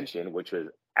rookie extension, which was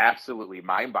absolutely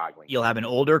mind-boggling. You'll have an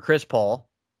older Chris Paul,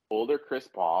 older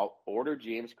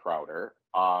James Crowder.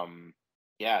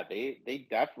 They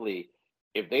definitely,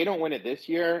 if they don't win it this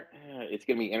year, it's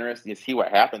going to be interesting to see what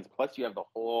happens. Plus, you have the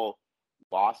whole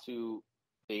lawsuit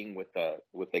thing with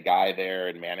the guy there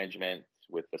in management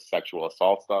with the sexual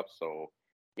assault stuff. So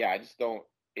yeah, I just don't.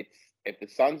 If the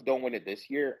Suns don't win it this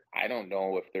year, I don't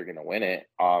know if they're going to win it.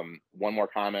 One more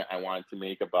comment I wanted to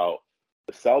make about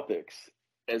the Celtics.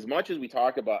 As much as I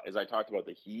talked about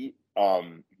the Heat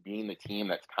being the team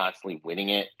that's constantly winning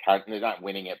it, they're not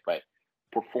winning it, but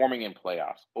performing in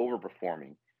playoffs,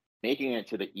 overperforming, making it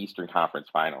to the Eastern Conference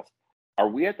Finals. Are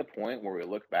we at the point where we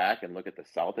look back and look at the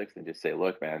Celtics and just say,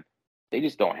 look, man, they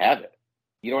just don't have it?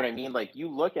 You know what I mean? You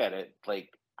look at it,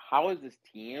 how is this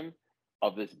team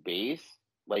of this base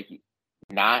like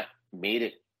not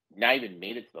even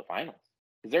made it to the finals?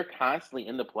 Because they're constantly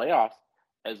in the playoffs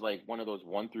as like one of those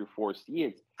 1 through 4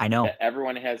 seeds. I know that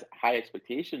everyone has high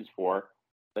expectations for,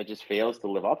 that just fails to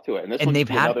live up to it. And this and would they've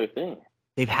be had another thing.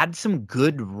 they've had some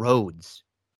good roads.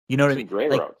 You know what I Some mean?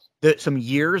 great Like roads. some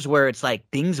years where it's like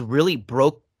things really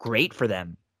broke great for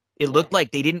them. It looked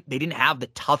like they didn't have the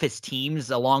toughest teams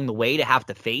along the way to have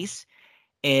to face.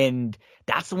 And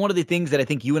that's one of the things that I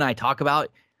think you and I talk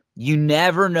about. You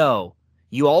never know.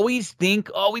 You always think,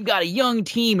 oh, we've got a young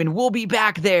team and we'll be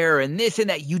back there and this and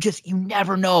that. You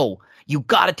never know. You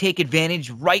got to take advantage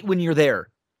right when you're there.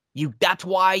 That's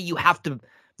why you have to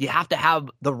have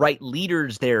the right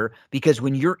leaders there, because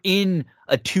when you're in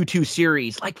a 2-2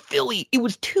 series like Philly, it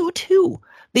was 2-2.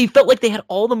 They felt like they had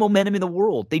all the momentum in the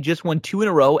world. They just won 2 in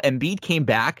a row. Embiid came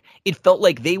back. It felt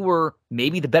like they were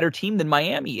maybe the better team than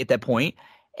Miami at that point,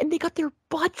 and they got their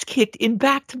butts kicked in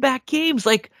back-to-back games.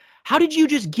 Like, how did you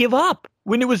just give up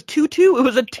when it was 2-2? It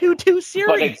was a 2-2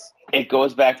 series. But it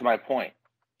goes back to my point.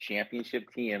 Championship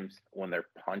teams, when they're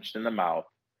punched in the mouth,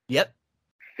 Yep.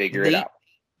 figure it out.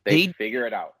 They figure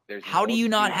it out. How do you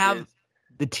not have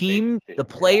the team, the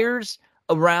players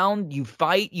around? You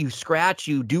fight, you scratch,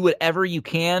 you do whatever you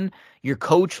can. Your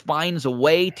coach finds a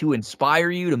way to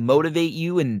inspire you, to motivate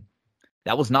you, and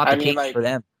that was not the case for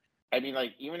them. I mean,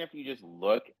 like, even if you just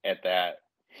look at the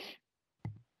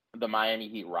Miami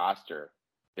Heat roster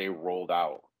they rolled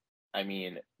out, I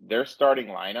mean, their starting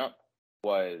lineup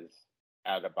was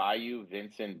Adebayo,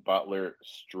 Vincent, Butler,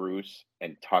 Strus,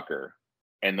 and Tucker.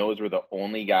 And those were the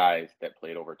only guys that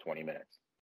played over 20 minutes.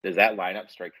 Does that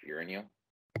lineup strike fear in you?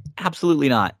 Absolutely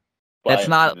not. That's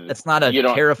not a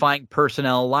terrifying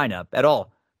personnel lineup at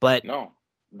all. But no,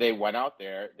 they went out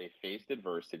there, they faced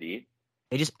adversity.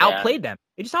 They just outplayed them.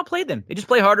 They just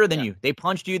play harder than you. They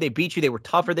punched you, they beat you, they were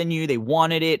tougher than you, they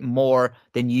wanted it more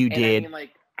than you did. I mean,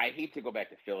 like, I hate to go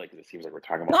back to Philly because it seems like we're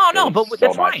talking about No, but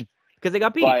that's fine. Because they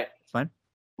got beat. But it's fine.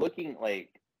 Looking like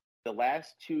the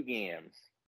last 2 games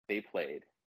they played,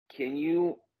 can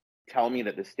you tell me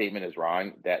that the statement is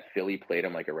wrong that Philly played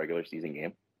them like a regular season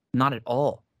game? Not at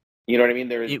all. You know what I mean?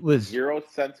 It was zero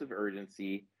sense of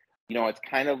urgency. You know, it's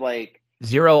kind of like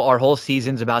zero. Our whole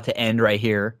season's about to end right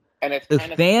here. And it's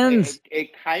fans.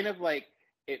 It kind of like,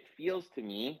 it feels to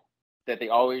me that they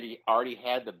already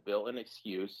had the built-in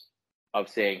excuse of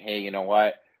saying, hey, you know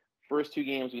what? First 2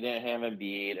 games we didn't have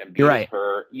Embiid. You're right.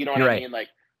 Hurt. You know what I mean? Like,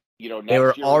 you know, they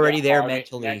were already there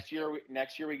mentally.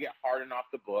 Next year we get Harden off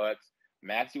the books.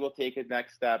 Maxey will take his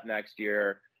next step next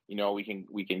year. You know, we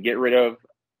can get rid of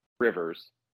Rivers.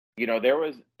 You know, there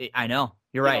was. I know.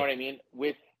 You're right. You know what I mean?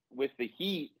 With the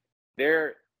Heat,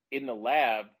 they're in the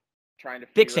lab trying to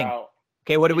figure out.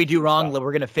 Okay, what did we do wrong?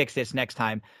 We're gonna fix this next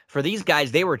time. For these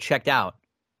guys, they were checked out.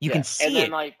 You can see it.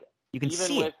 Like, you can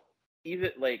see it. Even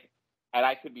like, and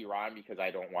I could be wrong because I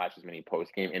don't watch as many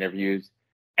post-game interviews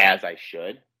as I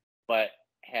should. But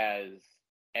has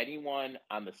anyone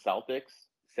on the Celtics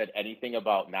said anything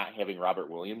about not having Robert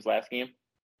Williams last game?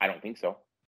 I don't think so.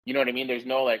 You know what I mean? There's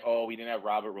no like, oh, we didn't have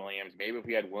Robert Williams. Maybe if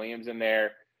we had Williams in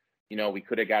there, you know, we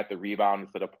could have got the rebound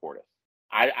instead of Portis.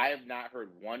 I have not heard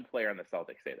one player on the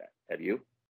Celtics say that. Have you?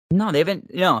 No, they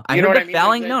haven't. No, I heard the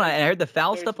fouling. No, I heard the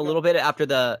foul stuff a little bit after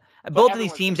the. Both of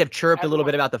these teams have chirped a little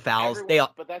bit about the fouls.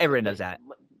 Everyone does that.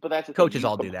 But that's the coaches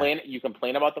all do that. You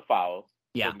complain about the fouls.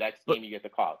 Yeah. The next game you get the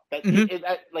call.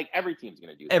 Like every team's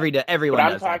going to do that. Everyone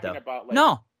does that. But I'm talking about like,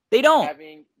 no, they don't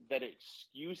having that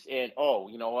excuse in. Oh,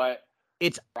 you know what?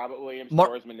 It's Robert Williams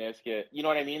tore his meniscus. You know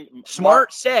what I mean?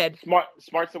 Smart said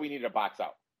we needed a box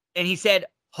out, and he said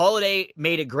Holiday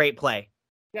made a great play.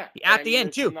 Yeah, at the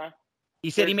end too. He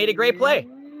said he made a great play.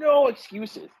 No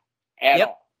excuses at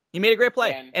all. He made a great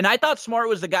play, and I thought Smart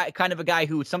was the guy, kind of a guy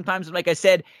who sometimes, like I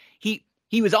said,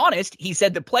 he was honest. He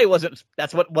said the play wasn't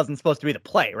supposed to be the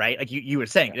play, right? Like you were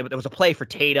saying, it was a play for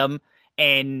Tatum,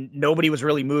 and nobody was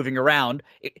really moving around.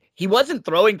 He wasn't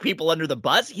throwing people under the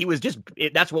bus. He was just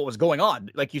that's what was going on.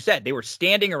 Like you said, they were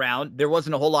standing around. There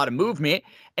wasn't a whole lot of movement,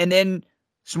 and then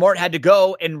Smart had to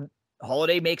go, and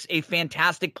Holiday makes a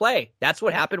fantastic play. That's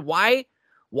what happened. Why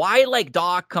like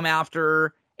Doc come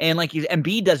after, and like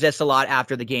Embiid does this a lot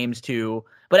after the games too.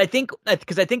 But I think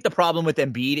the problem with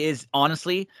Embiid is,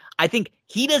 honestly, I think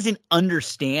he doesn't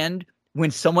understand when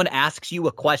someone asks you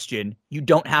a question, you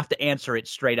don't have to answer it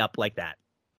straight up like that.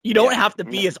 You don't have to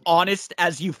be as honest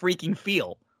as you freaking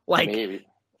feel. Like, maybe.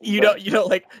 You know,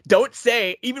 like, don't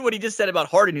say, even what he just said about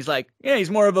Harden, he's like, yeah, he's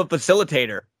more of a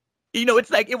facilitator. You know,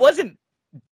 it's like, it wasn't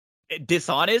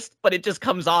dishonest, but it just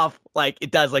comes off like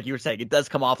it does, like you were saying. It does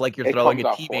come off like you're throwing a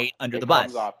teammate under the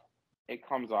bus. It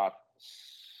comes off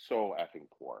so effing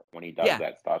poor when he does Yeah.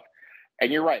 that stuff.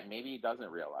 And you're right. Maybe he doesn't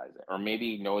realize it, or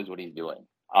maybe he knows what he's doing.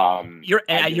 You're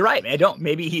right. I don't.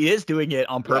 Maybe he is doing it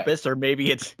on Right. purpose, or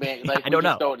maybe it's. Man, like I we don't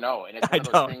just know. don't know, and it's I one of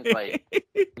those don't. things like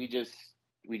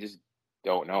we just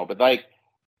don't know. But like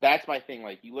that's my thing.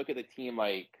 Like you look at the team,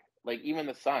 like even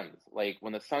the Suns. Like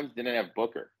when the Suns didn't have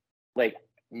Booker, like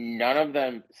none of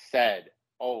them said,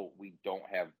 "Oh, we don't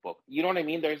have Booker." You know what I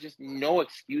mean? There's just no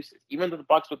excuses. Even the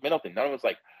Bucks with Middleton, none of us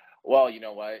like, "Well, you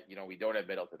know what? You know we don't have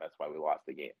Middleton. That's why we lost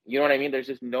the game." You know what I mean? There's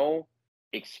just no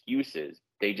excuses.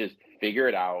 They just figure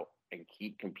it out and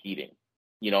keep competing.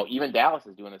 You know, even Dallas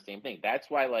is doing the same thing. That's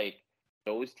why, like,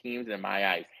 those teams in my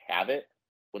eyes have it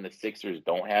when the Sixers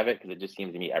don't have it, because it just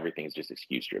seems to me everything is just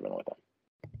excuse driven with them.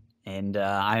 And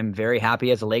I'm very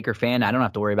happy as a Laker fan. I don't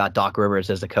have to worry about Doc Rivers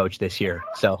as a coach this year,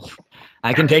 so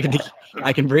I can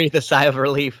I can breathe a sigh of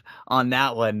relief on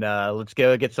that one. Let's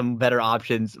go get some better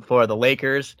options for the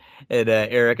Lakers. And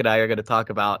Eric and I are going to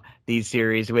talk about these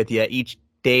series with you each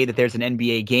day that there's an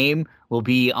NBA game. We'll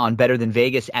be on Better Than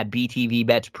Vegas at BTV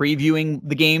Bets previewing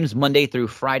the games Monday through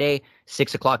Friday,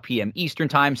 6 o'clock p.m. Eastern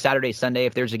Time. Saturday, Sunday,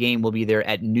 if there's a game, we'll be there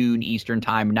at noon Eastern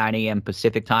Time, 9 a.m.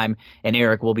 Pacific Time. And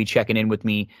Eric will be checking in with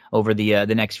me over the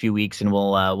next few weeks, and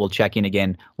we'll check in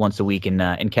again once a week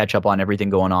and catch up on everything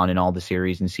going on in all the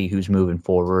series and see who's moving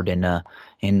forward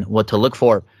and what to look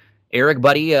for. Eric,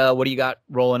 buddy, what do you got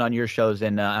rolling on your shows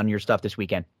and on your stuff this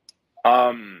weekend?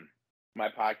 My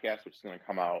podcast, which is going to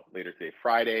come out later today,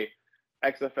 Friday,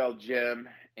 XFL Jim,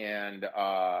 and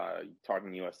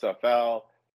talking USFL.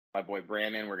 My boy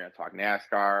Brandon, we're going to talk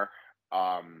NASCAR.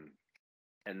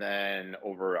 And then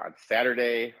over on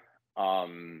Saturday,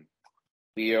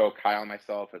 Leo, Kyle, and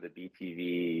myself at the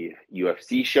BTV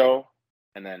UFC show.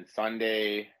 And then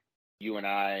Sunday, you and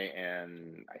I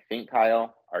think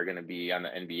Kyle are going to be on the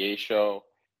NBA show.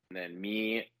 And then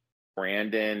me,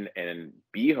 Brandon, and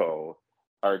Biho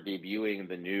are debuting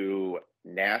the new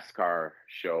NASCAR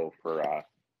show for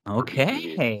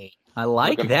Okay. I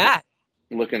like that.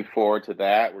 Looking forward to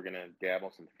that. We're gonna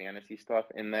dabble some fantasy stuff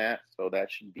in that, so that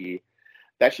should be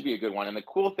a good one. And the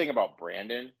cool thing about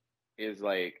Brandon is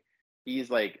like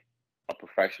he's like a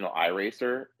professional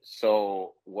iRacer.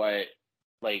 So what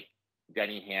like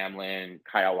Denny Hamlin,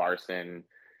 Kyle Larson,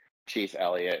 Chase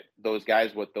Elliott,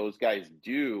 what those guys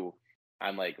do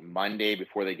on like Monday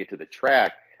before they get to the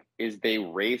track is they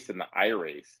race in the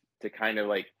iRace to kind of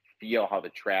like feel how the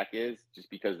track is, just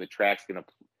because the track's going to,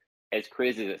 as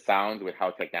crazy as it sounds with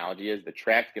how technology is, the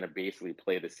track's going to basically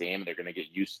play the same. They're going to get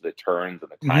used to the turns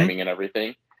and the timing and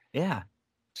everything. Yeah.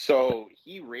 So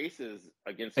he races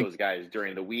against those guys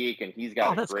during the week, and he's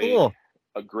got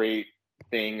a great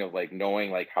thing of like knowing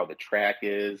like how the track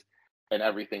is and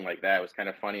everything like that. It was kind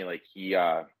of funny. Like he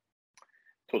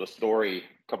told a story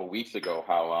a couple weeks ago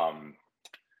how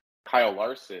Kyle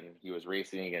Larson, he was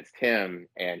racing against him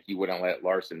and he wouldn't let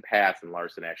Larson pass, and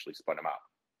Larson actually spun him out.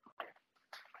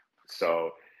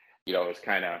 So, you know, it was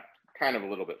kind of a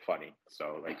little bit funny.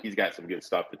 So like he's got some good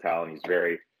stuff to tell, and he's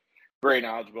very, very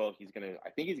knowledgeable. He's gonna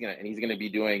be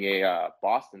doing a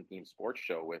Boston themed sports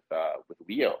show with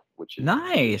Leo, which is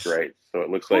nice. Great. So it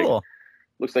looks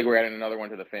like we're adding another one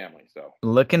to the family. So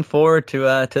looking forward to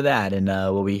that, and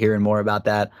we'll be hearing more about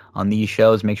that on these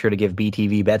shows. Make sure to give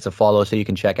BTV Bets a follow so you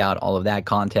can check out all of that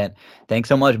content. Thanks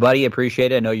so much, buddy.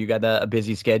 Appreciate it. I know you got a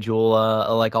busy schedule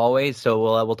like always,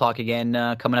 so we'll talk again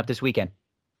coming up this weekend.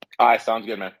 All right, sounds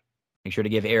good, man. Make sure to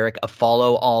give Eric a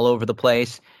follow all over the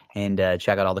place and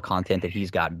check out all the content that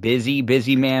he's got. Busy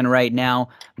man right now.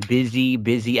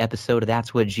 Busy episode of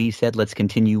That's What G Said. Let's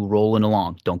continue rolling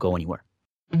along. Don't go anywhere.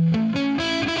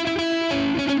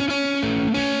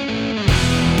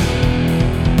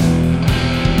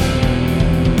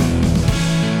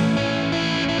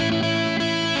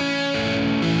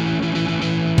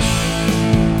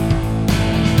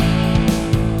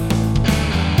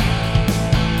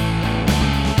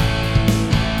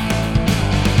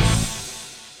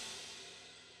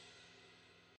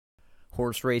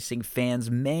 Horse racing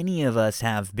fans, many of us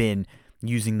have been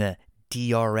using the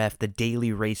DRF, the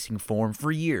daily racing form,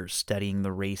 for years, studying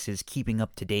the races, keeping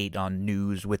up to date on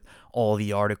news with all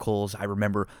the articles. I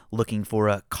remember looking for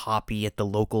a copy at the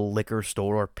local liquor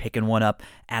store or picking one up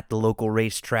at the local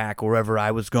racetrack wherever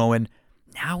I was going.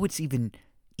 Now it's even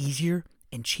easier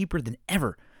and cheaper than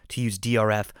ever to use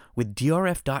DRF with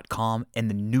DRF.com and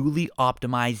the newly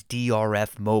optimized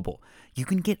DRF mobile. You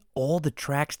can get all the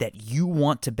tracks that you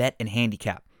want to bet and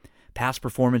handicap. Past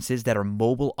performances that are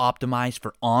mobile optimized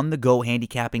for on-the-go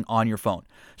handicapping on your phone.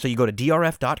 So you go to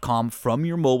DRF.com from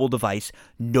your mobile device,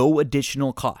 no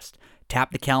additional cost.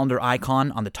 Tap the calendar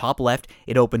icon on the top left.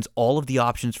 It opens all of the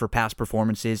options for past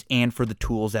performances and for the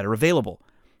tools that are available.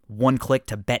 one click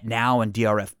to bet now on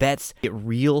DRF bets. Get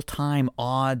real-time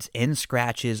odds and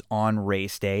scratches on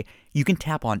race day. You can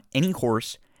tap on any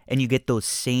horse and you get those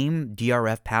same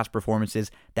DRF past performances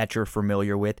that you're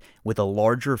familiar with a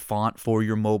larger font for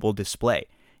your mobile display.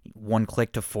 One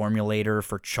click to Formulator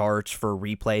for charts, for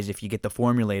replays if you get the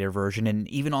Formulator version, and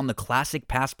even on the classic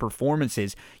past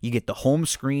performances, you get the home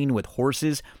screen with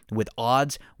horses, with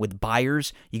odds, with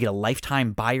buyers. You get a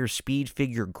lifetime buyer speed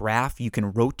figure graph. You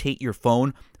can rotate your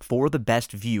phone for the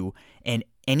best view, and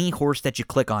any horse that you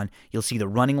click on, you'll see the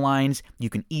running lines. You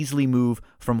can easily move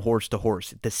from horse to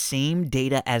horse. The same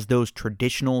data as those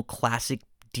traditional classic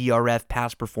DRF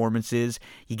past performances.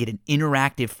 You get an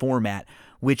interactive format,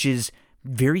 which is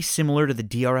very similar to the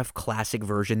DRF Classic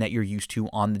version that you're used to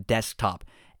on the desktop.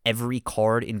 Every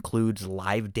card includes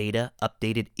live data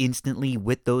updated instantly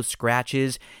with those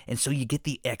scratches, and so you get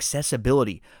the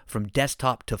accessibility from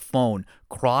desktop to phone,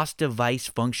 cross-device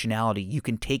functionality. You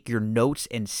can take your notes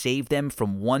and save them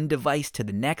from one device to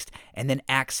the next, and then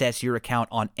access your account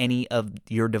on any of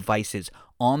your devices.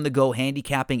 On-the-go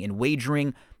handicapping and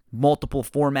wagering, multiple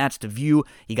formats to view.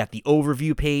 You got the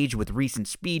overview page with recent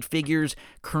speed figures,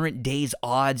 current day's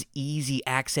odds, easy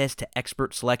access to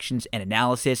expert selections and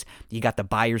analysis. You got the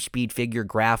buyer speed figure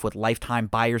graph with lifetime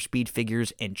buyer speed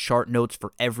figures and chart notes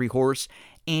for every horse.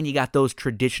 And you got those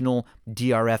traditional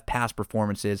DRF past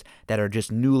performances that are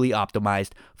just newly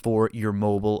optimized for your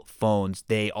mobile phones.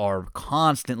 They are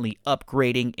constantly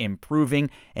upgrading,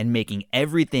 improving, and making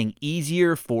everything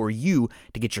easier for you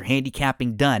to get your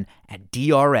handicapping done at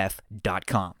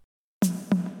drf.com.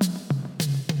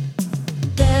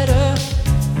 Better,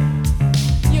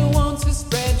 you want to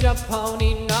spread your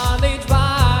pony knowledge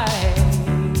wide.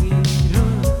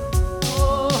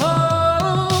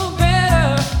 Oh,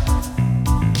 better,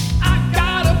 I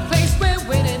got a place where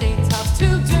winning ain't tough to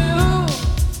do.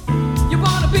 You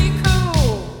wanna be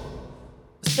cool,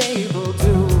 stable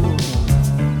do.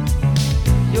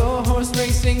 Your horse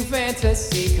racing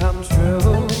fantasy come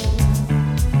true.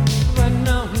 But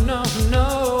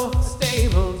no,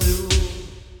 stable do.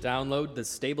 Download the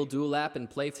Stable Duel app and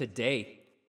play today.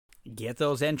 Get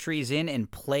those entries in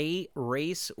and play,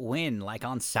 race, win, like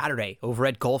on Saturday over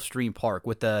at Gulfstream Park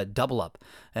with the double up.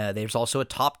 There's also a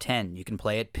top 10. You can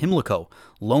play at Pimlico,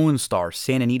 Lone Star,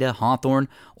 Santa Anita, Hawthorne,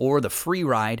 or the free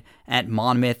ride at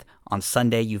Monmouth. On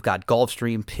Sunday, you've got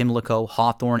Gulfstream, Pimlico,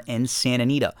 Hawthorne, and Santa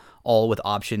Anita, all with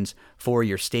options for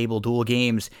your Stable Duel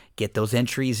games. Get those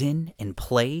entries in and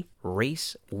play,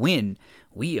 race, win.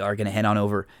 We are going to head on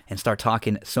over and start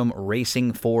talking some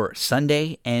racing for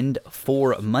Sunday and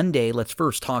for Monday. Let's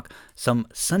first talk some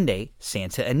Sunday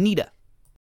Santa Anita.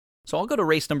 So I'll go to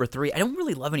race number 3. I don't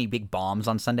really love any big bombs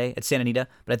on Sunday at Santa Anita,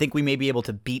 but I think we may be able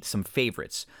to beat some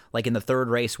favorites. Like in the third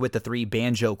race with the 3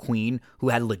 Banjo Queen, who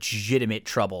had legitimate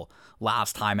trouble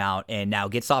last time out and now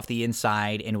gets off the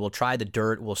inside and will try the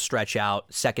dirt, will stretch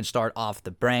out. Second start off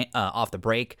the break.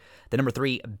 The number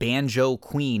 3 Banjo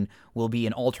Queen will be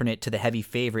an alternate to the heavy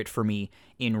favorite for me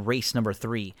in race number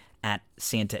 3 at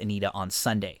Santa Anita on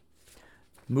Sunday.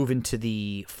 Moving to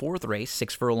the fourth race,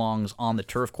 6 furlongs on the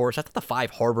turf course. I thought the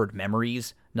 5 Harbored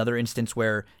Memories, another instance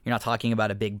where you're not talking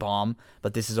about a big bomb,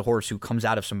 but this is a horse who comes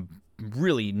out of some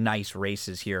really nice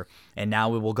races here. And now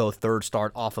we will go third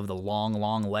start off of the long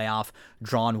layoff,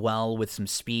 drawn well with some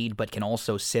speed, but can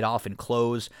also sit off and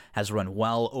close, has run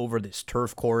well over this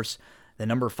turf course. The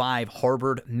number 5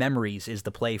 Harbored Memories is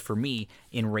the play for me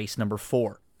in race number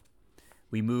 4.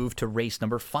 We move to race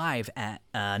number 6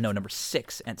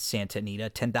 at Santa Anita.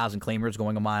 10,000 claimers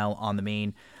going a mile on the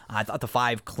main. I thought the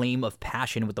 5 Claim of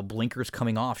Passion with the blinkers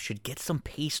coming off should get some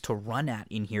pace to run at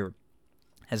in here.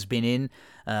 Has been in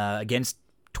against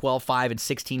 12, 5, and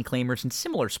 16 claimers in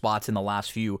similar spots in the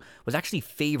last few. Was actually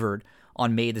favored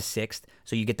on May the 6th.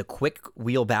 So you get the quick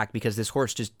wheel back because this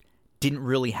horse just didn't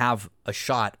really have a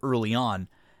shot early on.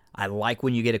 I like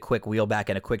when you get a quick wheel back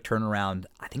and a quick turnaround.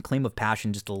 I think Claim of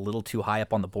Passion just a little too high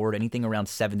up on the board. Anything around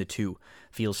 7-2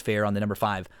 feels fair on the number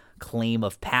 5 Claim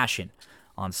of Passion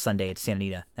on Sunday at Santa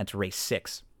Anita. That's race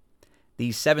 6.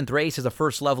 The 7th race is a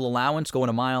first level allowance going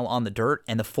a mile on the dirt,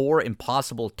 and the 4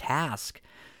 Impossible Task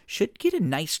should get a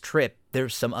nice trip.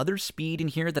 There's some other speed in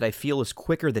here that I feel is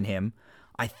quicker than him.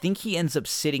 I think he ends up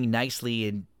sitting nicely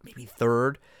in maybe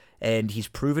third, and he's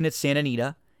proven at Santa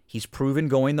Anita. He's proven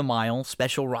going the mile.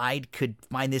 Special Ride could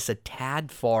find this a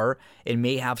tad far and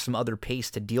may have some other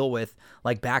pace to deal with,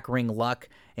 like Back Ring Luck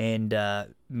and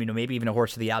maybe even a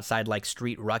horse to the outside like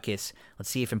Street Ruckus. Let's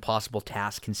see if Impossible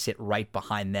Task can sit right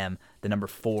behind them, the number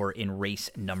 4 in race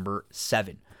number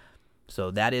 7.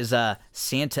 So that is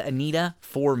Santa Anita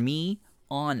for me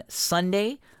on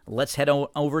Sunday. Let's head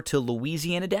over to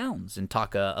Louisiana Downs and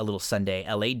talk a little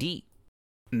Sunday LAD.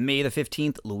 May the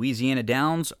 15th, Louisiana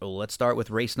Downs. Let's start with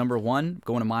race number 1,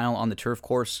 going a mile on the turf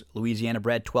course. Louisiana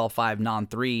bred, 12.5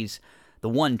 non-threes. The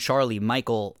one, Charlie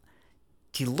Michael,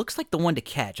 she looks like the one to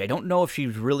catch. I don't know if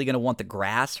she's really going to want the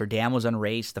grass. Her dam was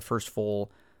unraced, the first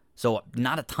full, so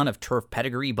not a ton of turf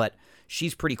pedigree, but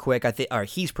she's pretty quick.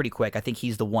 He's pretty quick. I think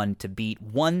he's the one to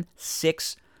beat.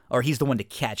 1-6, or he's the one to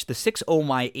catch. The 6 Oh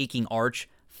My Aching Arch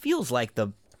feels like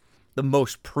the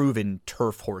most proven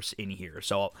turf horse in here.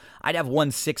 So I'd have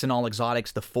 1-6 in all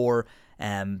exotics. The 4,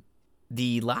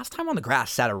 the last time on the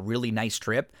grass sat a really nice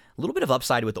trip. A little bit of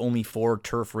upside with only 4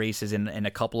 turf races and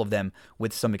a couple of them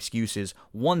with some excuses.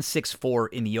 1-6-4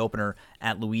 in the opener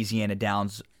at Louisiana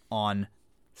Downs on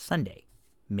Sunday,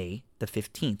 May the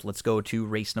 15th. Let's go to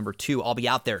race number 2. I'll be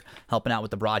out there helping out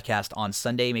with the broadcast on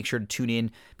Sunday. Make sure to tune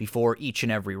in before each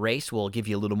and every race. We'll give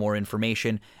you a little more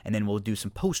information, and then we'll do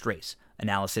some post-race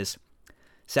analysis.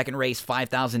 Second race,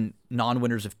 5,000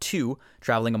 non-winners of 2,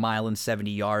 traveling a mile and 70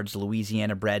 yards.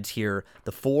 Louisiana breds here.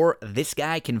 The 4, This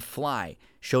Guy Can Fly,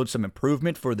 showed some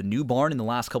improvement for the new barn in the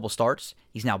last couple starts.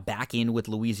 He's now back in with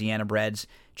Louisiana breds.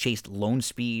 Chased Lone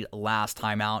Speed last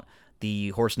time out.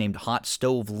 The horse named Hot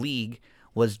Stove League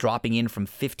was dropping in from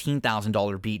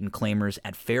 $15,000 beat in claimers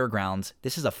at Fairgrounds.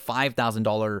 This is a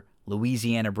 $5,000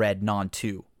 Louisiana bred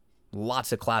non-2.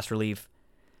 Lots of class relief.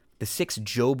 The 6,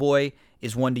 Joe Boy,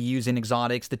 is one to use in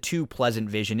exotics. The 2, Pleasant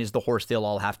Vision, is the horse they'll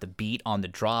all have to beat on the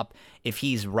drop. If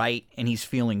he's right and he's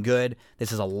feeling good,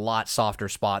 this is a lot softer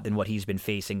spot than what he's been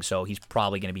facing, so he's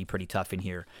probably going to be pretty tough in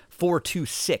here.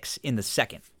 4-2-6 in the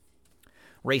second.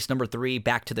 Race number 3,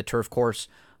 back to the turf course.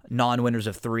 Non-winners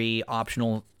of 3,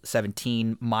 optional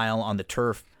 17 mile on the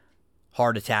turf.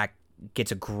 Heart Attack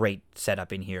gets a great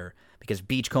setup in here because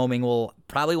Beachcombing will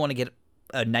probably want to get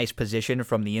a nice position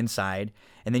from the inside,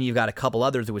 and then you've got a couple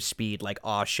others with speed like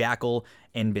Aw Shackle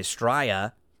and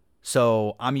Bistraya.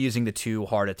 So I'm using the 2,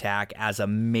 Heart Attack, as a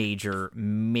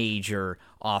major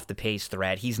off the pace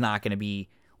threat. He's not going to be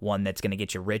one that's going to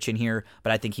get you rich in here,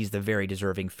 but I think he's the very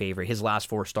deserving favorite. His last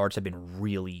 4 starts have been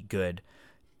really good.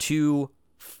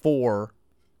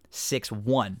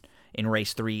 2-4-6-1 in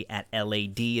race 3 at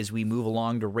LAD. As we move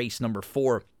along to race number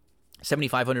 4,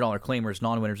 $7,500 claimers,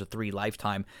 non-winners of 3,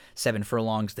 lifetime, 7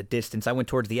 furlongs the distance. I went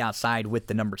towards the outside with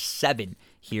the number 7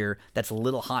 here. That's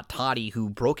Little Hot Toddy, who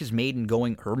broke her maiden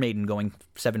going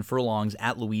 7 furlongs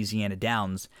at Louisiana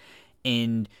Downs.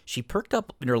 And she perked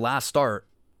up in her last start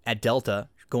at Delta,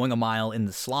 going a mile in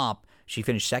the slop. She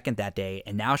finished second that day,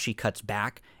 and now she cuts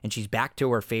back, and she's back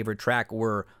to her favorite track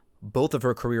where both of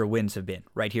her career wins have been,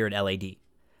 right here at LAD.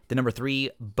 The number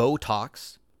 3,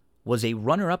 Botox, was a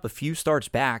runner-up a few starts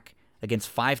back against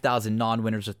 5,000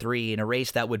 non-winners of 3 in a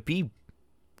race that would be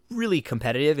really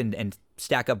competitive and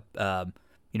stack up,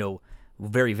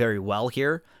 very, very well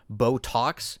here.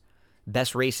 Botox,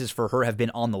 best races for her have been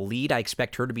on the lead. I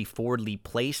expect her to be forwardly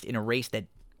placed in a race that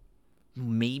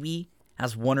maybe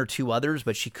has 1 or 2 others,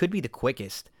 but she could be the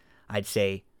quickest, I'd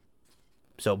say.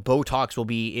 So Botox will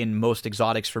be in most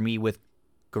exotics for me, with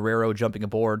Guerrero jumping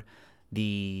aboard.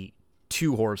 The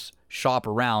 2-horse Shop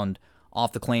Around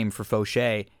off the claim for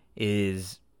Fauché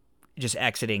is just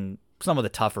exiting some of the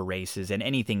tougher races, and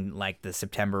anything like the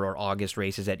September or August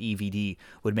races at EVD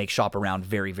would make Shop Around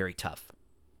very, very tough.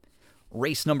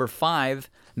 Race number 5,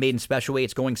 maiden special weight.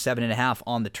 It's going 7.5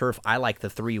 on the turf. I like the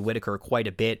 3, Whitaker, quite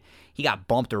a bit. He got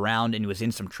bumped around and was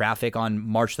in some traffic on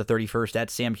March the 31st at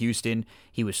Sam Houston.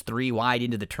 He was 3 wide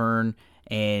into the turn,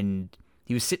 and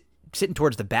he was sitting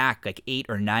towards the back, like 8th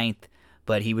or 9th,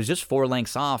 but he was just 4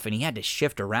 lengths off, and he had to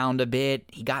shift around a bit.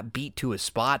 He got beat to a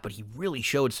spot, but he really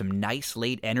showed some nice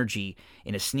late energy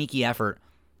in a sneaky effort.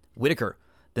 Whitaker,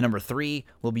 the number 3,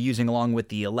 will be using along with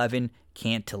the 11,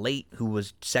 Can't to Late, who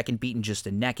was second beaten just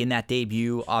a neck in that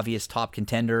debut, obvious top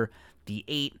contender. The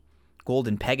 8,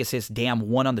 Golden Pegasus, Dam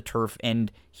won on the turf,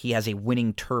 and he has a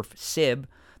winning turf sib.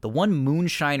 The 1,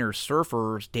 Moonshiner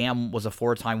Surfers, Dam was a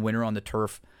 4-time winner on the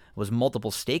turf, was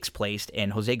multiple stakes placed,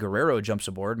 and Jose Guerrero jumps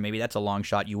aboard. Maybe that's a long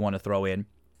shot you want to throw in.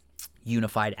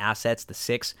 Unified Assets, the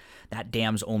 6, that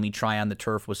Dam's only try on the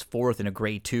turf, was 4th in a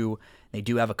grade 2. They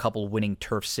do have a couple winning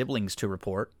turf siblings to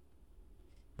report.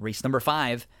 Race number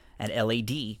 5 at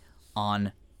LAD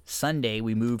on Sunday,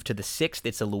 we move to the 6th.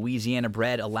 It's a Louisiana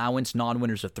bred allowance,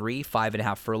 non-winners of 3,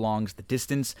 5.5 furlongs the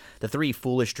distance. The 3,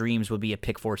 Foolish Dreams, would be a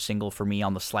pick 4 single for me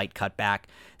on the slight cutback.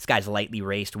 This guy's lightly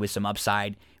raced with some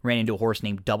upside. Ran into a horse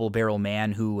named Double Barrel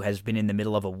Man, who has been in the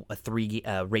middle of a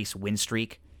 3-race win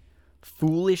streak.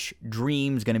 Foolish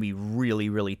Dreams going to be really,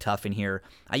 really tough in here.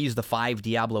 I use the 5,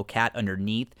 Diablo Cat,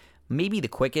 underneath. maybe the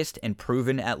quickest and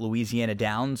proven at Louisiana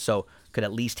Downs, so could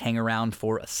at least hang around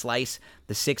for a slice.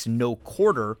 The 6 No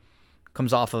Quarter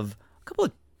comes off of a couple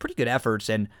of pretty good efforts,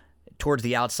 and towards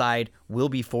the outside will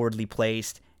be forwardly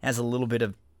placed, has a little bit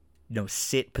of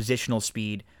sit positional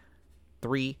speed.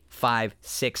 3, 5,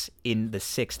 6 in the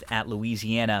 6th at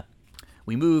Louisiana.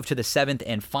 We move to the 7th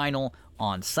and final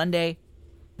on Sunday.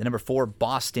 The number 4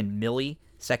 Boston Millie,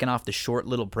 second off the short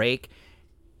little break.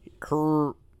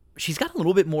 She's got a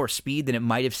little bit more speed than it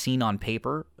might have seen on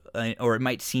paper, or it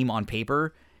might seem on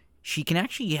paper. She can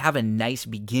actually have a nice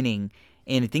beginning,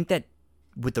 and I think that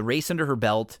with the race under her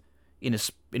belt in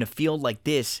a field like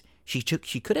this, she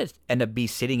could have ended up be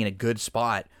sitting in a good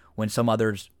spot when some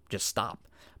others just stop.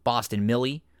 Boston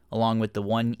Millie, along with the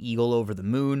 1 Eagle Over the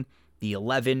Moon, the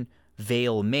 11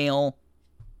 Vale Mail,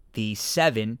 the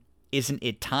 7 Isn't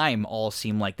It Time all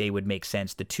seem like they would make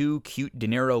sense. The 2 Cute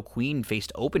Dinero Queen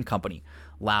faced Open Company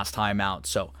last time out.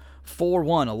 So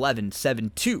 4-1, 11,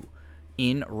 7-2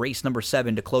 in race number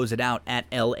 7 to close it out at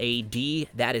LAD.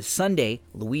 That is Sunday,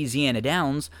 Louisiana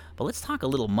Downs. But let's talk a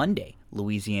little Monday,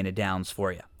 Louisiana Downs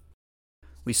for you.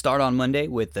 We start on Monday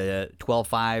with the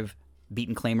 12-5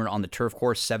 beaten claimer on the turf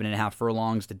course, 7.5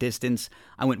 furlongs the distance.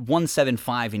 I went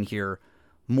 175 in here.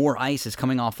 More ice is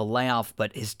coming off a layoff,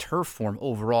 but his turf form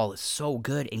overall is so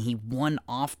good, and he won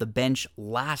off the bench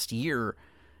last year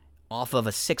off of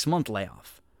a 6-month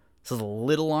layoff. So it's a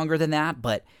little longer than that,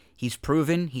 but he's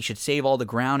proven he should save all the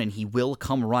ground, and he will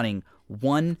come running.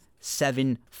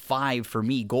 175 for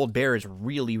me. Gold Bear is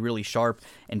really, really sharp,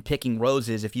 and Picking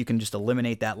Roses, if you can just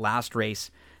eliminate that last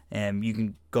race, you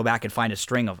can go back and find a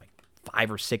string of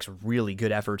 5 or 6 really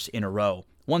good efforts in a row.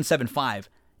 175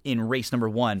 in race number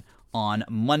 1 on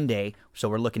Monday. So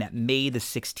we're looking at May the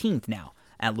 16th now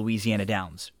at Louisiana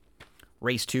Downs.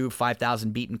 Race 2,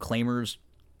 5,000 beaten claimers.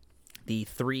 The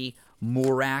 3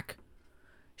 Murak.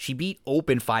 She beat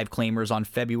Open 5 claimers on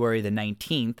February the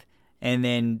 19th and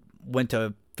then went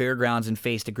to Fairgrounds and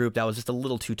faced a group that was just a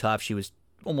little too tough. She was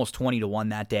almost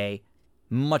 20-1 that day.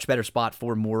 Much better spot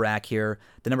for Murak here.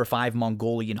 The number 5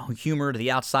 Mongolian Humor to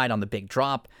the outside on the big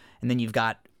drop. And then you've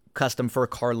got Custom for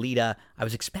Carlita. I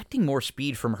was expecting more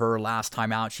speed from her last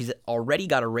time out. She's already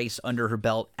got a race under her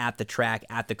belt at the track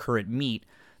at the current meet.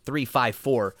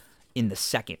 3-5-4 in the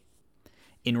 2nd.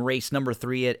 In race number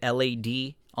 3 at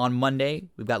LAD on Monday,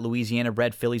 we've got Louisiana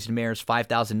bred fillies and mares,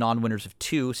 5,000 non-winners of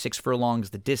 2, 6 furlongs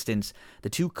the distance. The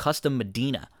 2 Custom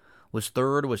Medina was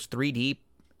third, was 3 deep,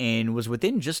 and was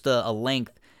within just a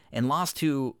length, and lost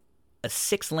to a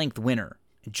 6-length winner.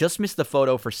 Just missed the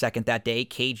photo for second that day.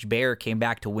 Caged Bear came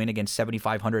back to win against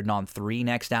 7,500 and on 3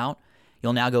 next out.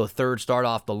 You'll now go third start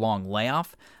off the long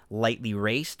layoff. Lightly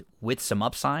raced with some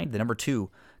upside. The number 2,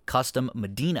 Custom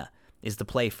Medina, is the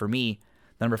play for me.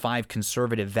 The number 5,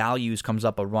 Conservative Values, comes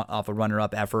up off a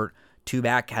runner-up effort. 2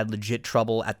 back had legit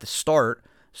trouble at the start,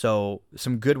 so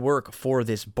some good work for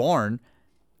this barn.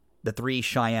 The 3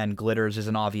 Cheyenne Glitters is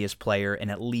an obvious player and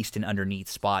at least an underneath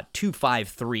spot.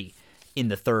 2-5-3 in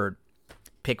the 3rd.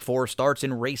 Pick 4 starts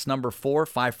in race number 4,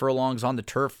 5 furlongs on the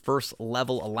turf, first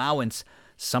level allowance.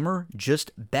 Summer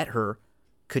Just Bet Her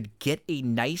could get a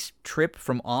nice trip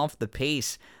from off the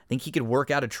pace. I think he could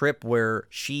work out a trip where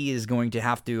she is going to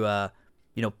have to,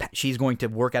 she's going to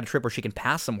work out a trip where she can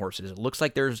pass some horses. It looks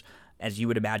like there's, as you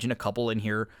would imagine, a couple in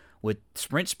here with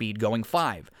sprint speed going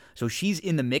 5. So she's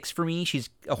in the mix for me. She's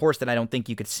a horse that I don't think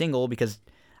you could single because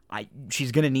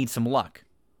she's going to need some luck.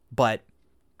 But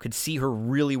could see her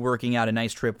really working out a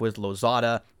nice trip with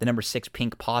Lozada. The number 6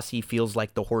 Pink Posse feels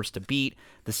like the horse to beat.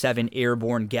 The 7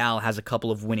 Airborne Gal has a couple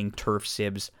of winning turf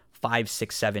sibs. 5,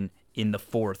 6, 7 in the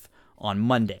 4th on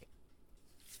Monday.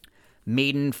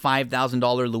 Maiden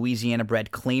 $5,000 Louisiana bred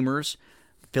claimers.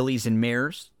 Fillies and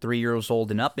mares, 3 years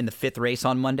old and up, in the 5th race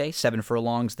on Monday. 7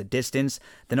 furlongs the distance.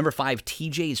 The number 5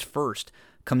 TJ's First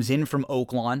comes in from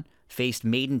Oaklawn. Faced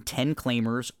maiden 10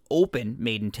 claimers. Open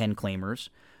maiden 10 claimers.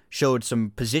 Showed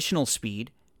some positional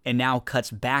speed, and now cuts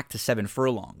back to 7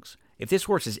 furlongs. If this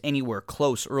horse is anywhere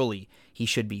close early, he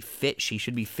should be fit. She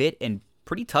should be fit and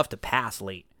pretty tough to pass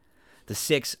late. The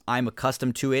 6, I'm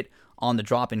Accustomed to It, on the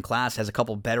drop in class, has a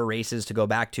couple better races to go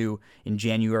back to in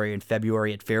January and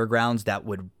February at Fairgrounds. That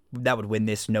would win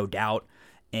this, no doubt.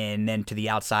 And then to the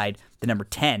outside, the number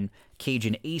 10,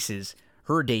 Cajun Aces.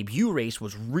 Her debut race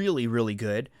was really, really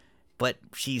good, but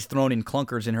she's thrown in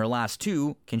clunkers in her last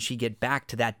 2. Can she get back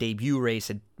to that debut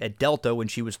race at Delta when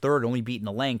she was 3rd, only beaten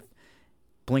a length?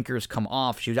 Blinkers come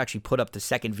off. She was actually put up to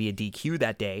 2nd via DQ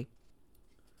that day.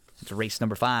 It's race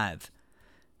number 5.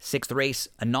 6th race,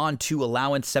 a non-2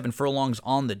 allowance, 7 furlongs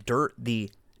on the dirt. The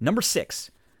number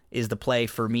 6 is the play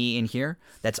for me in here.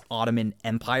 That's Ottoman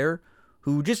Empire.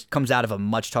 who just comes out of a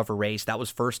much tougher race. That was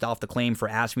first off the claim for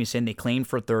Asmussen. They claimed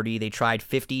for 30. They tried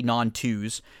 50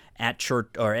 non-twos at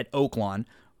Oaklawn.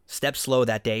 Stepped slow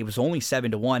that day. It was only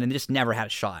 7-1 and just never had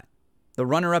a shot. The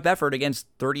runner-up effort against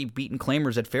 30 beaten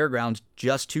claimers at Fairgrounds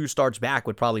just 2 starts back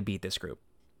would probably beat this group.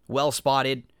 Well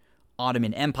spotted,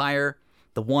 Ottoman Empire,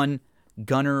 the one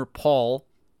Gunner Paul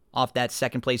off that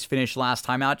second place finish last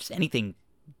time out. Just anything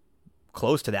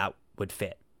close to that would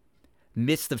fit.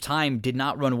 Mist of Time did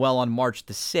not run well on March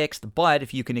the 6th, but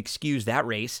if you can excuse that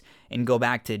race and go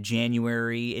back to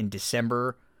January and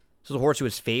December, this was a horse who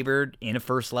was favored in a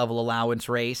first level allowance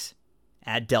race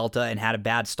at Delta and had a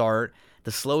bad start.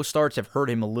 The slow starts have hurt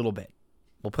him a little bit.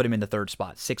 We'll put him in the 3rd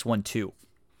spot, 6-1-2.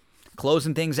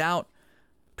 Closing things out,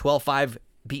 12-5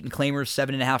 beaten claimers,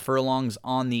 7.5 furlongs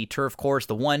on the turf course.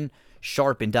 The one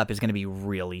sharpened up is going to be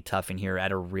really tough in here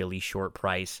at a really short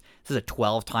price. This is a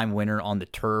 12-time winner on the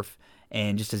turf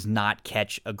and just does not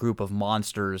catch a group of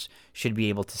monsters. Should be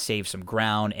able to save some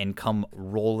ground and come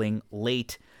rolling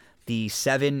late. The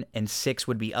 7 and 6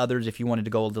 would be others if you wanted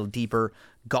to go a little deeper.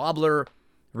 Gobbler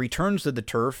returns to the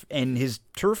turf, and his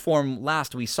turf form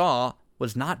last we saw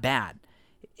was not bad.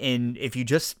 And if you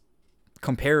just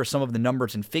compare some of the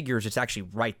numbers and figures, it's actually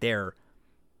right there.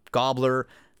 Gobbler,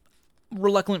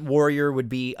 Reluctant Warrior would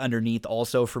be underneath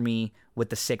also for me with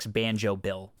the 6 Banjo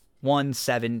Bill. 1,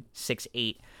 7, 6,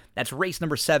 8. That's race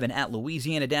number 7 at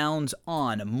Louisiana Downs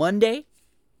on Monday.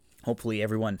 Hopefully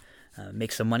everyone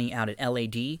makes some money out at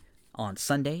LAD on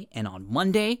Sunday and on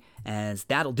Monday, as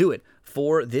that'll do it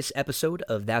for this episode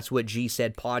of That's What G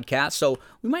Said podcast. So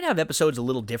we might have episodes a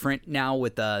little different now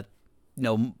with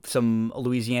some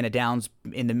Louisiana Downs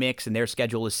in the mix, and their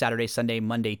schedule is Saturday, Sunday,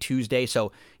 Monday, Tuesday.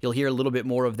 So you'll hear a little bit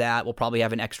more of that. We'll probably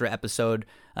have an extra episode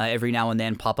every now and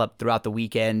then pop up throughout the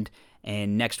weekend.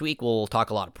 And next week, we'll talk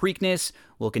a lot of Preakness.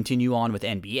 We'll continue on with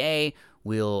NBA.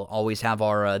 We'll always have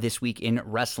our This Week in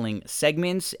Wrestling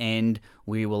segments, and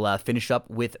we will finish up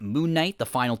with Moon Knight, the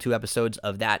final 2 episodes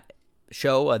of that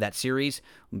show, that series.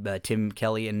 Tim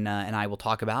Kelly and I will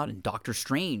talk about, and Doctor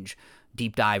Strange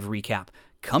deep dive recap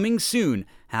coming soon.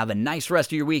 Have a nice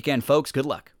rest of your weekend, folks. Good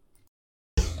luck.